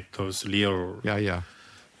working with those real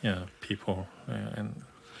people.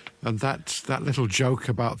 And that little joke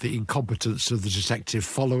about the incompetence of the detective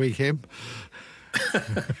following him.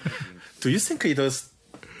 Do you think it was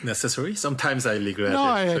necessary? Sometimes I regret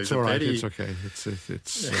it. It's all right. It's okay. It's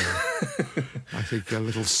I think a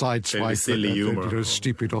little sideswipe silly humor.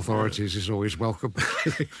 Stupid authorities is always welcome.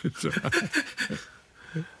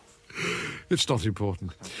 It's not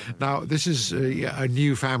important. Now, this is a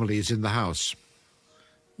new family is in the house.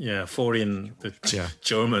 Yeah, foreign,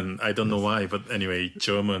 German, I don't know why, but anyway,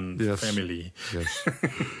 German family. Yes.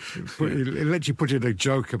 It lets you put in a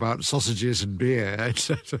joke about sausages and beer.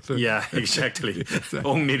 Yeah, exactly.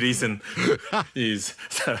 Only reason is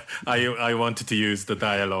I wanted to use the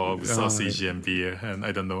dialogue, sausage and beer, and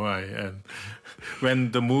I don't know why. And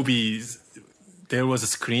when the movies, there was a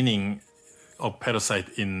screening of Parasite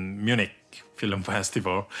in Munich Film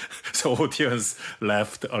Festival, so audience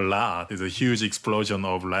laughed a lot. There's a huge explosion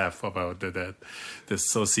of laugh about the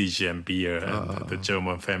sausage and beer and the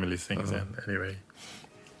German family things. And anyway,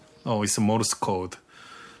 it's a Morse code.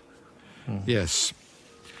 Yes,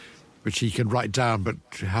 which he can write down, but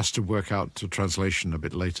has to work out the translation a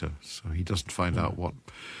bit later, so he doesn't find out what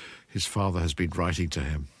his father has been writing to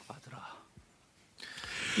him.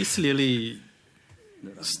 It's really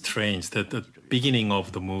strange that the beginning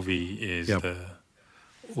of the movie is the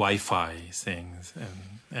Wi-Fi things,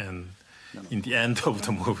 and in the end of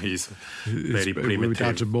the movie is very primitive.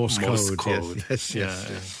 Down to Morse code.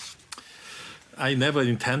 Yes. I never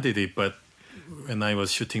intended it, but when I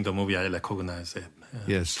was shooting the movie, I recognized it.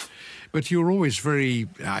 Yes. But you're always very,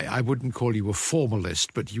 I wouldn't call you a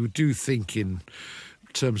formalist, but you do think in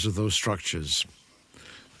terms of those structures.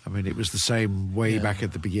 I mean, it was the same way back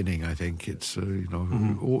at the beginning, I think. It's, in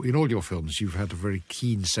all your films, you've had a very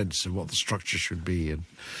keen sense of what the structure should be and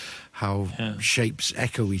how shapes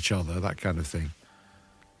echo each other, that kind of thing.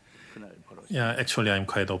 Yeah, actually, I'm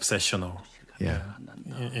quite obsessional Yeah.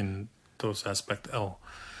 in those aspects.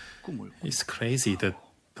 It's crazy that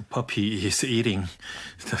the puppy is eating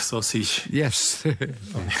the sausage. Yes.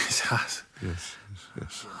 On his house. Yes.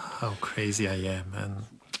 How crazy I am, and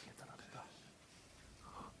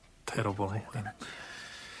terrible. And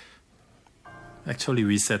actually,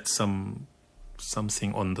 we set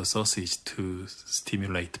something on the sausage to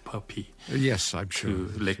stimulate the puppy. Yes, I'm sure.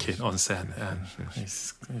 To lick it on set, and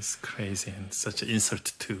it's crazy and such an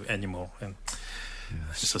insult to animal. And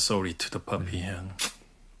I'm so sorry to the puppy. And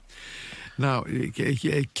now,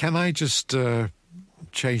 can I just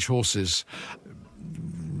change horses?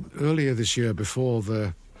 Earlier this year, before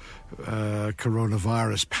the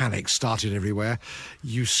coronavirus panic started everywhere,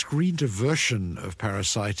 you screened a version of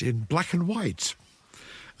Parasite in black and white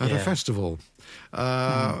at a festival.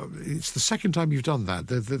 It's the second time you've done that.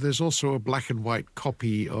 There's also a black and white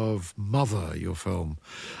copy of Mother, your film.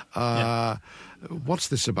 What's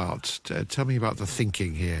this about? Tell me about the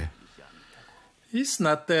thinking here. It's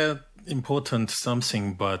not that important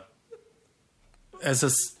something, but as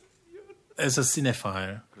a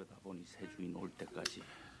cinephile,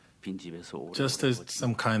 just as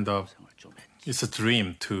some kind of, it's a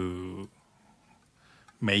dream to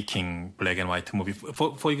making black and white movie.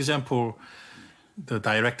 For example, the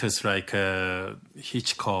directors like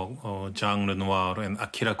Hitchcock, Jean Renoir, and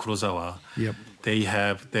Akira Kurosawa, they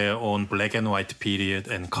have their own black and white period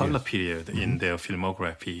and color period in their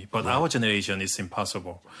filmography. But our generation is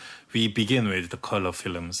impossible. We begin with the color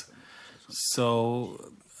films.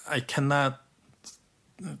 So I cannot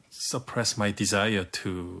suppress my desire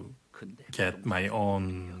to have my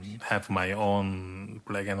own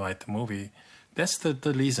black and white movie. That's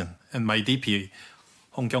the reason. And my DP,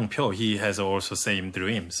 Hong Kyung-pyo, he has also same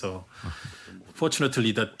dream. So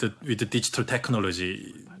fortunately, that with the digital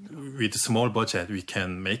technology, with small budget, we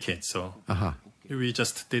can make it. So we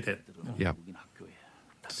just did it. Yeah.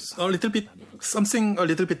 A little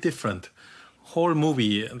bit different. Whole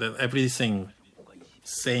movie, everything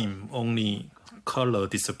same, only color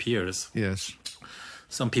disappears. Yes.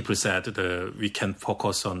 some people said we can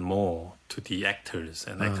focus on more to the actors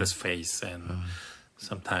and actors' face, and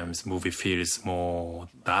sometimes movie feels more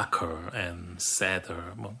darker and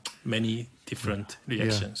sadder. Many different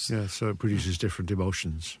reactions. Yeah, so it produces different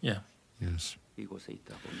emotions. Yeah. Yes.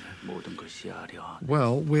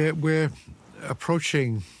 Well, we're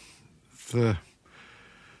approaching the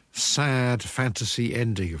sad fantasy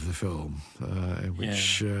ending of the film, in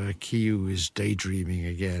which Kyu is daydreaming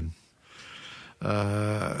again.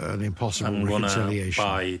 An impossible reconciliation. I'm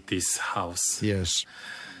gonna buy this house. Yes.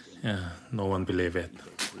 Yeah, no one believe it.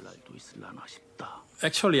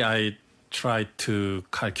 Actually, I tried to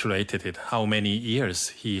calculate it, how many years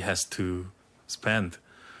he has to spend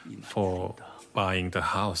for buying the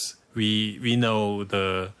house. We know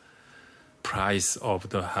the price of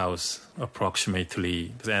the house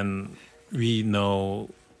approximately, and we know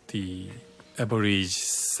the average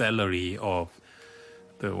salary of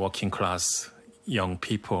the working class young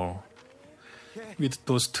people. With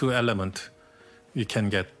those two elements, we can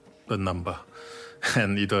get the number,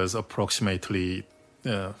 and it was approximately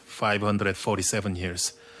 547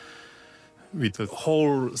 years, with the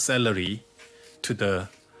whole salary to the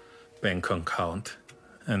bank account,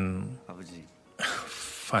 and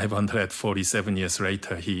 547 years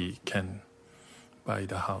later he can buy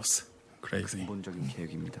the house. Crazy.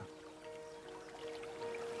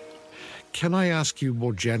 Can I ask you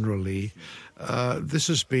more generally, this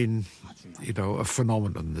has been, a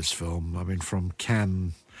phenomenon, this film. I mean, from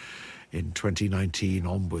Cannes in 2019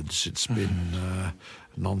 onwards, it's been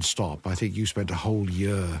non-stop. I think you spent a whole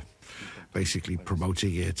year basically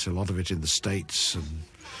promoting it, a lot of it in the States, and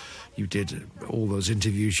you did all those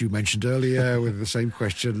interviews you mentioned earlier with the same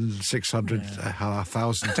question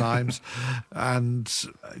 600,000 times. And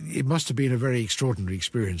it must have been a very extraordinary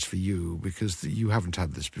experience for you, because you haven't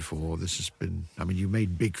had this before. This has been, you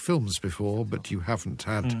made big films before, but you haven't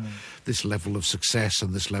had this level of success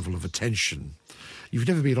and this level of attention. You've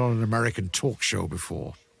never been on an American talk show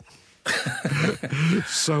before.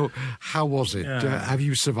 So how was it? Yeah. Have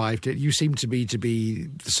you survived it? You seem to be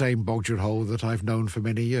the same Bong Joon-ho that I've known for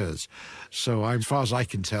many years. So as far as I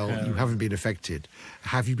can tell, you haven't been affected.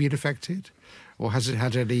 Have you been affected? Or has it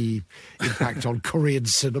had any impact on Korean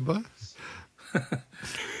cinema?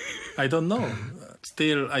 I don't know.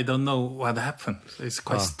 Still, I don't know what happened. It's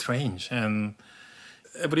quite strange. And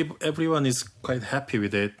everyone is quite happy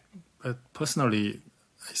with it. But personally,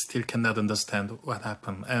 I still cannot understand what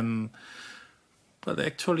happened. But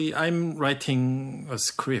actually, I'm writing a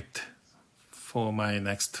script for my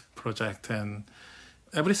next project, and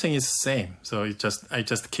everything is the same. So I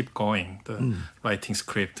just keep going, writing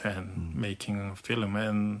script and making a film.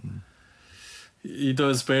 And it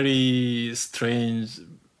was very strange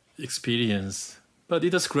experience, but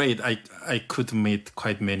it was great. I could meet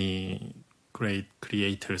quite many great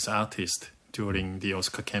creators, artists during the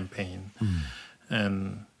Oscar campaign.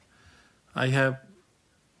 And I have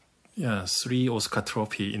 3 Oscar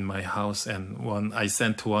trophy in my house, and I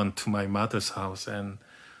sent one to my mother's house, and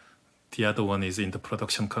the other one is in the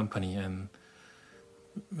production company. And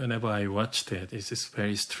whenever I watched it, it's this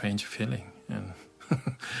very strange feeling.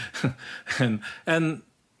 And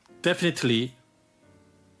definitely,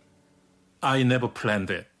 I never planned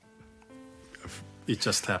it. It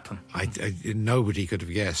just happened. Nobody could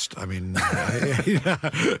have guessed.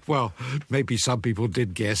 Well, maybe some people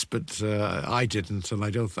did guess, but I didn't, and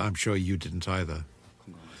I'm sure you didn't either.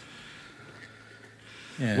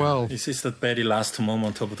 Yeah, well, this is the very last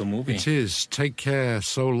moment of the movie. It is. Take care.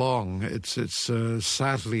 So long. It's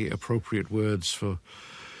sadly appropriate words for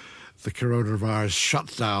the coronavirus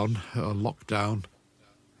shutdown or lockdown.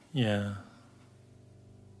 Yeah.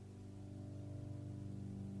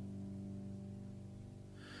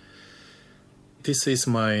 This is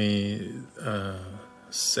my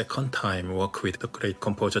second time work with the great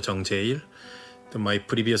composer Jung Jae-il. My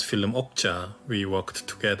previous film Okja, we worked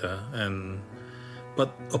together,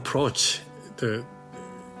 but approach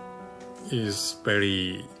was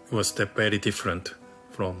very different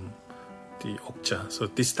from the Okja. So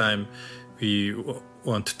this time we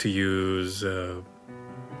want to use the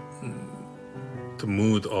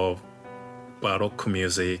mood of Baroque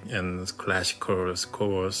music and classical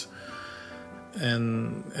scores.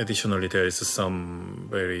 And additionally, there is some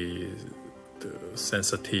very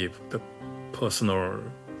sensitive, the personal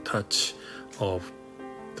touch of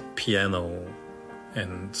the piano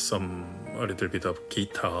and a little bit of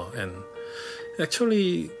guitar. And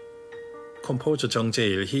actually, composer Jung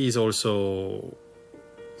Jae-il, he is also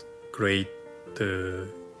great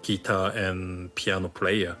guitar and piano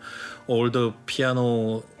player. All the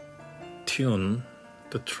piano tune,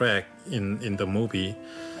 the track in the movie,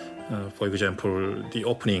 For example, the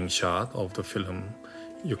opening shot of the film,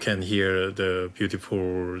 you can hear the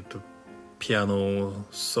beautiful piano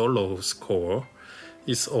solo score.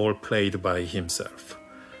 It's all played by himself,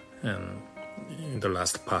 and in the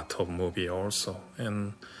last part of the movie also.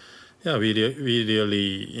 And yeah, we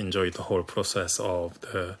really enjoyed the whole process of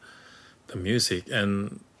the music.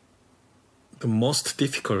 And the most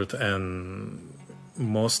difficult and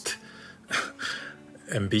most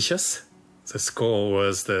ambitious, the score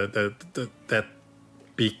was that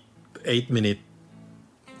big 8-minute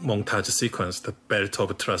montage sequence, the Belt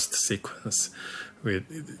of Trust sequence. With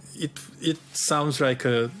it sounds like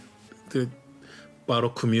the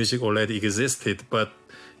Baroque music already existed, but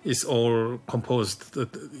it's all composed.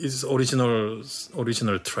 It's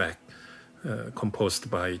original track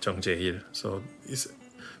composed by Jung Jae-il. So it's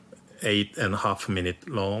 8.5 minutes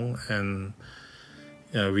long, and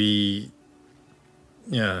we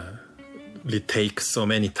retake so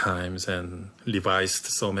many times and revised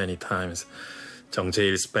so many times. Jung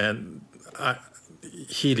Jae-il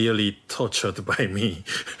he really tortured by me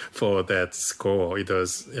for that score. It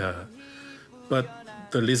was, but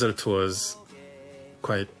the result was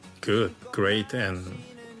quite good, great, and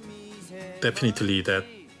definitely that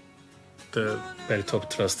the Belt of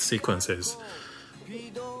Trust sequence is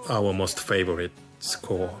our most favorite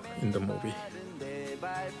score in the movie.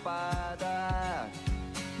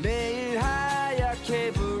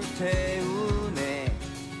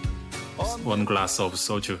 One glass of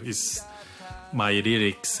soju is my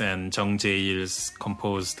lyrics and Jung Jae-il's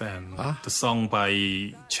composed, and the song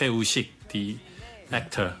by Choi Woo-sik, the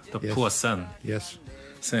actor, the poor son,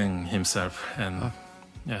 sang himself. And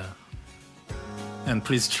and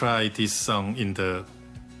please try this song in the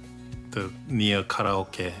near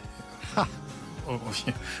karaoke.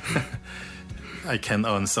 I can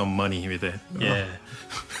earn some money with it. Yeah.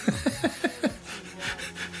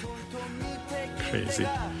 Crazy.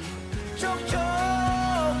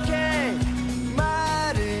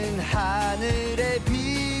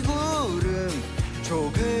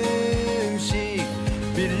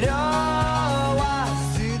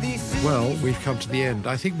 Well, we've come to the end.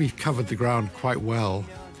 I think we've covered the ground quite well.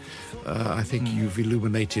 I think you've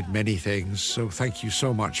illuminated many things. So thank you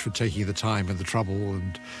so much for taking the time and the trouble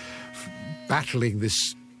and battling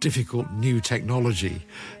this difficult new technology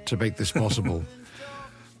to make this possible.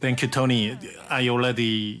 Thank you, Tony.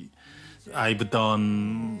 I've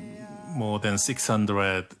done more than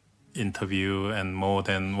 600 interview and more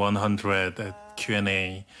than 100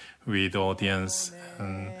 Q&A with audience.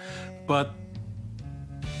 But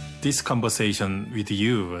this conversation with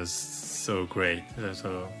you was so great,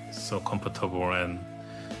 so comfortable, and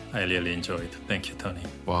I really enjoyed it. Thank you, Tony.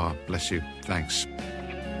 Wow, bless you. Thanks.